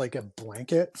it's like a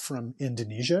blanket from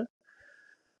Indonesia.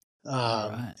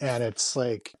 Right. And it's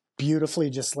like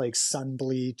beautifully just like sun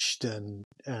bleached and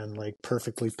like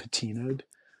perfectly patinaed.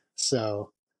 So,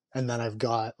 and then I've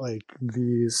got like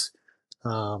these,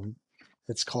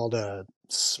 it's called a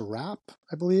sarap,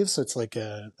 I believe. So it's like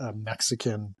a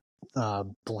Mexican,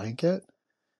 blanket,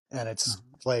 and it's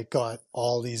like got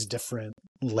all these different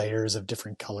layers of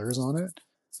different colors on it.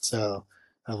 So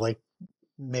I've like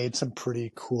made some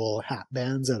pretty cool hat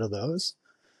bands out of those.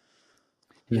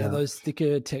 Yeah, those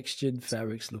thicker textured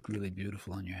fabrics look really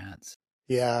beautiful on your hats.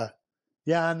 Yeah.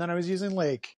 Yeah. And then I was using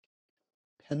like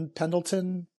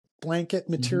Pendleton blanket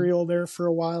material there for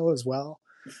a while as well.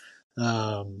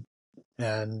 Yeah,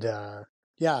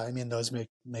 I mean, those make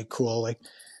cool, like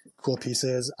cool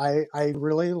pieces. I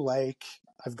really like,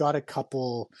 I've got a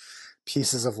couple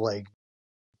pieces of like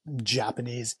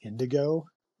Japanese indigo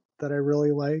that I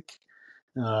really like.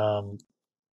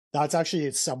 That's actually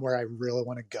somewhere I really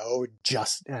want to go.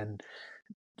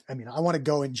 I mean, I want to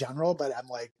go in general, but I'm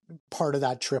like, part of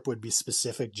that trip would be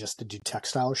specific just to do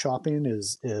textile shopping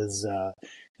is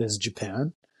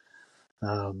Japan.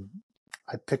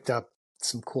 I picked up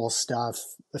some cool stuff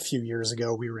a few years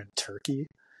ago. We were in Turkey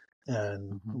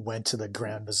and went to the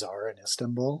Grand Bazaar in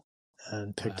Istanbul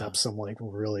and picked up some like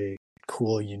really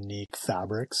cool, unique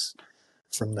fabrics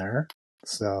from there.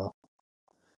 So,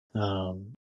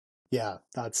 yeah,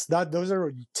 those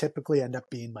are typically end up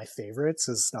being my favorites,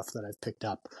 is stuff that I've picked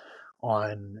up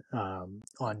on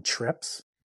trips.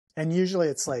 And usually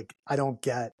it's like, I don't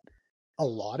get a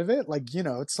lot of it. Like, you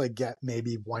know, it's like get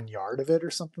maybe 1 yard of it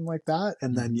or something like that.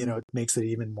 And then, you know, it makes it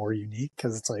even more unique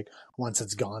because it's like, once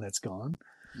it's gone, it's gone.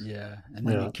 Yeah. And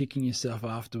then you're kicking yourself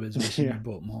afterwards, wishing you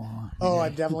bought more. Oh,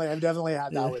 I've definitely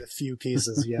had that with a few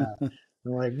pieces. Yeah. I'm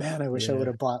like, man, I wish I would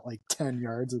have bought like 10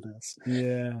 yards of this.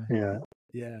 Yeah. Yeah.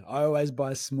 Yeah. I always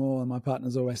buy small and my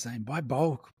partner's always saying, buy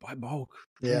bulk.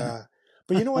 Yeah.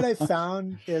 But you know what I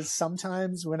found is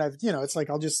sometimes when I've, you know, it's like,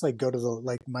 I'll just like go to the,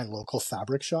 like my local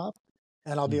fabric shop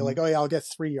and I'll be like, oh yeah, I'll get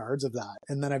 3 yards of that.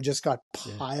 And then I've just got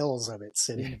piles of it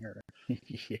sitting here.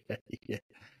 Yeah.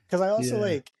 Cause I also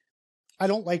like, I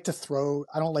don't like to throw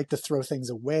things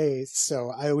away.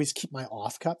 So I always keep my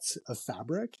offcuts of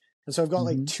fabric. And so I've got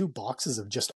like 2 boxes of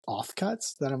just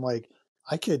offcuts that I'm like,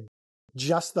 I could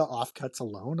just the offcuts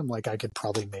alone. I'm like, I could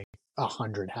probably make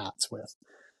 100 hats with,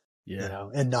 you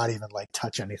know, and not even like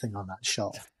touch anything on that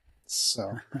shelf.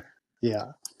 So,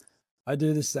 yeah. I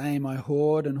do the same. I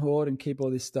hoard and keep all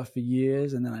this stuff for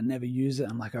years, and then I never use it.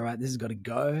 I'm like, all right, this has got to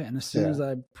go. And as soon as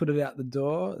I put it out the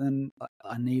door, then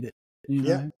I need it. You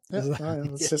know?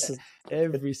 It's just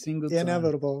every single time.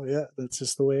 Inevitable. Yeah, that's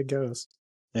just the way it goes.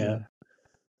 Yeah.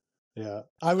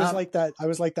 I was like that. I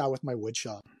was like that with my wood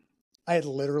shop. I had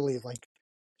literally like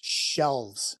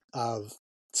shelves of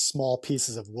small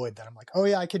pieces of wood that I'm like, oh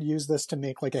yeah, I could use this to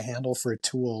make like a handle for a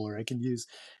tool, or I can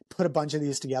put a bunch of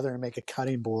these together and make a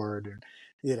cutting board, or,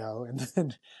 you know. And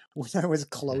then when I was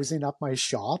closing up my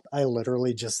shop, I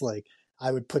literally just like,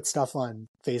 I would put stuff on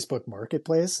Facebook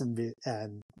Marketplace and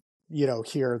you know,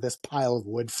 here, this pile of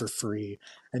wood for free,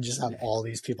 and just have all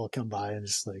these people come by and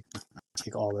just like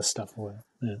take all this stuff away.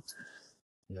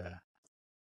 Yeah.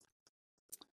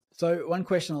 So one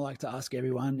question I like to ask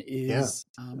everyone is,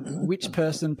 which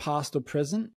person, past or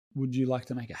present, would you like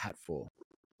to make a hat for?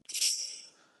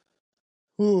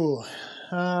 Ooh,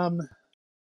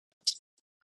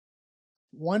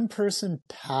 one person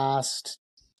past,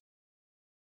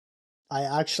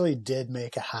 I actually did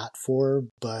make a hat for,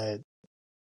 but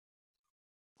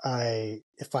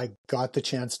if I got the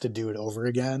chance to do it over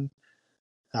again,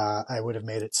 I would have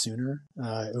made it sooner.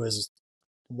 It was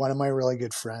one of my really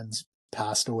good friends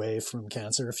passed away from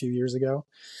cancer a few years ago,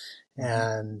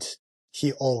 and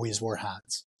he always wore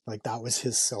hats. Like that was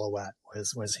his silhouette,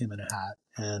 was him in a hat.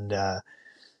 And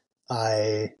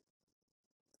I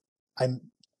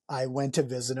went to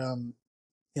visit him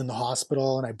in the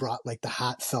hospital, and I brought like the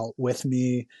hat felt with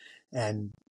me,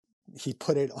 and he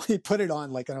put it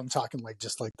on, like, and I'm talking like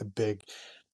just like the big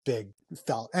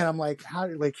felt. And I'm like, how,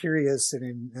 like, here he is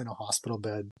sitting in a hospital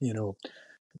bed, you know,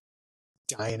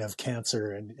 dying of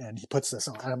cancer, and he puts this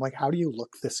on, and I'm like, how do you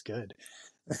look this good?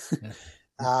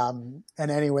 And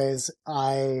anyways,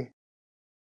 I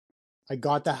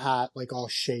got the hat like all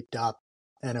shaped up,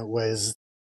 and it was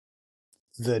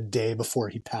the day before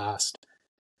he passed.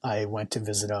 I went to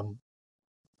visit him,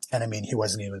 and I mean, he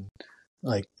wasn't even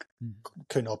like,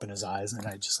 couldn't open his eyes, and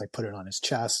I just like put it on his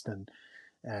chest, and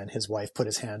his wife put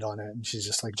his hand on it, and she's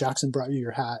just like, Jaxon brought you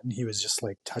your hat, and he was just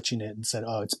like touching it and said,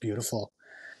 oh, it's beautiful.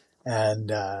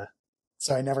 And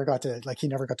so he never got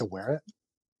to wear it.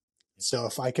 So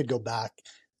if I could go back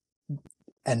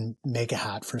and make a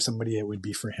hat for somebody, it would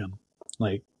be for him,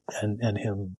 like, and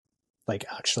him like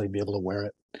actually be able to wear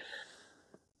it.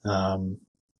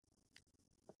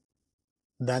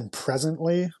 Then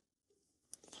presently,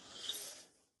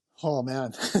 oh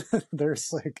man,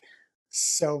 there's like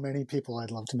so many people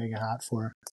I'd love to make a hat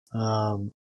for.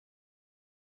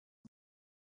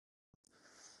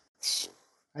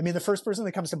 I mean, the first person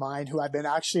that comes to mind who I've been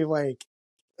actually like,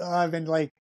 I've been like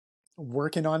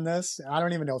working on this. I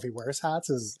don't even know if he wears hats.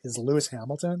 Is Lewis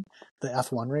Hamilton, the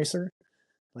F1 racer?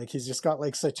 Like, he's just got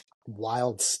like such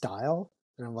wild style,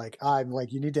 and I'm like,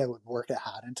 you need to work a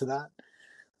hat into that.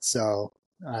 So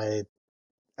I've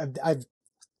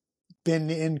been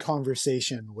in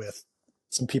conversation with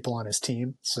some people on his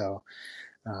team. So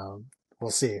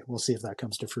we'll see if that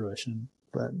comes to fruition.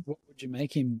 But What would you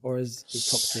make him, or is it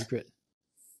top secret?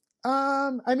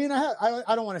 I mean,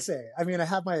 I don't want to say. I mean, I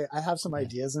have some Yeah.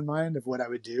 ideas in mind of what I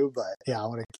would do, but yeah, I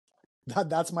want to.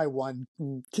 That's my one.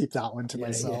 Keep that one to Yeah,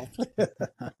 myself. yeah.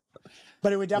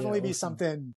 But it would definitely be awesome.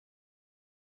 something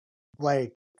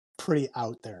like pretty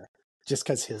out there, just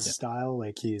because his style,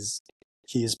 like he's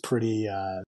pretty.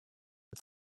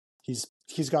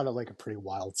 He's got a pretty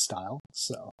wild style.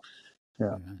 So yeah.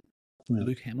 Right. Yeah.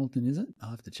 Luke Hamilton, is it?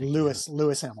 I'll have to check. Lewis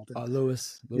Hamilton. Oh,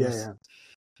 Lewis. Yeah.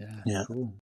 Yeah.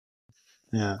 Cool.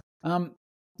 Yeah.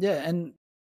 Yeah, and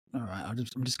all right, I'm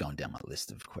just going down my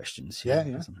list of questions here.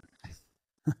 Yeah.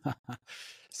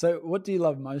 So, what do you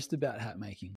love most about hat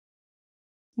making?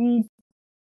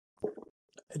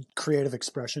 Creative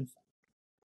expression.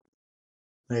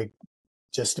 Like,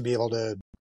 just to be able to,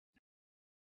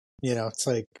 it's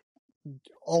like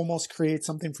almost create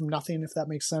something from nothing, if that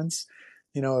makes sense.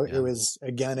 It was,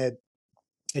 again, it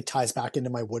ties back into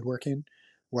my woodworking,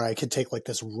 where I could take like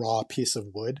this raw piece of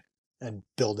wood and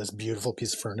build this beautiful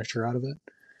piece of furniture out of it.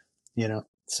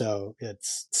 So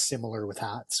it's similar with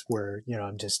hats, where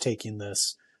I'm just taking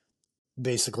this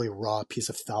basically raw piece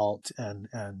of felt and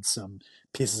some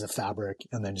pieces of fabric,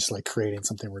 and then just like creating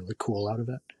something really cool out of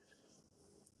it.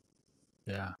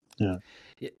 Yeah.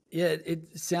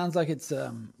 It sounds like it's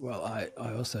well, I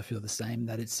also feel the same,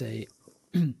 that it's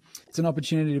it's an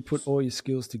opportunity to put all your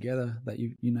skills together that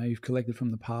you've collected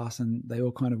from the past, and they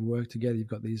all kind of work together. You've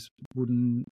got these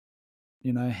wooden,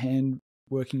 hand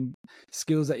working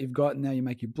skills that you've got, and now you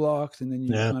make your blocks, and then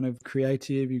you're kind of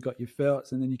creative. You've got your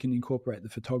felts, and then you can incorporate the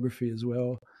photography as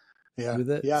well. Yeah. With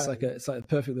it, yeah. It's like a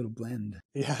perfect little blend.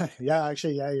 Yeah.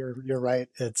 Actually, you're right.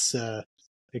 It's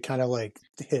it kind of like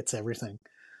hits everything,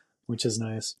 which is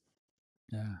nice.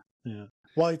 Yeah.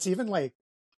 Well, it's even like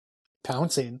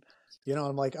pouncing.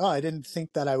 I'm like, oh, I didn't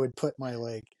think that I would put my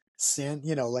like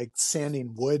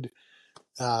sanding wood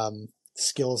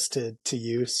skills to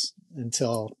use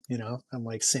until I'm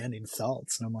like sanding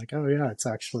felts, and I'm like, oh yeah, it's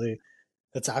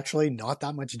actually not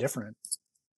that much different.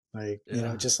 Like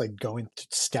just like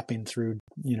stepping through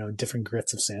different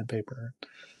grits of sandpaper.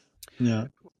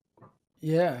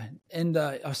 Yeah, and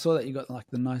I saw that you got like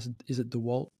the nice, is it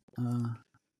DeWalt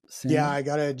sander? Yeah, I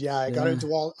got a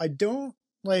DeWalt.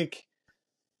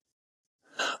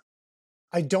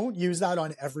 I don't use that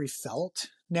on every felt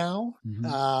now.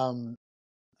 Mm-hmm.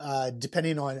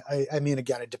 Depending on, I mean,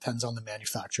 again, it depends on the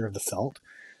manufacturer of the felt,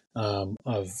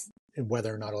 of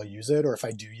whether or not I'll use it, or if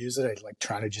I do use it, I like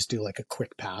try to just do like a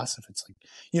quick pass. If it's like,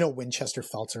 Winchester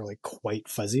felts are like quite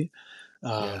fuzzy.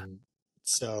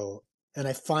 So, and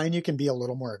I find you can be a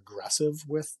little more aggressive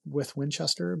with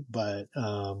Winchester, but,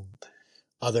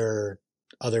 other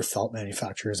felt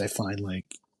manufacturers, I find like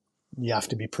you have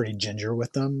to be pretty ginger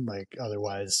with them. Like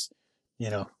otherwise,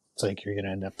 it's like you're going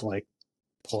to end up like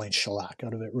pulling shellac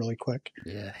out of it really quick.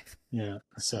 Yeah.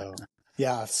 So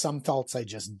yeah, some felts I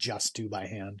just do by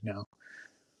hand now.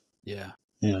 Yeah.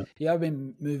 Yeah. I've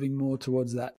been moving more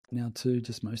towards that now too,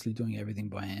 just mostly doing everything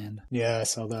by hand. Yeah, I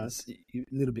saw that. It's a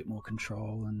little bit more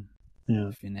control and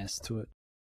finesse to it.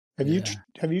 Have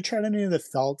you tried any of the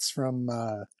felts from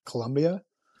Colombia?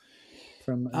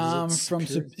 Is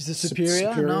it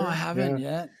Superior? No, I haven't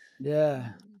yet.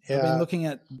 Yeah. I've been looking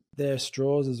at their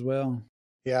straws as well.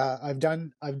 Yeah, I've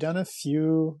done a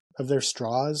few of their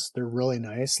straws. They're really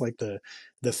nice, like the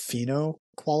pheno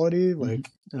quality. Like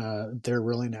they're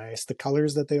really nice. The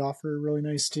colors that they offer are really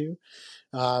nice too.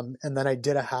 And then I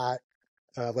did a hat,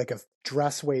 like a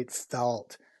dress weight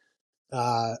felt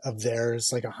of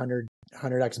theirs, like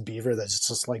 100x beaver. That's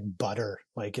just like butter.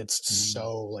 Like it's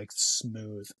so like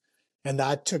smooth, and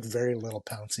that took very little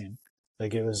pouncing.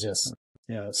 Like it was just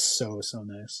so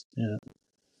nice. Yeah.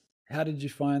 How did you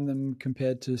find them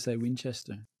compared to, say,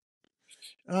 Winchester?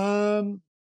 I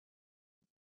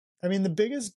mean, the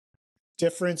biggest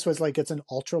difference was like it's an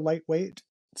ultra lightweight,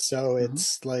 so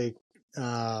it's like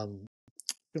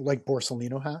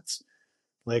Borsalino hats,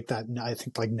 like that. I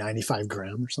think like 95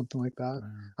 gram or something like that.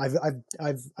 Wow.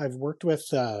 I've worked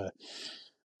with a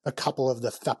couple of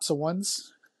the FEPSA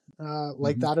ones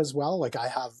like that as well. Like I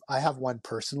have one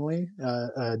personally,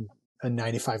 a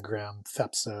 95 gram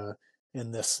FEPSA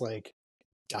in this like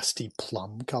dusty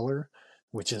plum color,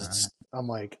 which is I'm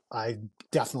like, I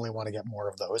definitely want to get more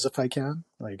of those if I can.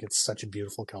 Like it's such a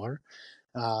beautiful color.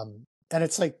 And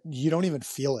it's like you don't even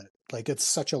feel it. Like it's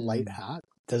such a light hat.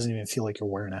 It doesn't even feel like you're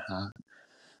wearing a hat.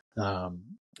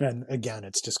 And again,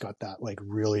 it's just got that like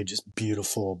really just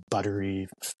beautiful buttery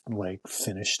like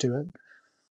finish to it.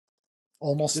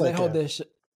 Almost Do like they hold their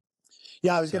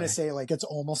yeah, I was going to say like it's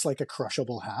almost like a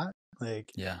crushable hat.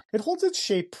 Like it holds its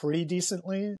shape pretty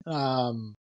decently.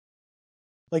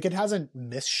 like it hasn't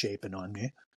misshapen on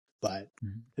me, but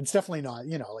it's definitely not,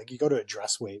 you know, like you go to a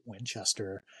dress weight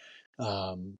Winchester,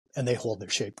 and they hold their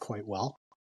shape quite well,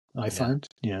 I find.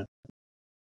 Yeah.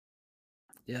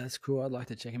 Yeah, that's cool. I'd like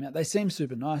to check them out. They seem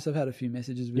super nice. I've had a few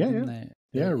messages with them.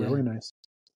 Yeah, really nice.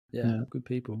 Yeah, good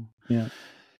people. Yeah.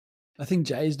 I think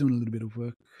Jay's doing a little bit of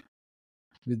work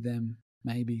with them,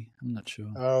 maybe. I'm not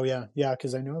sure. Oh yeah. Yeah,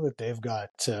 because I know that they've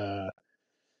got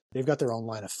their own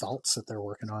line of felts that they're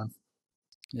working on.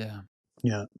 Yeah.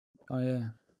 Yeah. Oh yeah.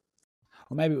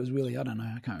 Or maybe it was Willie, I don't know,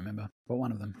 I can't remember. But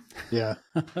one of them. Yeah.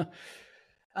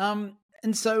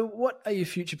 And so what are your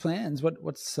future plans?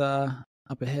 What's up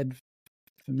ahead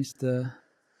for Mr.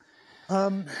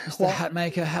 Hat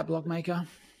Maker, Hat Block Maker?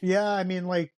 Yeah, I mean,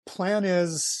 like, plan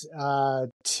is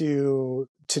to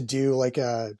do like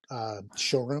a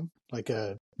showroom, like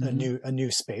a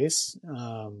new space.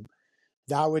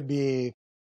 That would be,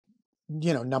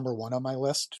 you know, number one on my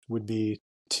list would be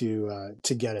to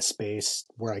get a space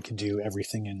where I could do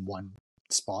everything in one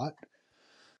spot.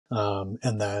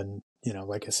 And then, you know,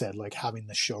 like I said, like having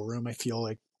the showroom, I feel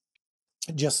like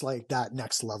just like that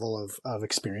next level of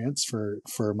experience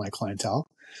for my clientele.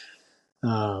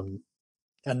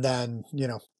 And then, you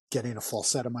know, getting a full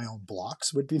set of my own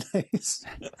blocks would be nice.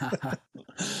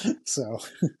 So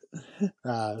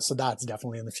that's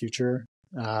definitely in the future.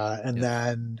 And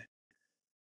then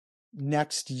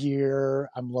next year,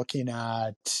 I'm looking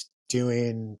at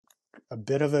doing a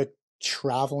bit of a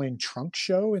traveling trunk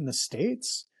show in the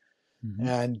States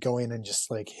and going and just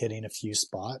like hitting a few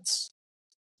spots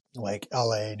like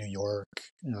LA, New York.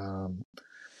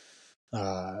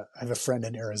 I have a friend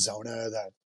in Arizona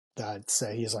that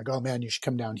say he's like, oh man, you should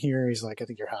come down here. He's like, I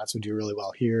think your hats would do really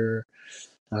well here.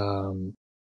 And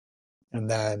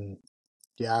then,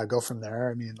 yeah, go from there.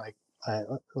 I mean, I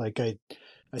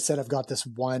said, I've got this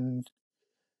one,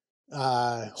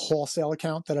 wholesale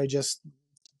account that I just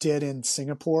did in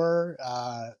Singapore.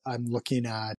 I'm looking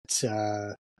at,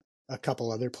 a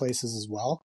couple other places as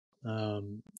well,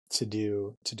 to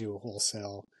do a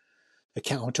wholesale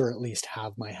account, or at least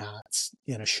have my hats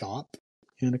in a shop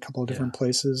in a couple of different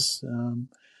places,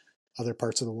 other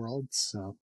parts of the world.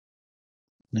 So,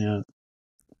 yeah.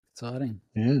 Exciting.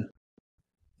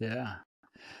 Yeah.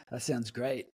 That sounds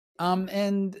great.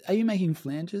 And are you making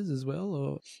flanges as well,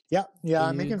 or? Yeah.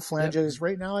 I'm making flanges.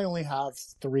 Right now I only have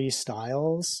 3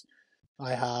 styles.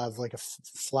 I have like a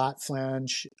flat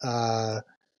flange.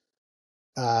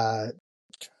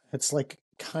 It's like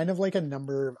kind of like a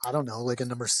number, I don't know, like a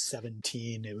number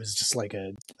 17. It was just like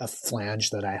a flange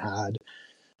that I had.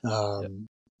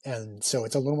 And so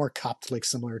it's a little more cupped, like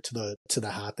similar to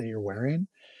the hat that you're wearing.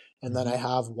 And then I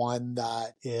have one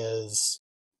that it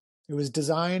was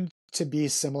designed to be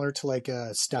similar to like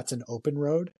a Stetson open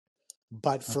road,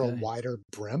 but for a wider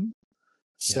brim.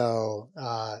 So,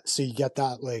 so you get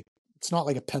that, like, it's not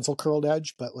like a pencil curled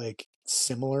edge, but like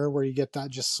similar, where you get that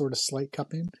just sort of slight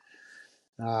cupping.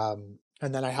 And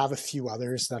then I have a few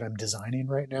others that I'm designing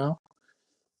right now.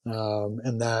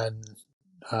 And then,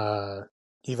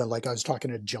 even like I was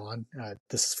talking to John at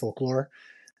This is Folklore,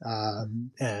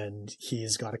 and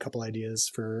he's got a couple ideas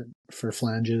for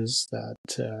flanges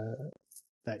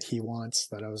that he wants,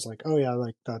 that I was like, oh yeah,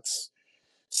 like that's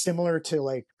similar to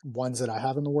like ones that I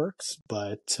have in the works,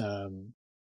 but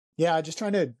yeah, just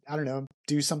trying to, I don't know,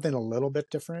 do something a little bit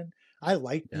different. I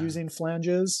like using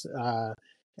flanges,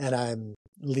 and I'm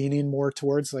leaning more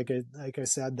towards, like I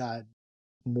said, that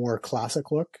more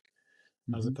classic look,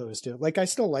 as opposed to, like, I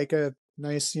still like a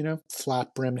nice, you know,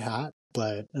 flat brimmed hat,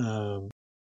 but you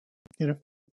know,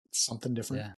 something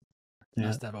different.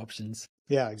 Nice to have options.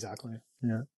 Yeah, exactly.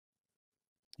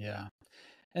 Yeah.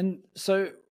 And so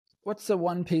what's the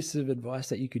one piece of advice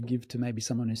that you could give to maybe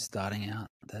someone who's starting out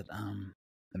that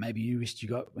maybe you wished you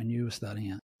got when you were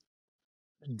starting out?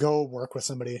 Go work with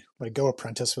somebody, like go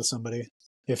apprentice with somebody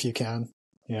if you can.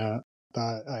 Yeah.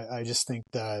 But I just think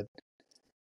that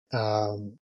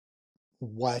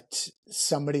what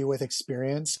somebody with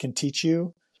experience can teach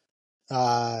you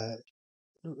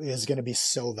is going to be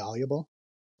so valuable.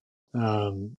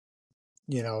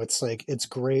 You know, it's like, it's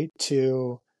great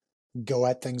to go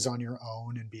at things on your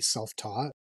own and be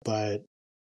self-taught, but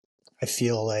I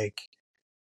feel like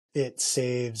it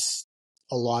saves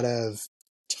a lot of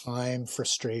time,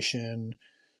 frustration,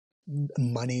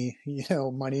 money,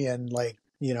 and like,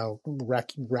 you know,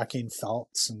 wrecking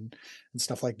felts and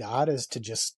stuff like that, is to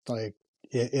just like,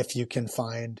 if you can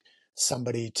find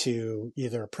somebody to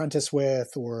either apprentice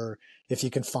with, or if you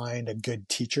can find a good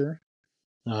teacher.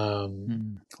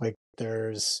 Like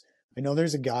I know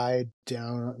there's a guy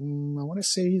down, I want to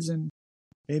say he's in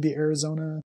maybe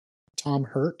Arizona, Tom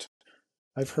Hurt.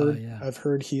 I've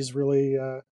heard he's really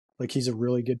like he's a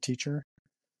really good teacher.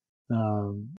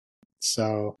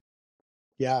 So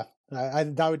yeah, I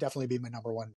that would definitely be my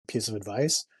number one piece of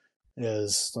advice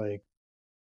is like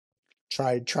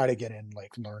try to get in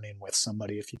like learning with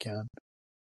somebody if you can.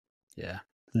 Yeah.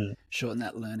 Yeah. Shorten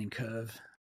that learning curve.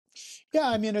 Yeah,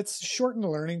 I mean it's shortened the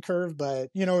learning curve, but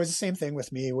you know, it's the same thing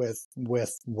with me with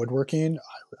woodworking.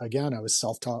 Again, I was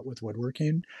self-taught with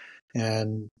woodworking,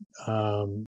 and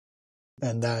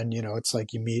then you know, it's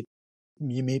like you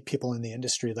meet people in the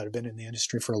industry that have been in the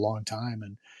industry for a long time,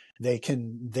 and they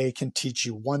can teach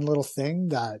you one little thing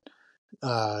that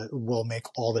will make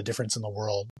all the difference in the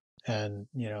world, and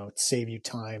you know, save you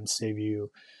time, save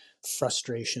you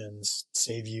frustrations,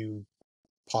 save you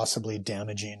possibly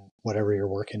damaging whatever you're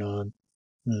working on.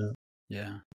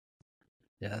 Yeah,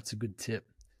 that's a good tip.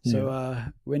 So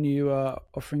when you are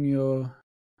offering your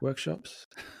workshops,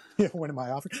 when am I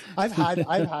offering? I've had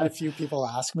a few people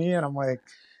ask me, and I'm like,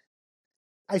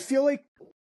 I feel like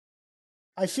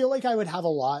I would have a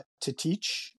lot to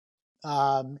teach,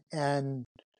 and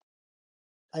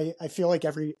I feel like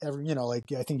every you know,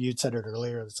 like I think you'd said it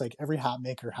earlier, it's like every hat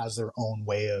maker has their own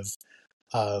way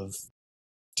of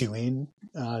doing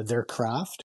their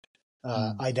craft.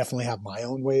 I definitely have my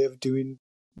own way of doing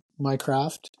my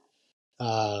craft.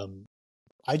 I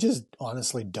just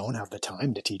honestly don't have the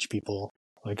time to teach people.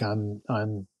 Like I'm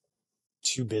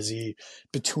too busy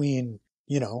between,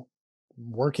 you know,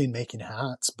 working, making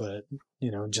hats, but you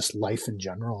know, just life in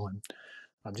general. And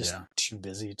I'm just too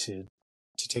busy to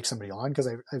take somebody on, because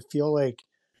I feel like,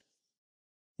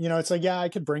 you know, it's like, yeah, I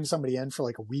could bring somebody in for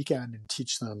like a weekend and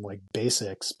teach them like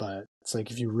basics, but it's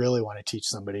like, if you really want to teach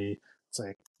somebody, it's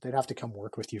like, they'd have to come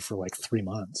work with you for like 3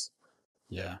 months.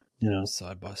 Yeah. You know,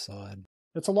 side by side.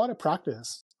 It's a lot of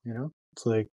practice, you know, it's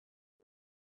like,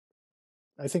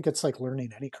 I think it's like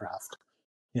learning any craft,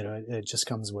 you know, it just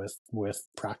comes with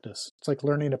practice. It's like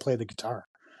learning to play the guitar.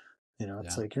 You know,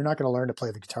 it's like, you're not going to learn to play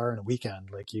the guitar in a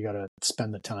weekend. Like you got to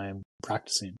spend the time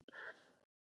practicing.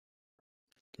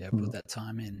 Yeah. Put that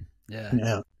time in. Yeah.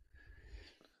 Yeah.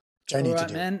 Which I need to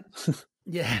do. Man.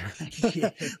 Yeah.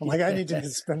 I'm like, I need to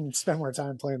spend more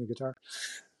time playing the guitar.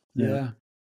 Yeah.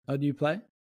 Oh, do you play?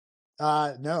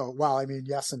 No. Well, I mean,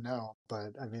 yes and no,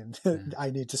 but I mean, I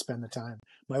need to spend the time.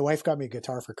 My wife got me a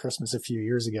guitar for Christmas a few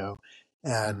years ago,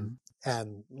 and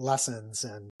lessons,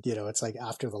 and you know, it's like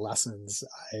after the lessons,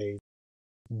 I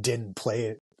didn't play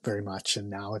it very much, and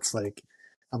now it's like,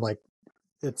 I'm like,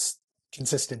 it's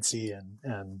consistency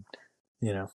and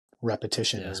you know,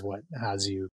 repetition is what has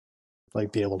you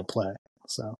like be able to play.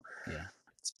 So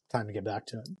it's time to get back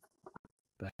to it.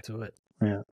 Back to it.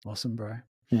 Yeah. Awesome, bro.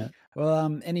 Yeah.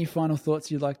 Well, any final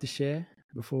thoughts you'd like to share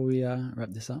before we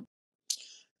wrap this up?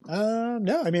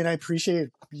 No, I mean, I appreciate,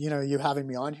 you know, you having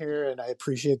me on here, and I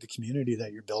appreciate the community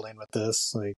that you're building with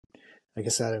this. Like I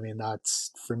said, I mean,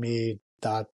 that's for me,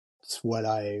 that's what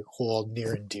I hold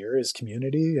near and dear is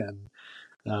community. And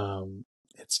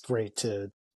it's great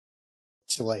to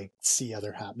like see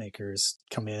other hat makers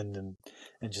come in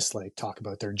and just like talk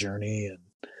about their journey,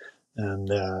 and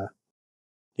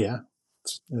yeah,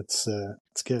 it's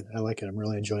good. I like it. I'm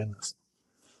really enjoying this.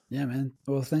 Yeah, man.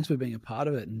 Well, thanks for being a part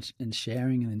of it and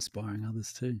sharing and inspiring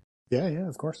others too. Yeah,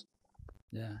 of course.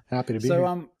 Yeah. Happy to be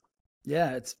here.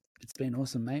 Yeah, it's been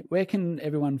awesome, mate. Where can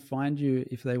everyone find you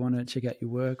if they want to check out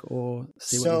your work or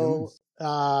see what you're doing?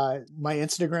 My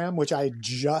Instagram, which I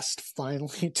just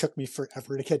finally took me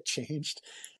forever to get changed,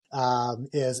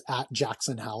 is at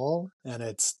Jaxon Howell, and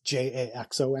it's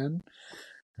Jaxon.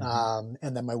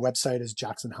 And then my website is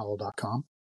jacksonhowell.com.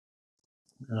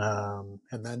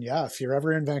 And then, if you're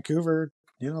ever in Vancouver,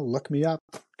 you know, look me up,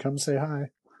 come say hi.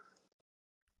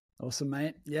 Awesome,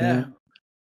 mate. Yeah.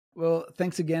 Well,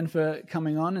 thanks again for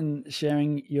coming on and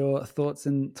sharing your thoughts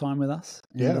and time with us.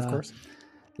 And, of course.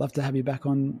 Love to have you back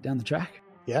on down the track.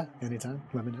 Yeah, anytime.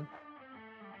 Let me know.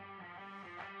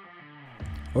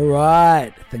 All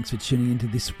right. Thanks for tuning into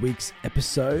this week's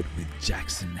episode with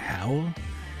Jaxon Howell.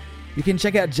 You can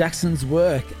check out Jaxon's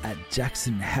work at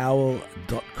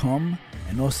jacksonhowell.com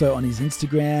and also on his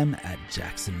Instagram at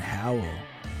Jaxon Howell.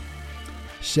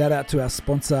 Shout out to our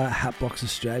sponsor, Hatblocks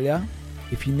Australia.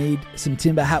 If you need some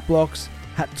timber hat blocks,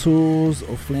 hat tools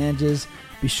or flanges,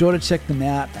 be sure to check them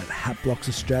out at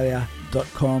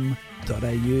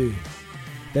hatblocksaustralia.com.au.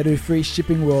 They do free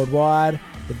shipping worldwide.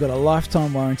 They've got a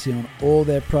lifetime warranty on all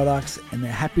their products, and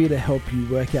they're happy to help you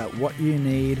work out what you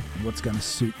need and what's going to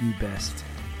suit you best.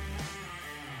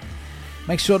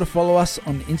 Make sure to follow us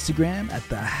on Instagram at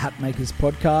the Hatmakers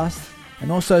Podcast,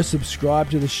 and also subscribe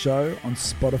to the show on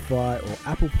Spotify or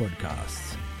Apple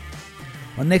Podcasts.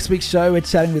 On next week's show, we're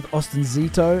chatting with Austin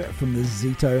Zito from the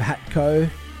Zito Hat Co.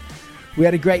 We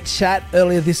had a great chat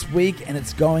earlier this week, and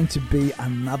it's going to be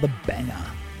another banger.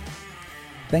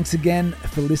 Thanks again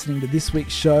for listening to this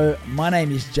week's show. My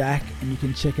name is Jack, and you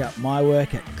can check out my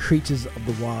work at Creatures of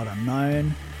the Wild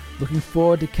Unknown. Looking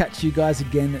forward to catch you guys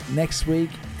again next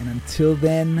week, and until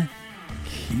then,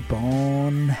 keep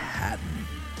on hatting.